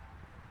red,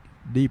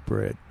 deep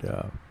red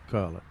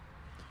color.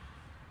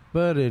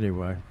 But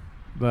anyway,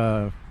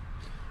 they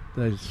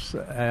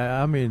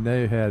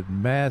had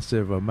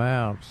massive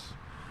amounts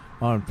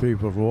on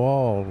people's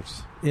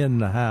walls in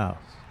the house.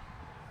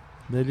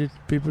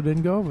 People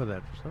didn't go over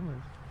that for some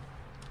reason.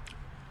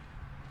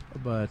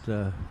 But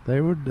they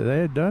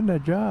had done their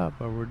job,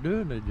 or were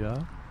doing their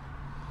job.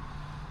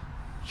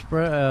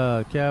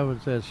 Calvin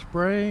says,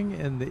 spraying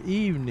in the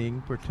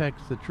evening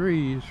protects the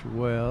trees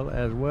well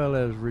as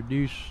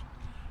reduce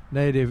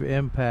native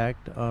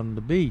impact on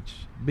the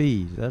beach.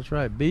 Bees, that's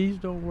right. Bees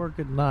don't work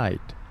at night.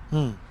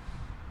 And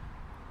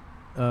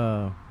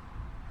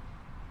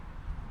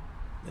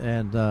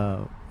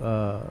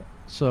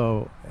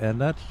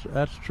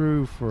that's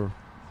true for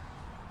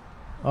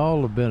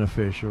all the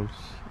beneficials,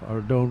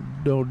 or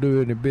don't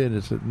do any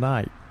business at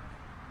night.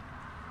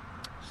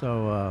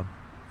 So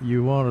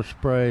you want to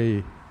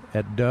spray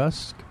at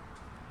dusk,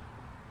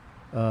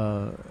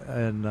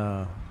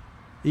 and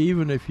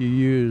even if you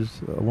use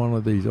one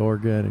of these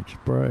organic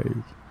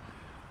sprays,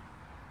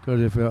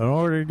 because if an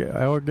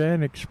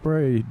organic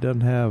spray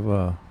doesn't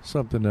have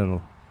something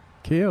that'll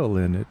kill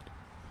in it,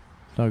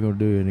 it's not going to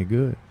do any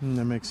good.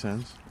 That makes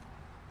sense.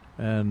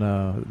 And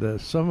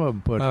some of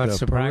them put. Well, it's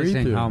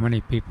surprising how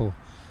many people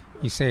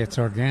you say it's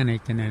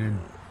organic, and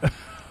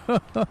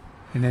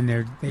then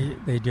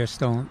they just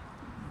don't.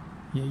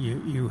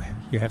 You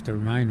have to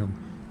remind them.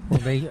 Well,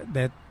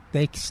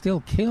 they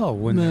still kill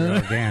when they're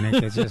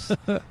organic. It's just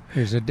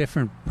there's a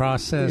different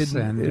process,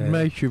 it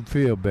makes you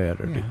feel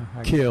better to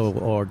kill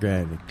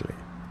organically.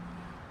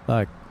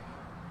 Like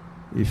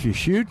if you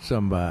shoot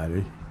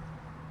somebody,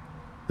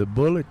 the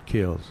bullet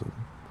kills them.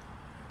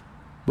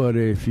 But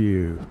if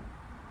you,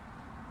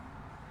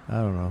 I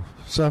don't know,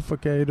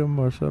 suffocate them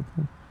or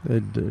something,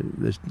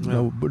 there's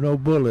no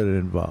bullet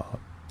involved.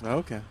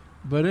 Okay.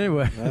 But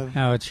anyway,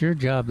 now it's your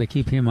job to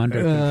keep him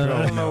under control.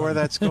 I don't know where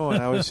that's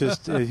going. I was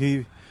just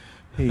I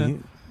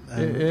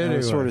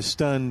was sort of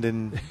stunned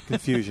in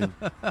confusion.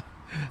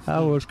 I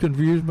was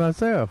confused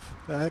myself.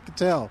 I could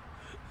tell.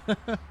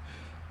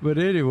 But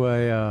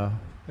anyway,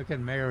 look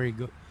at Mary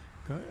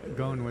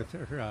going with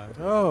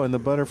her. And the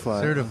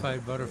butterfly.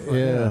 Certified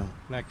butterfly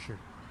lecture.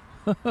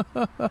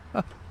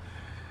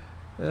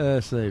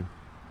 Let's see.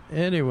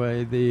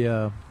 Anyway,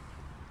 the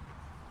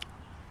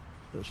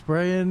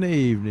spray in the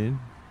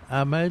evening.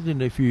 I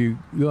imagine if you're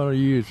going to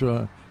use,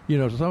 some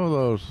of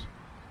those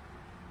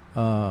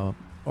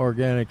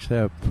organics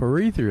have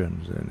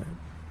perethrins in it.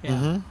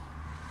 Yeah.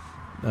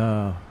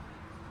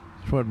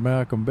 That's what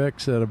Malcolm Beck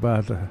said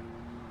about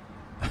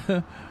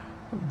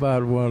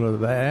about one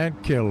of the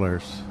ant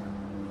killers.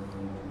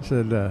 He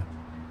said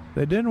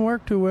they didn't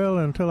work too well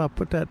until I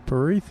put that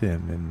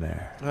perethrin in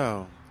there.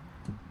 Oh.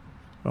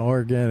 An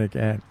organic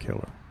ant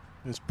killer.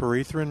 Is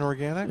perethrin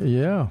organic?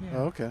 Yeah.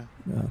 Oh, okay.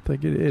 I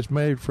think it's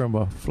made from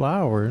a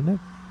flower, isn't it?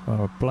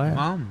 Or a plant.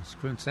 Mums,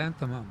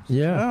 chrysanthemums.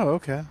 Yeah. Oh,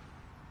 okay.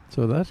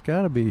 So that's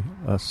got to be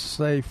a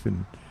safe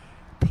and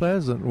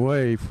pleasant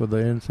way for the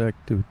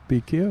insect to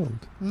be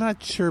killed. I'm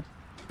not sure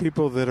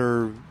people that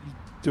are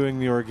doing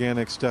the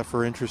organic stuff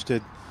are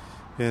interested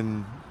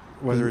in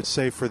whether it's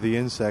safe for the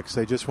insects.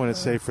 They just want it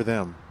safe for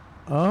them.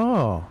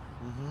 Oh.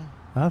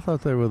 I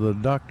thought they were the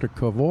Dr.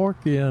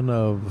 Kevorkian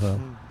of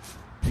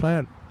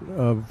plant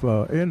of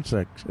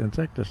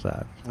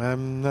insecticides.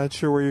 I'm not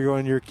sure where you're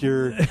going. You're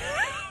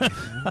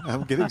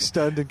I'm getting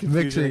stunned and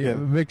confused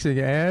again. Mixing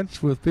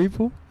ants with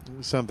people?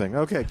 Something.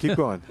 Okay, keep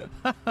going.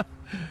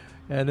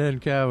 And then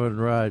Calvin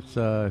writes,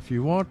 if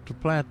you want to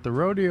plant the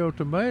rodeo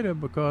tomato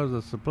because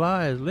the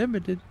supply is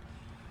limited,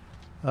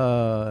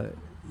 but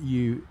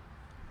you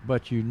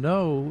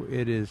know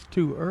it is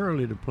too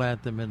early to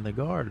plant them in the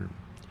garden.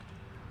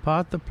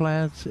 Pot the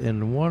plants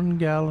in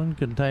 1-gallon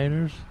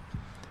containers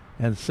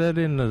and set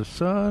in the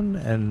sun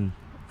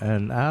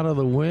and out of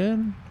the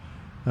wind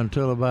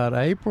until about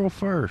April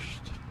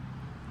 1st.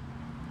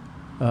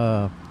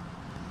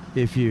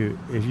 If you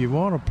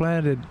want to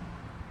plant it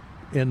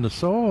in the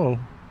soil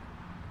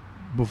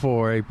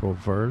before April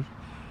 1st,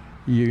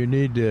 you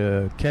need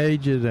to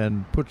cage it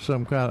and put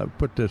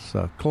this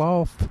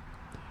cloth,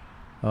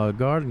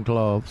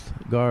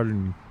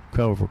 garden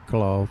cover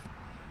cloth,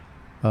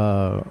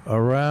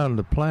 around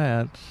the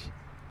plants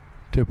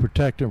to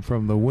protect them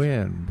from the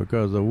wind,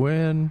 because the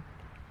wind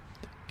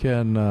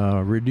can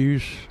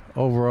reduce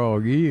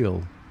overall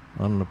yield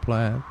on the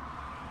plant.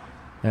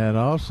 And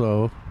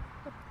also,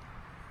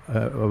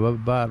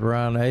 about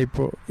around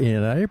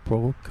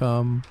April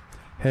come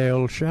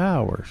hail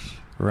showers,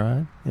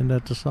 right? Isn't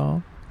that the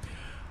song?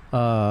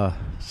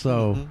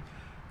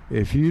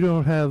 If you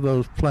don't have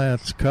those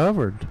plants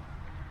covered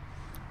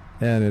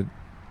and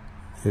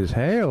it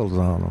hails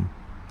on them,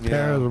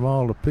 tears them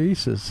all to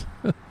pieces.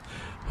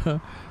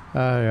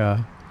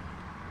 I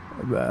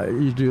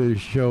used to do a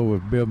show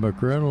with Bill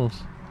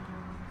McReynolds,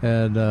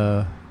 and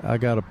I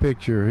got a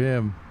picture of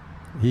him.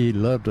 He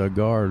loved a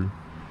garden,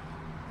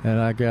 and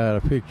I got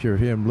a picture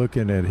of him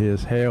looking at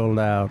his hailed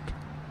out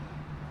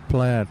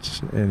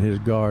plants in his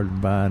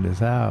garden behind his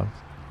house.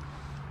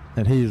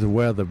 And he's a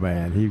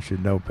weatherman. He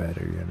should know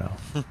better,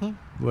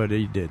 but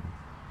he didn't.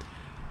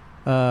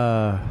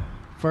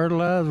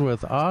 Fertilize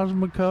with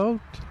Osmocote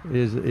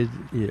is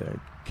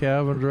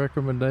Calvin's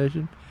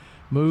recommendation.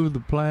 Move the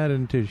plant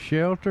into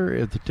shelter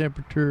if the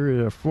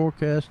temperature is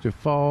forecast to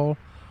fall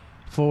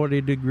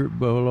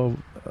below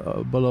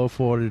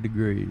 40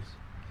 degrees.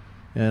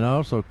 And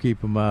also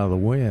keep them out of the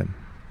wind,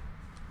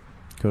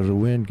 because the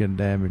wind can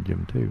damage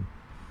them too.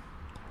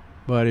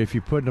 But if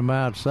you put them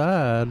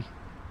outside,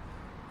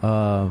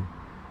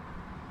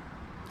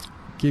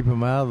 keep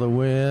them out of the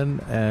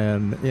wind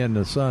and in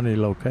the sunny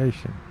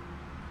location.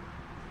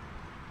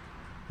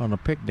 On a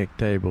picnic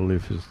table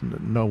if there's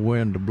no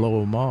wind to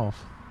blow them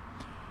off.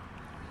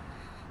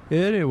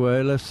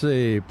 Anyway, let's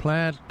see.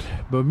 Plant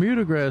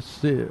Bermuda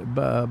grass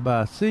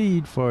by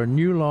seed for a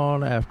new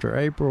lawn after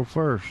April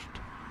 1st.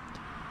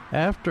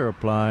 After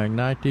applying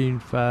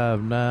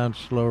 1959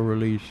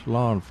 slow-release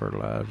lawn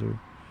fertilizer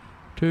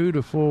 2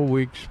 to 4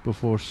 weeks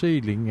before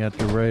seedling at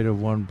the rate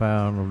of 1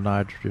 pound of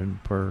nitrogen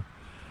per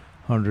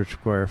 100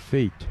 square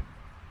feet.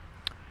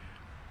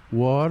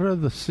 Water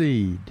the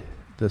seed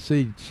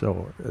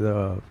soil,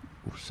 the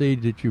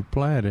seed that you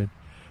planted,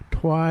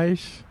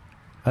 twice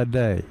per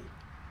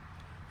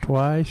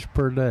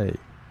day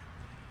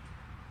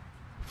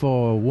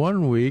for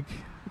 1 week,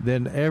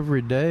 then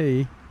every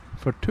day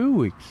for 2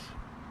 weeks.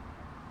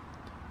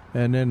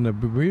 And then the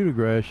Bermuda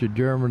grass should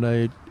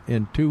germinate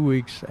in 2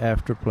 weeks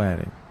after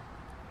planting.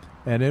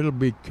 And it'll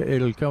be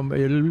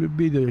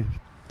the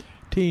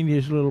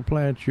teeniest little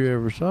plant you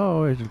ever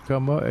saw.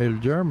 It'll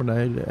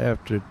germinate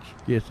after it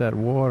gets that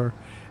water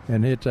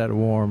and hits that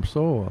warm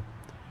soil.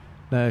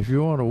 Now, if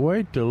you want to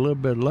wait till a little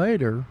bit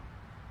later,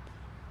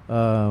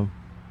 it'll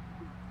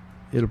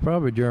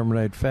probably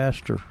germinate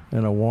faster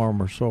in a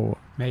warmer soil.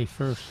 May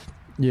 1st.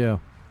 Yeah,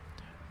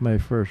 May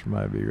 1st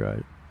might be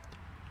right.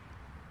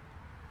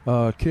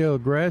 Kill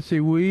grassy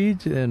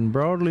weeds in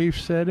broadleaf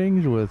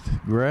settings with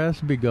Grass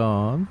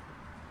Begone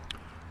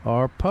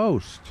or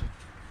Post,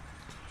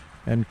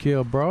 and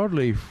kill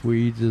broadleaf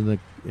weeds in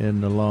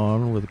the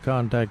lawn with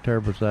contact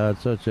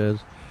herbicides such as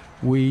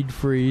Weed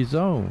Free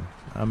Zone.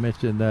 I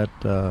mentioned that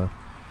to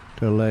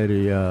a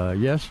lady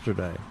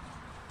yesterday,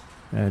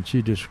 and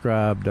she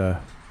described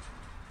a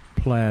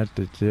plant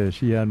that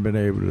she hadn't been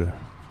able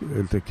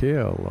to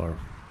kill. Or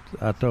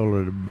I told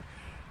her to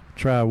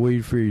try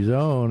Weed Free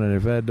Zone, and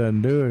if that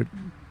doesn't do it,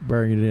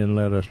 bring it in and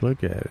let us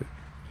look at it.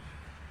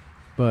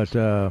 But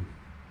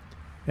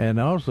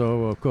and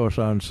also, of course,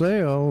 on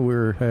sale we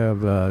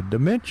have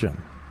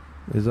Dimension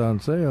is on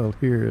sale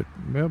here at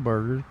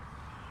Milberger's.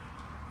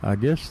 I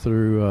guess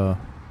through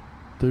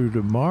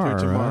tomorrow.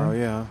 Through tomorrow, right?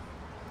 Yeah.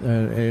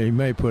 And he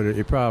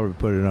probably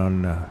put it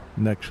on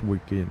next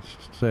weekend's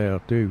sale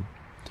too.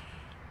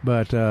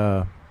 But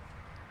that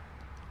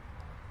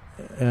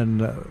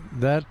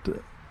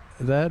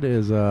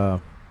is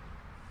that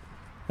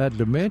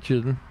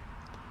Dimension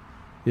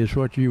is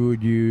what you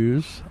would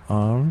use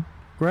on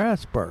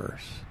grass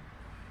burrs.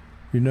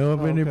 You know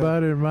of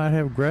anybody that might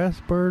have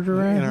grass burrs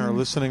around? In our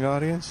listening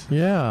audience?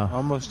 Yeah.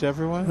 Almost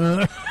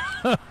everyone?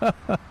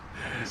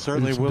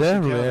 Certainly it's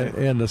Wilson definitely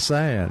County. In the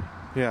sand.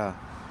 Yeah.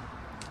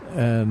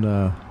 And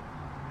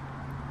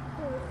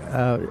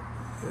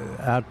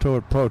out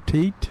toward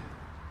Poteet.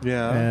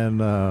 Yeah.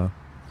 And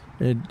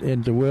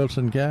into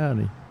Wilson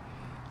County.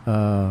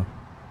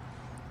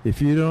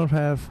 If you don't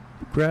have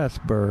grass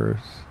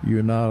burrs,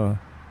 you're not a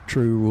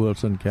true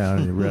Wilson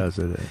County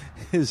resident.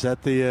 Is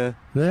that the...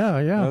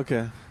 Yeah.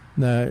 Okay.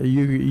 Now,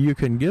 you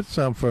can get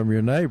some from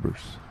your neighbors.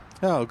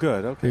 Oh,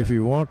 good. Okay. If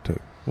you want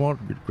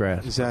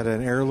grass. Is that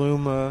an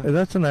heirloom?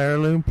 That's an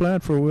heirloom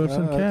plant for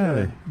Wilson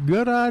County. Okay.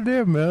 Good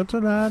idea,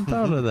 Milton. I hadn't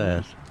thought of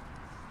that.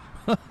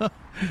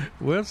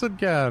 Wilson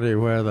County,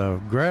 where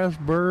the grass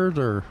birds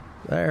are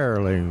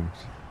heirlooms.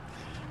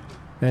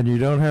 And you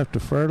don't have to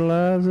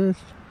fertilize it.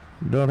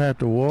 You don't have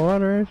to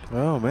water it.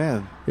 Oh,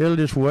 man. It'll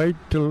just wait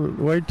till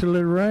it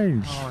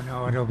rains. Oh,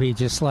 no, it'll be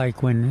just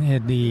like when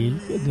the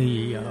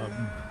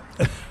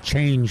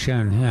change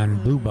on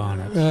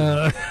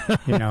bluebonnets.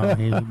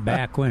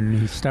 Back when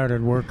he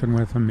started working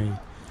with them, he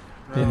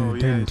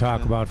didn't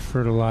talk about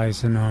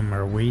fertilizing them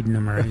or weeding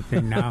them or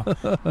anything.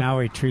 Now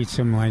he treats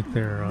them like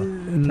they're a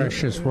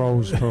precious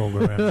rose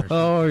program.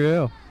 Oh,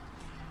 yeah.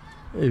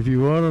 If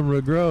you want them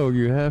to grow,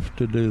 you have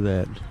to do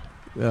that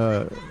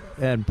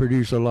and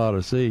produce a lot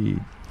of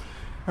seed.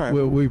 All right.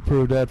 We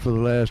proved that for the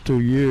last 2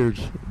 years,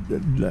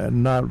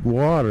 not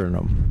watering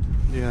them.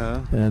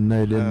 Yeah. And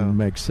they didn't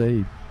make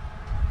seed.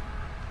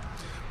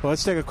 Well,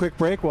 let's take a quick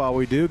break. While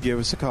we do, give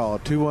us a call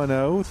at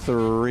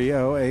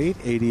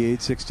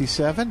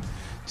 210-308-8867.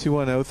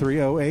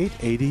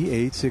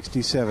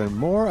 210-308-8867.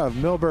 More of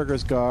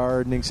Milberger's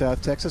Gardening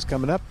South Texas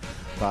coming up.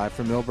 Live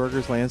from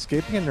Milberger's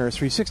Landscaping and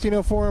Nursery,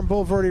 1604 on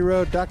Boulevardy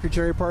Road. Dr.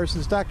 Jerry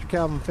Parsons, Dr.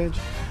 Calvin Finch.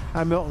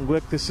 I'm Milton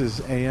Glick. This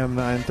is AM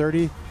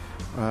 930.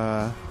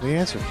 The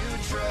Answer.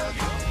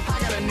 I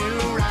got a new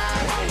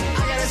ride. I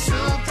got it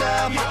souped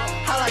up.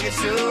 I like it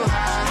too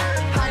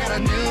high. I got a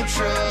new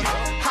truck.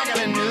 I got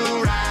a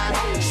new ride.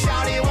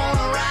 Shawty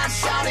wanna ride.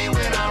 Shawty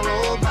when I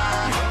roll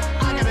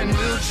by. I got a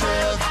new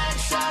truck.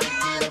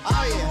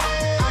 Oh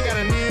yeah. I got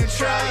a new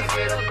truck.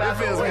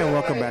 And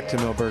welcome back to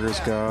Milberger's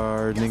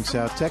Gardening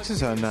South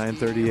Texas on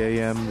 930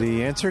 AM.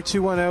 The Answer,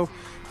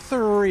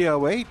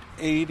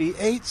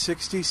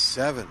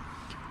 308-8867.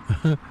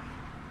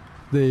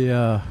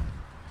 The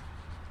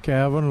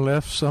Calvin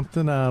left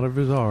something out of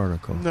his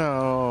article.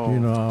 No. You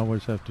know, I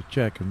always have to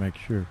check and make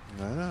sure.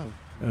 I know.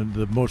 And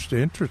the most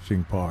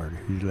interesting part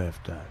he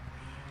left out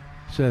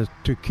says,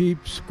 to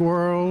keep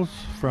squirrels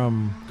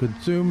from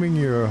consuming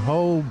your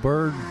whole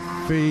bird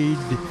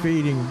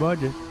feeding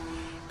budget,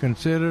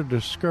 consider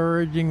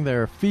discouraging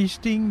their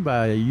feasting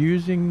by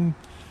using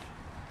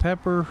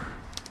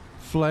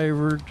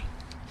pepper-flavored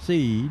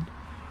seed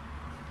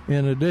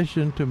in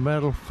addition to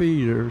metal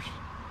feeders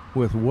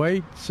with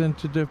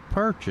weight-sensitive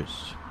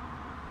perches.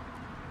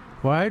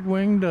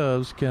 White-winged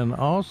doves can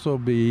also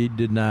be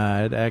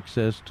denied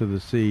access to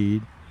the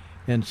seed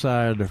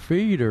inside the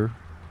feeder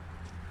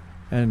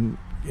and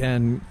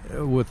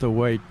with the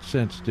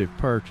weight-sensitive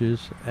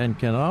perches, and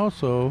can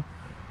also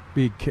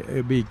be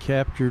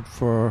captured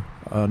for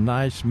a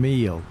nice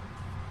meal.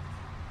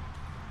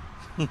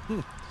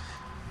 I'm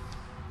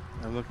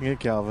looking at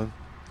Calvin.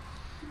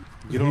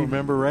 You don't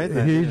remember writing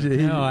that?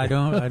 No, I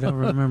don't. I don't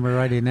remember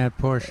writing that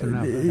portion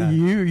of it.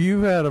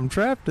 You've had them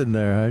trapped in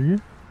there, haven't you?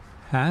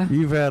 Huh?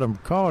 You've had them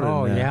caught in there.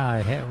 Oh yeah,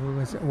 I have.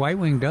 Was it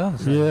white-winged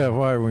doves? Yeah,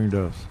 white-winged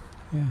doves.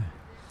 Yeah.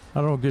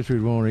 I don't guess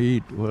we'd want to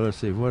eat. Well, let's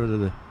see. What are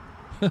the?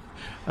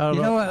 I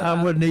know what,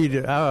 I wouldn't eat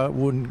it. I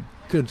wouldn't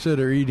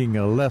consider eating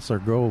a lesser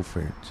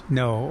goldfinch.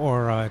 No,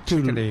 or a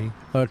chickadee.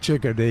 A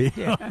chickadee.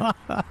 Yeah.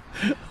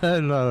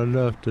 That's not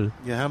enough to.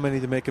 Yeah, how many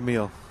to make a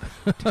meal?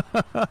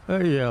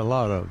 Yeah, a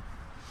lot of them.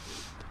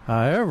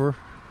 However,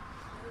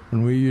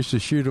 when we used to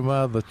shoot them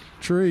out of the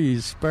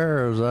trees,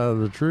 sparrows out of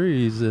the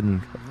trees,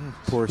 and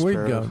sweet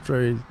gum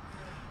trees,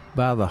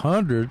 by the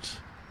hundreds,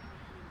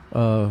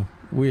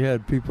 we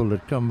had people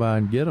that come by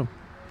and get them.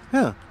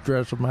 Yeah.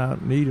 Dress them out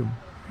and eat them.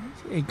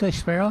 English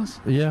sparrows?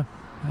 Yeah.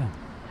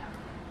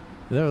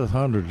 There was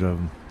hundreds of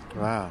them.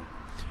 Wow.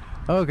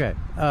 Okay.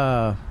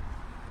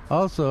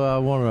 Also, I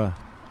want to.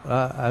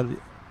 I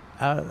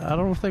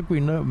don't think we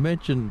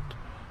mentioned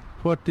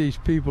what these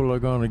people are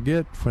going to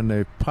get when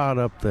they pot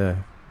up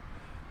their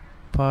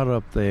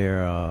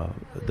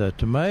the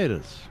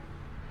tomatoes.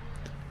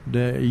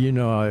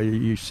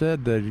 You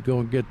said that you're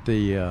going to get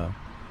the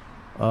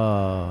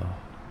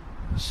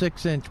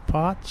 6-inch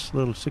pots,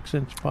 little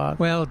 6-inch pots.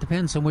 Well, it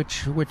depends on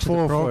which of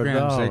the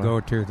programs they go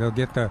to. They'll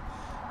get the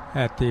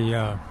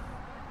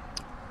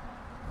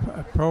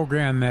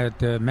program at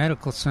the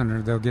medical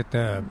center. They'll get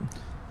the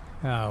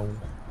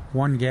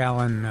 1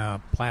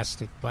 gallon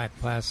black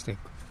plastic.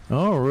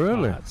 Oh,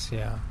 really? Pots,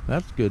 yeah,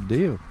 that's a good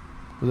deal.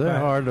 They're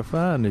hard to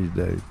find these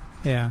days.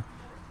 Yeah,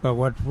 but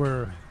what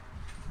we're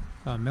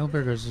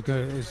Milberger's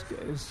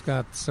has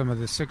got some of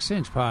the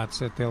 6-inch pots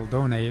that they'll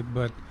donate,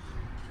 but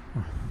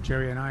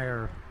Jerry and I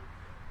are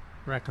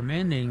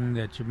recommending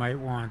that you might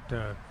want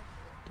to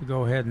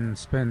go ahead and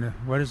spend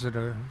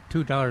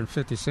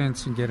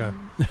 $2.50 and get a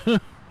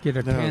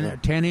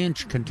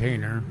 10-inch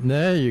container.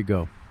 There you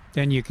go.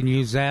 Then you can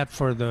use that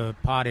for the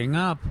potting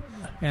up,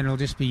 and it'll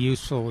just be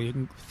useful. You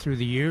can, through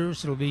the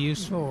years, it'll be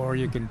useful, or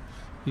you can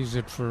use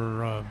it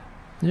for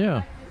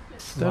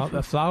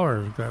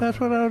flower. That's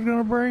what I was going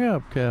to bring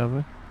up,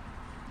 Calvin.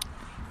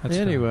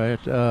 Anyway,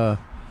 go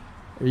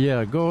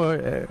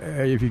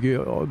if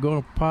you're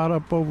going to pot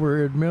up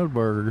over at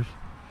Milberger's,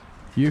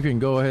 you can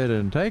go ahead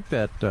and take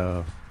that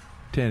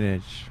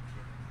 10-inch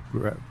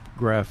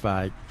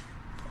graphite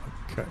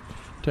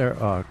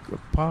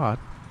pot,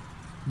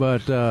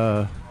 but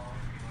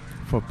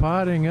for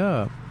potting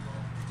up,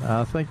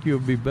 I think you'll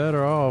be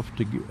better off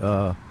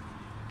to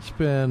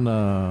spend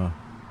 $3,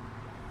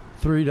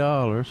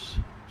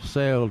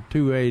 sell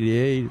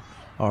 $2.88,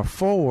 or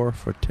 $4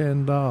 for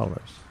 $10.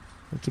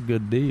 That's a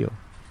good deal.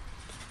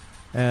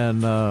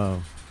 And the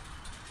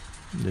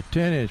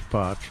 10-inch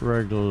pots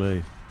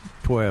regularly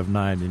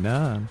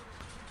 $12.99,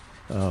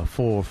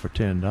 4 for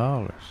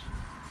 $10.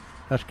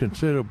 That's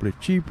considerably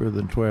cheaper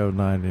than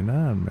 $12.99.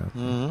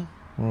 Mm-hmm. I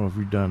don't know if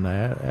you've done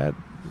that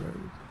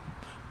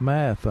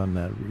math on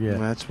that yet.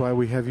 That's why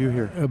we have you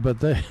here.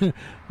 But they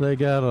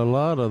got a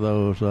lot of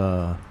those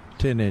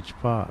 10-inch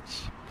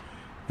pots.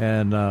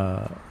 And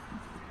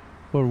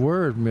what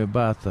worries me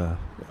about the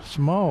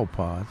small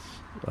pots,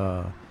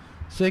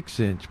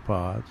 6-inch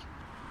pots,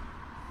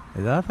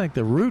 is I think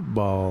the root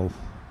ball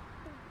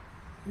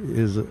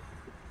is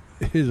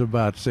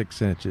about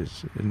 6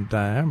 inches in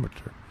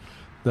diameter.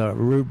 The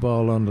root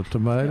ball on the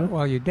tomato.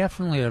 Well, you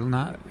definitely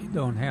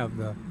don't have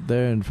the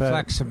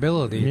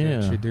flexibility yeah.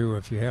 that you do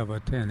if you have a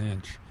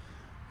 10-inch.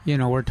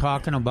 We're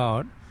talking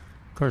about,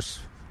 of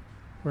course,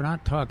 we're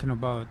not talking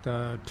about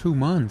 2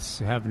 months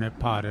having it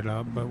potted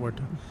up, but we're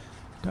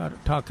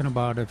talking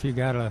about if you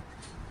got to,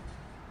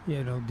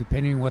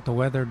 depending on what the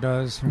weather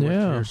does and what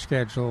your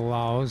schedule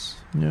allows.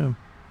 Yeah.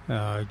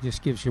 It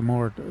just gives you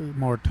more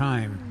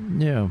time.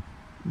 Yeah,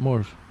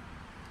 more.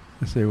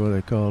 Let's see what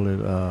they call it.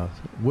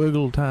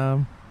 Wiggle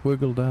room.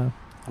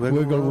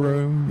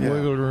 Yeah.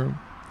 Wiggle room.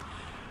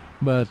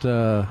 But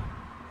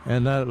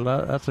and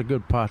that's a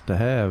good pot to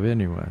have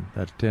anyway.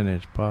 That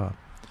 10-inch pot.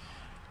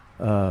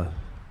 I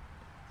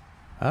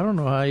don't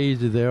know how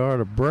easy they are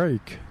to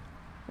break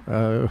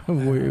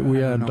We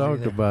hadn't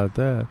talked about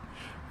that.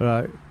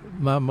 But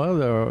my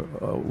mother,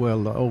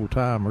 the old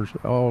timers,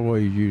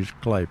 always used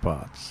clay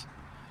pots.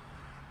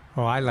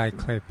 Oh, I like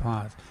clay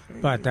pots,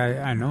 but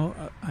I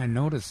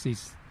noticed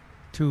these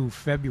 2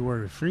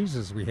 February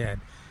freezes we had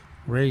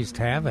raised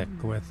havoc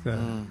with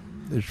the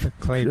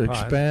clay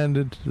pots.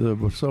 Expanded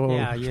the soil.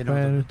 Yeah,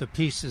 expanded. The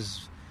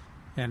pieces,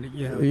 and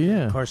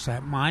Yeah. of course, I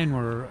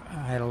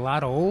had a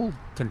lot of old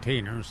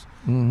containers,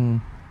 Mm-hmm.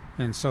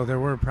 and so there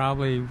were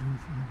probably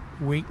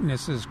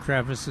weaknesses,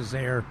 crevices,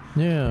 air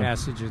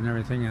passages, and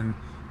everything, and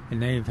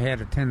they've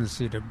had a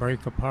tendency to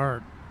break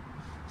apart.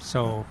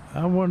 So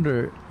I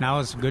wonder. Now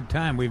is a good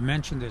time. We've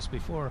mentioned this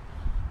before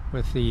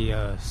with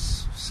the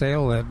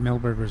sale that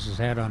Milberger's has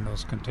had on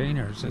those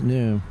containers.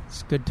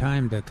 It's a good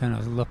time to kind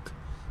of look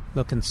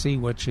and see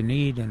what you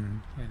need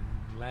and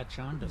latch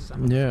onto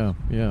something. Yeah,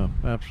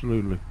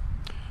 absolutely.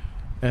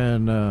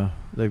 And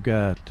they've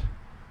got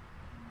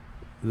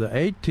the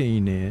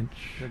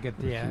 18-inch,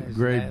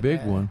 great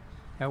big one.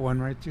 That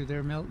one right through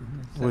there,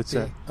 Milton. What's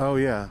that? Oh,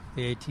 yeah.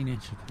 The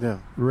 18-inch. Yeah.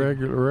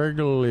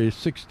 Regularly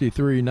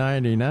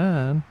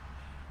 $63.99,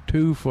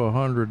 2 for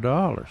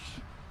 $100.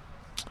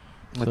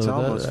 That's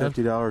almost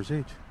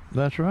 $50 each.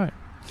 That's right.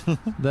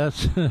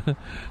 That's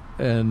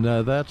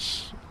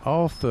that's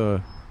off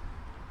of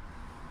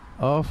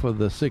the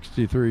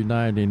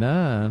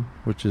 $63.99,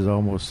 which is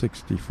almost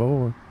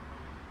 $64.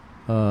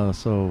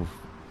 So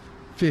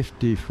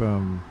 50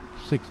 from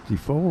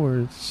 64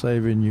 is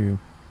saving you.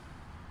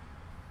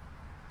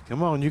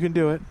 Come on, you can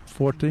do it.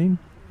 14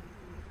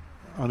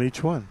 on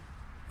each one.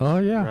 Oh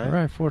yeah,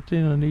 right.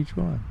 14 on each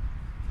one.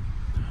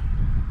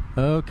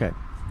 Okay,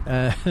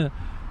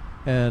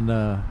 and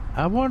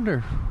I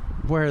wonder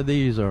where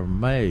these are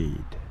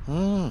made.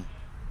 Mm.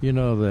 You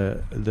know,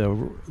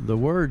 the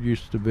word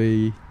used to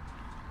be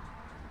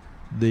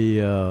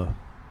the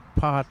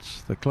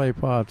pots, the clay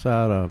pots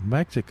out of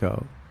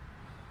Mexico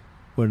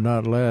would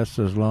not last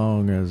as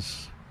long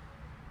as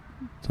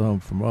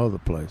some from other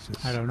places.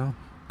 I don't know.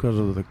 Because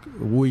of the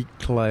weak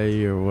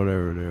clay or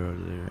whatever they are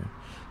there.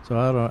 So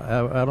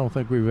I don't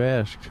think we've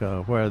asked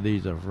where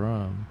these are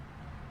from.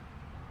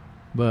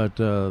 But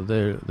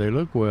they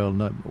look well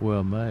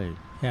made.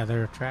 Yeah,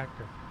 they're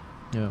attractive.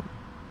 Yeah.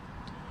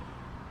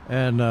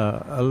 And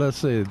let's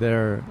see,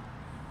 they're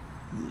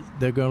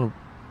going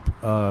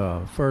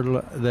to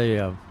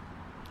fertilize.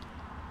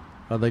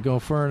 Are they going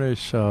to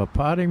furnish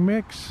potting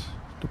mix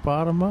to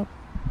pot them up?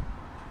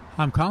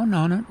 I'm counting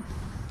on it.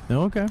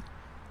 Okay.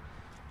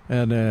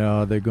 And then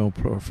are they going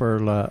to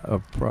fertilize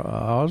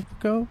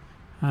Osmocote?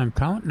 I'm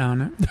counting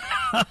on it.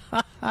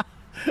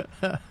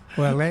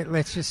 Well,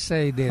 let's just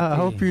say that. I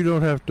hope you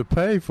don't have to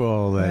pay for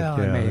all that.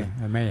 Well,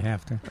 I may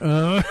have to.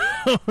 Oh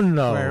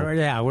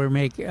no! We're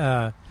making.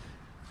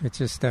 It's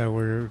just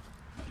we're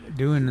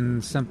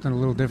doing something a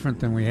little different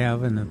than we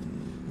have in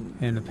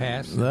the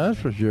past. That's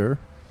for sure.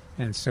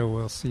 And so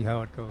we'll see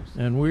how it goes.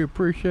 And we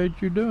appreciate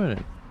you doing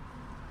it.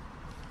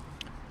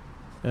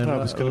 And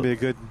it's going to be a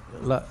good.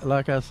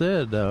 Like I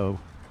said, though,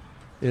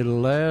 it'll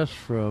last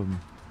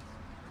from.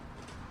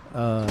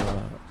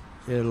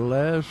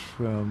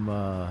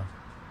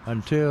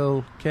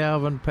 Until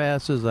Calvin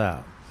passes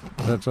out.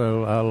 That's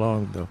how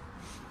long the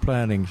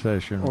planning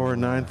session. Or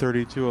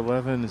 9:30 to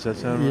 11. Does that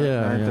sound right?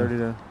 Yeah. 9:30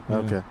 to.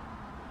 Okay.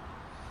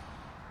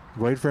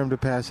 Wait for him to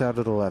pass out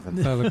at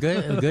 11. Well, the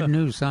good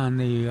news on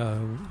the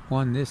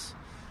ones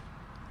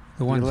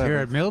here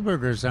at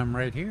Milberger's, I'm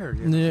right here.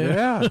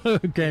 Yeah.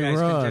 Can't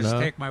run. Can just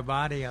take my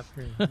body up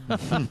here.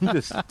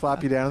 Just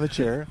plop you down in the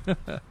chair.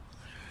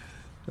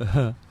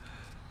 Okay,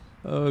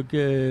 let's see.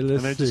 And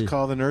then just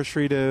call the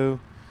nursery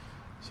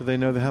so they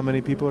know how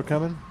many people are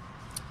coming?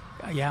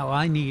 Yeah, well,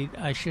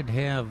 I should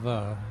have,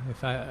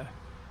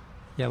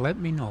 let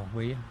me know,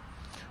 will you?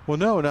 Well,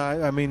 no,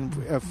 I mean,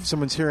 if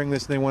someone's hearing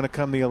this and they want to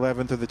come the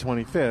 11th or the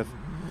 25th,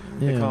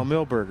 they call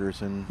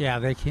Milberger's. And yeah,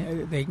 they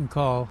can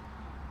call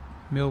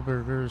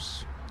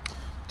Milberger's.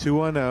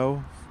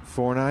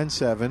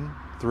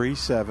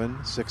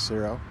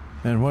 210-497-3760.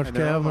 And what's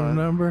Calvin's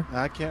number?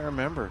 I can't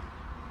remember.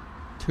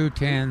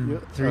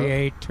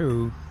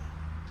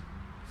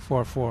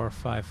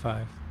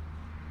 210-382-4455.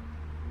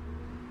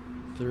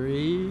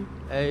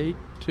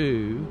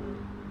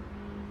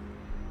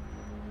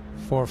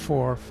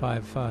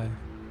 382-4455.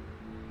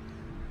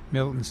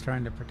 Milton's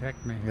trying to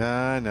protect me. Yeah,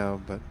 I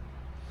know, but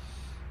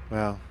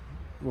well,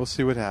 we'll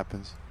see what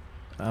happens.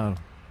 I'm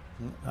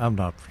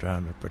not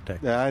trying to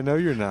protect. Yeah, I know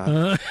you're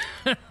not.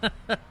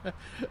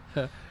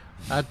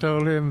 I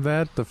told him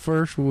that the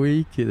first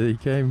week he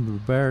came to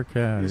Bear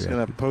County. He's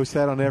going to post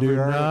that on every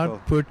article. Do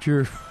not put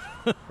your...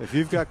 If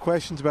you've got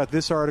questions about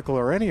this article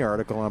or any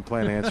article on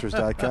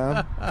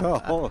plantanswers.com,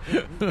 call.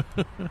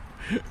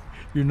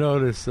 You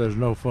notice there's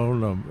no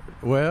phone number.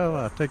 Well,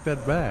 I take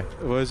that back.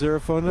 Was there a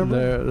phone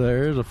number?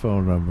 There is a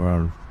phone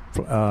number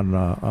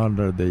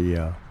under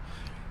the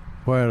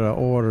where to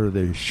order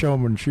the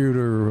Showman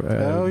Shooter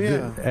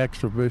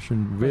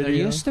exhibition video. There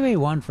used to be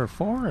one for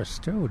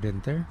Forrest too,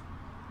 didn't there?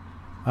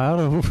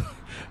 I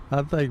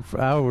think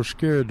I was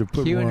scared to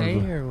put Q&A one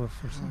of the, or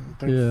for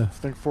something. I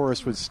think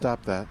Forrest would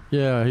stop that.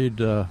 Yeah, he'd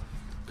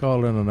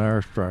call in an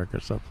airstrike or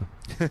something.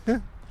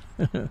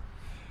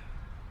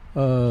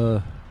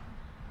 All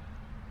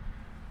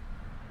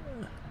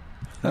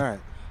right.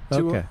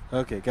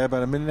 Okay, got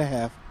about a minute and a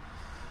half.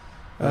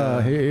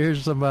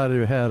 Here's somebody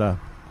who had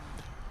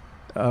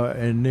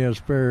and Neil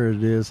Sperry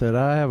did, said,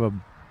 I have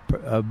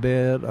a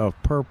bed of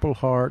Purple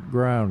Heart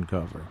ground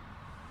cover.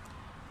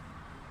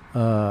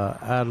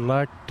 I'd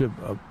like to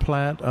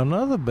plant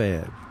another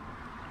bed,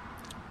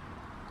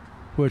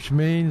 which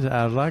means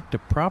I'd like to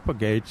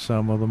propagate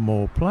some of the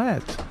more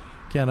plants.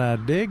 Can I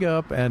dig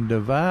up and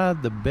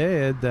divide the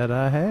bed that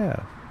I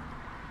have?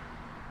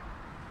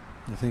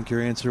 I think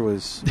your answer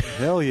was,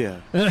 hell yeah.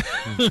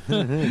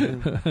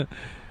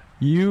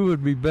 You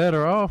would be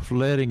better off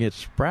letting it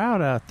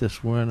sprout out this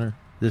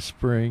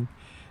spring,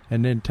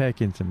 and then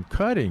taking some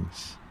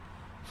cuttings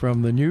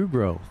from the new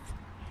growth.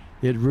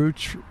 It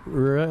roots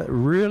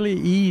really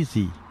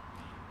easy,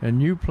 and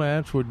new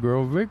plants would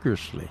grow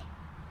vigorously.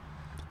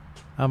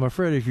 I'm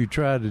afraid if you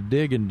try to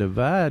dig and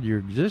divide your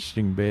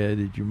existing bed,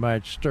 that you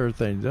might stir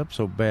things up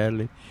so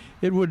badly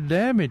it would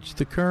damage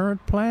the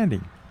current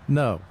planting.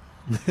 No.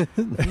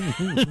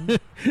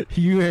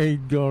 You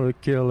ain't gonna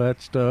kill that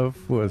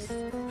stuff with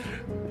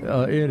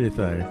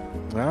anything.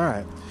 All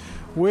right.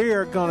 We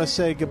are going to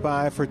say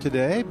goodbye for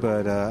today,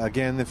 but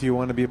again, if you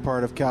want to be a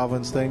part of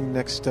Calvin's thing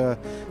next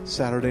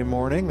Saturday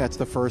morning, that's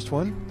the first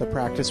one, the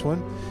practice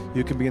one.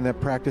 You can be in that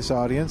practice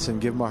audience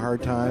and give him a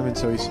hard time, and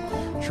so he's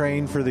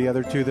trained for the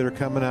other two that are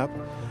coming up.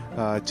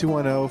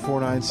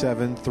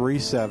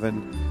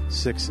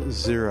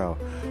 210-497-3760.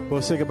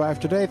 We'll say goodbye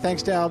for today.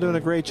 Thanks to Al doing a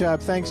great job.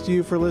 Thanks to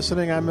you for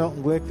listening. I'm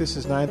Milton Glick. This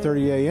is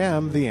 9:30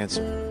 a.m. The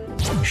Answer.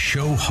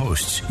 Show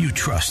hosts you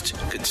trust.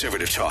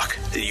 Conservative talk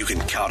that you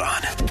can count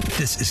on.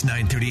 This is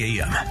 9:30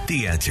 a.m.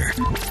 The Answer.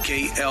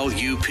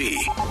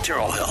 KLUP.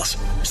 Terrell Hills,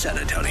 San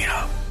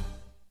Antonio.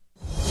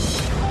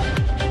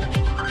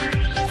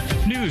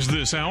 News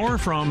this hour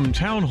from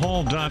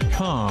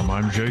townhall.com.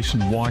 I'm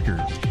Jason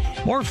Walker.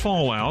 More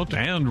fallout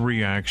and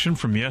reaction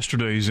from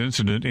yesterday's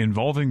incident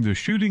involving the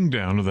shooting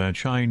down of that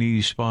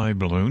Chinese spy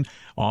balloon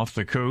off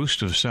the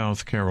coast of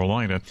South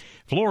Carolina.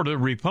 Florida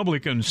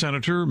Republican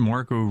Senator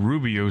Marco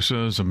Rubio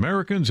says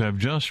Americans have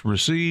just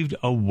received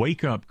a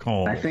wake-up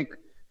call. I think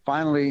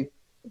finally,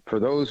 for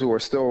those who are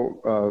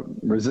still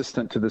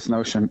resistant to this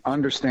notion,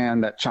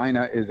 understand that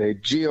China is a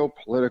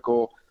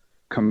geopolitical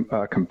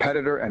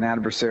competitor and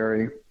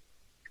adversary,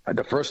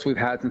 the first we've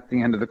had since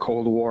the end of the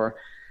Cold War.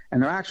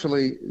 And they're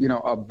actually,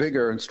 a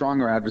bigger and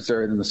stronger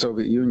adversary than the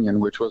Soviet Union,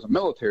 which was a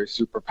military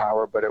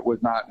superpower, but it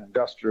was not an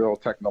industrial,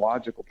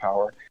 technological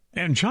power.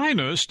 And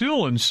China is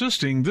still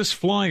insisting this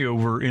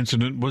flyover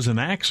incident was an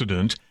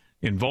accident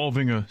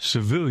involving a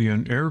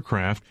civilian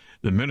aircraft.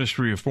 The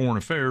Ministry of Foreign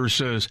Affairs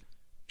says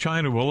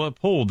China will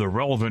uphold the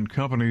relevant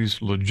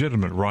company's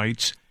legitimate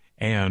rights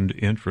and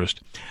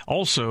interest.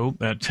 Also,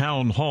 at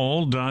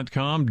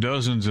townhall.com,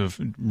 dozens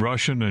of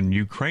Russian and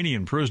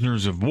Ukrainian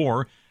prisoners of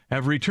war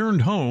have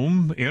returned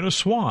home in a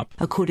swap.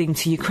 According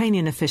to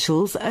Ukrainian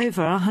officials,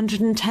 over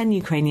 110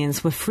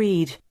 Ukrainians were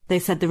freed. They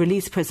said the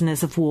released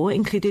prisoners of war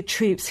included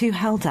troops who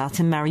held out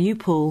in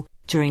Mariupol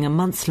during a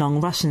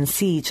months-long Russian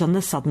siege on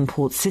the southern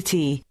port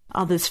city.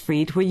 Others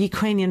freed were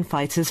Ukrainian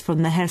fighters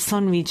from the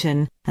Kherson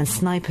region and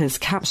snipers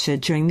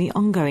captured during the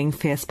ongoing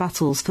fierce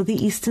battles for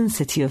the eastern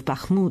city of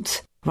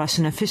Bakhmut.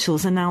 Russian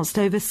officials announced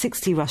over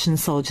 60 Russian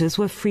soldiers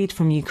were freed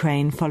from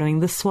Ukraine following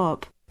the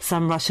swap.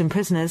 Some Russian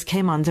prisoners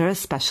came under a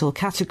special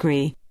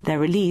category. Their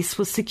release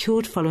was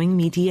secured following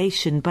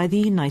mediation by the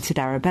United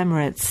Arab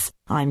Emirates.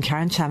 I'm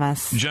Karen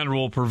Chamas.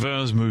 General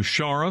Pervez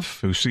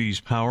Musharraf, who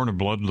seized power in a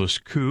bloodless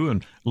coup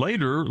and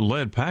later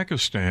led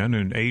Pakistan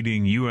in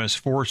aiding U.S.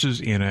 forces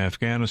in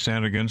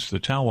Afghanistan against the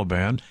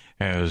Taliban,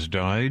 has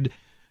died.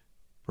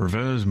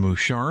 Pervez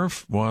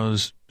Musharraf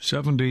was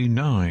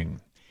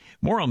 79.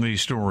 More on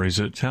these stories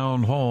at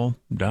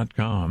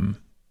townhall.com.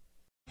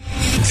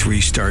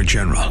 3-star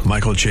General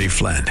Michael J.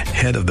 Flynn,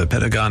 head of the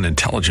Pentagon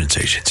Intelligence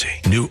Agency,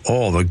 knew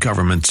all the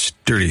government's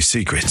dirty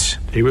secrets.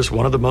 He was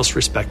one of the most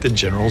respected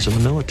generals in the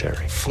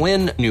military.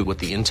 Flynn knew what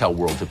the intel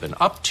world had been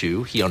up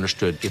to. He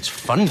understood its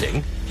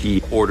funding.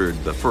 He ordered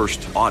the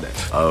first audit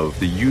of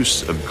the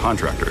use of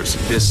contractors.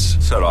 This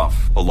set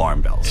off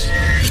alarm bells.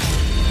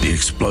 The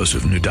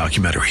explosive new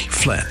documentary,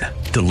 Flynn,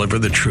 Deliver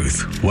the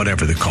Truth,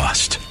 Whatever the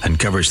Cost,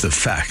 uncovers the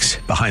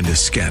facts behind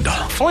this scandal.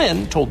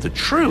 Flynn told the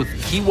truth.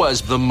 He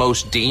was the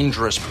most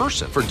dangerous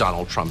person for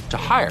Donald Trump to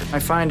hire. I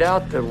find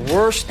out the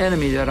worst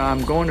enemy that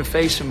I'm going to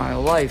face in my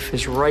life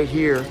is right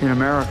here in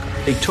America.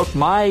 They took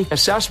my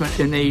assessment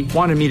and they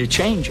wanted me to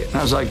change it. And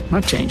I was like, I'm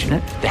not changing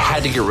it. They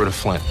had to get rid of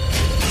Flynn.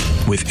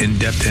 With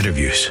in-depth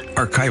interviews,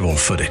 archival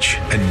footage,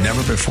 and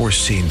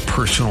never-before-seen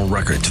personal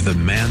records of the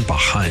man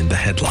behind the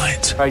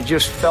headlines. I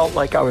just felt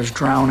like I was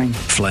drowning.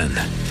 Flynn,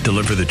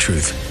 Deliver the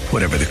Truth,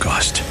 Whatever the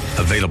Cost.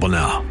 Available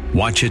now.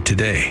 Watch it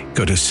today.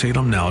 Go to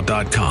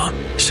salemnow.com.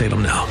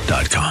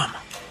 salemnow.com.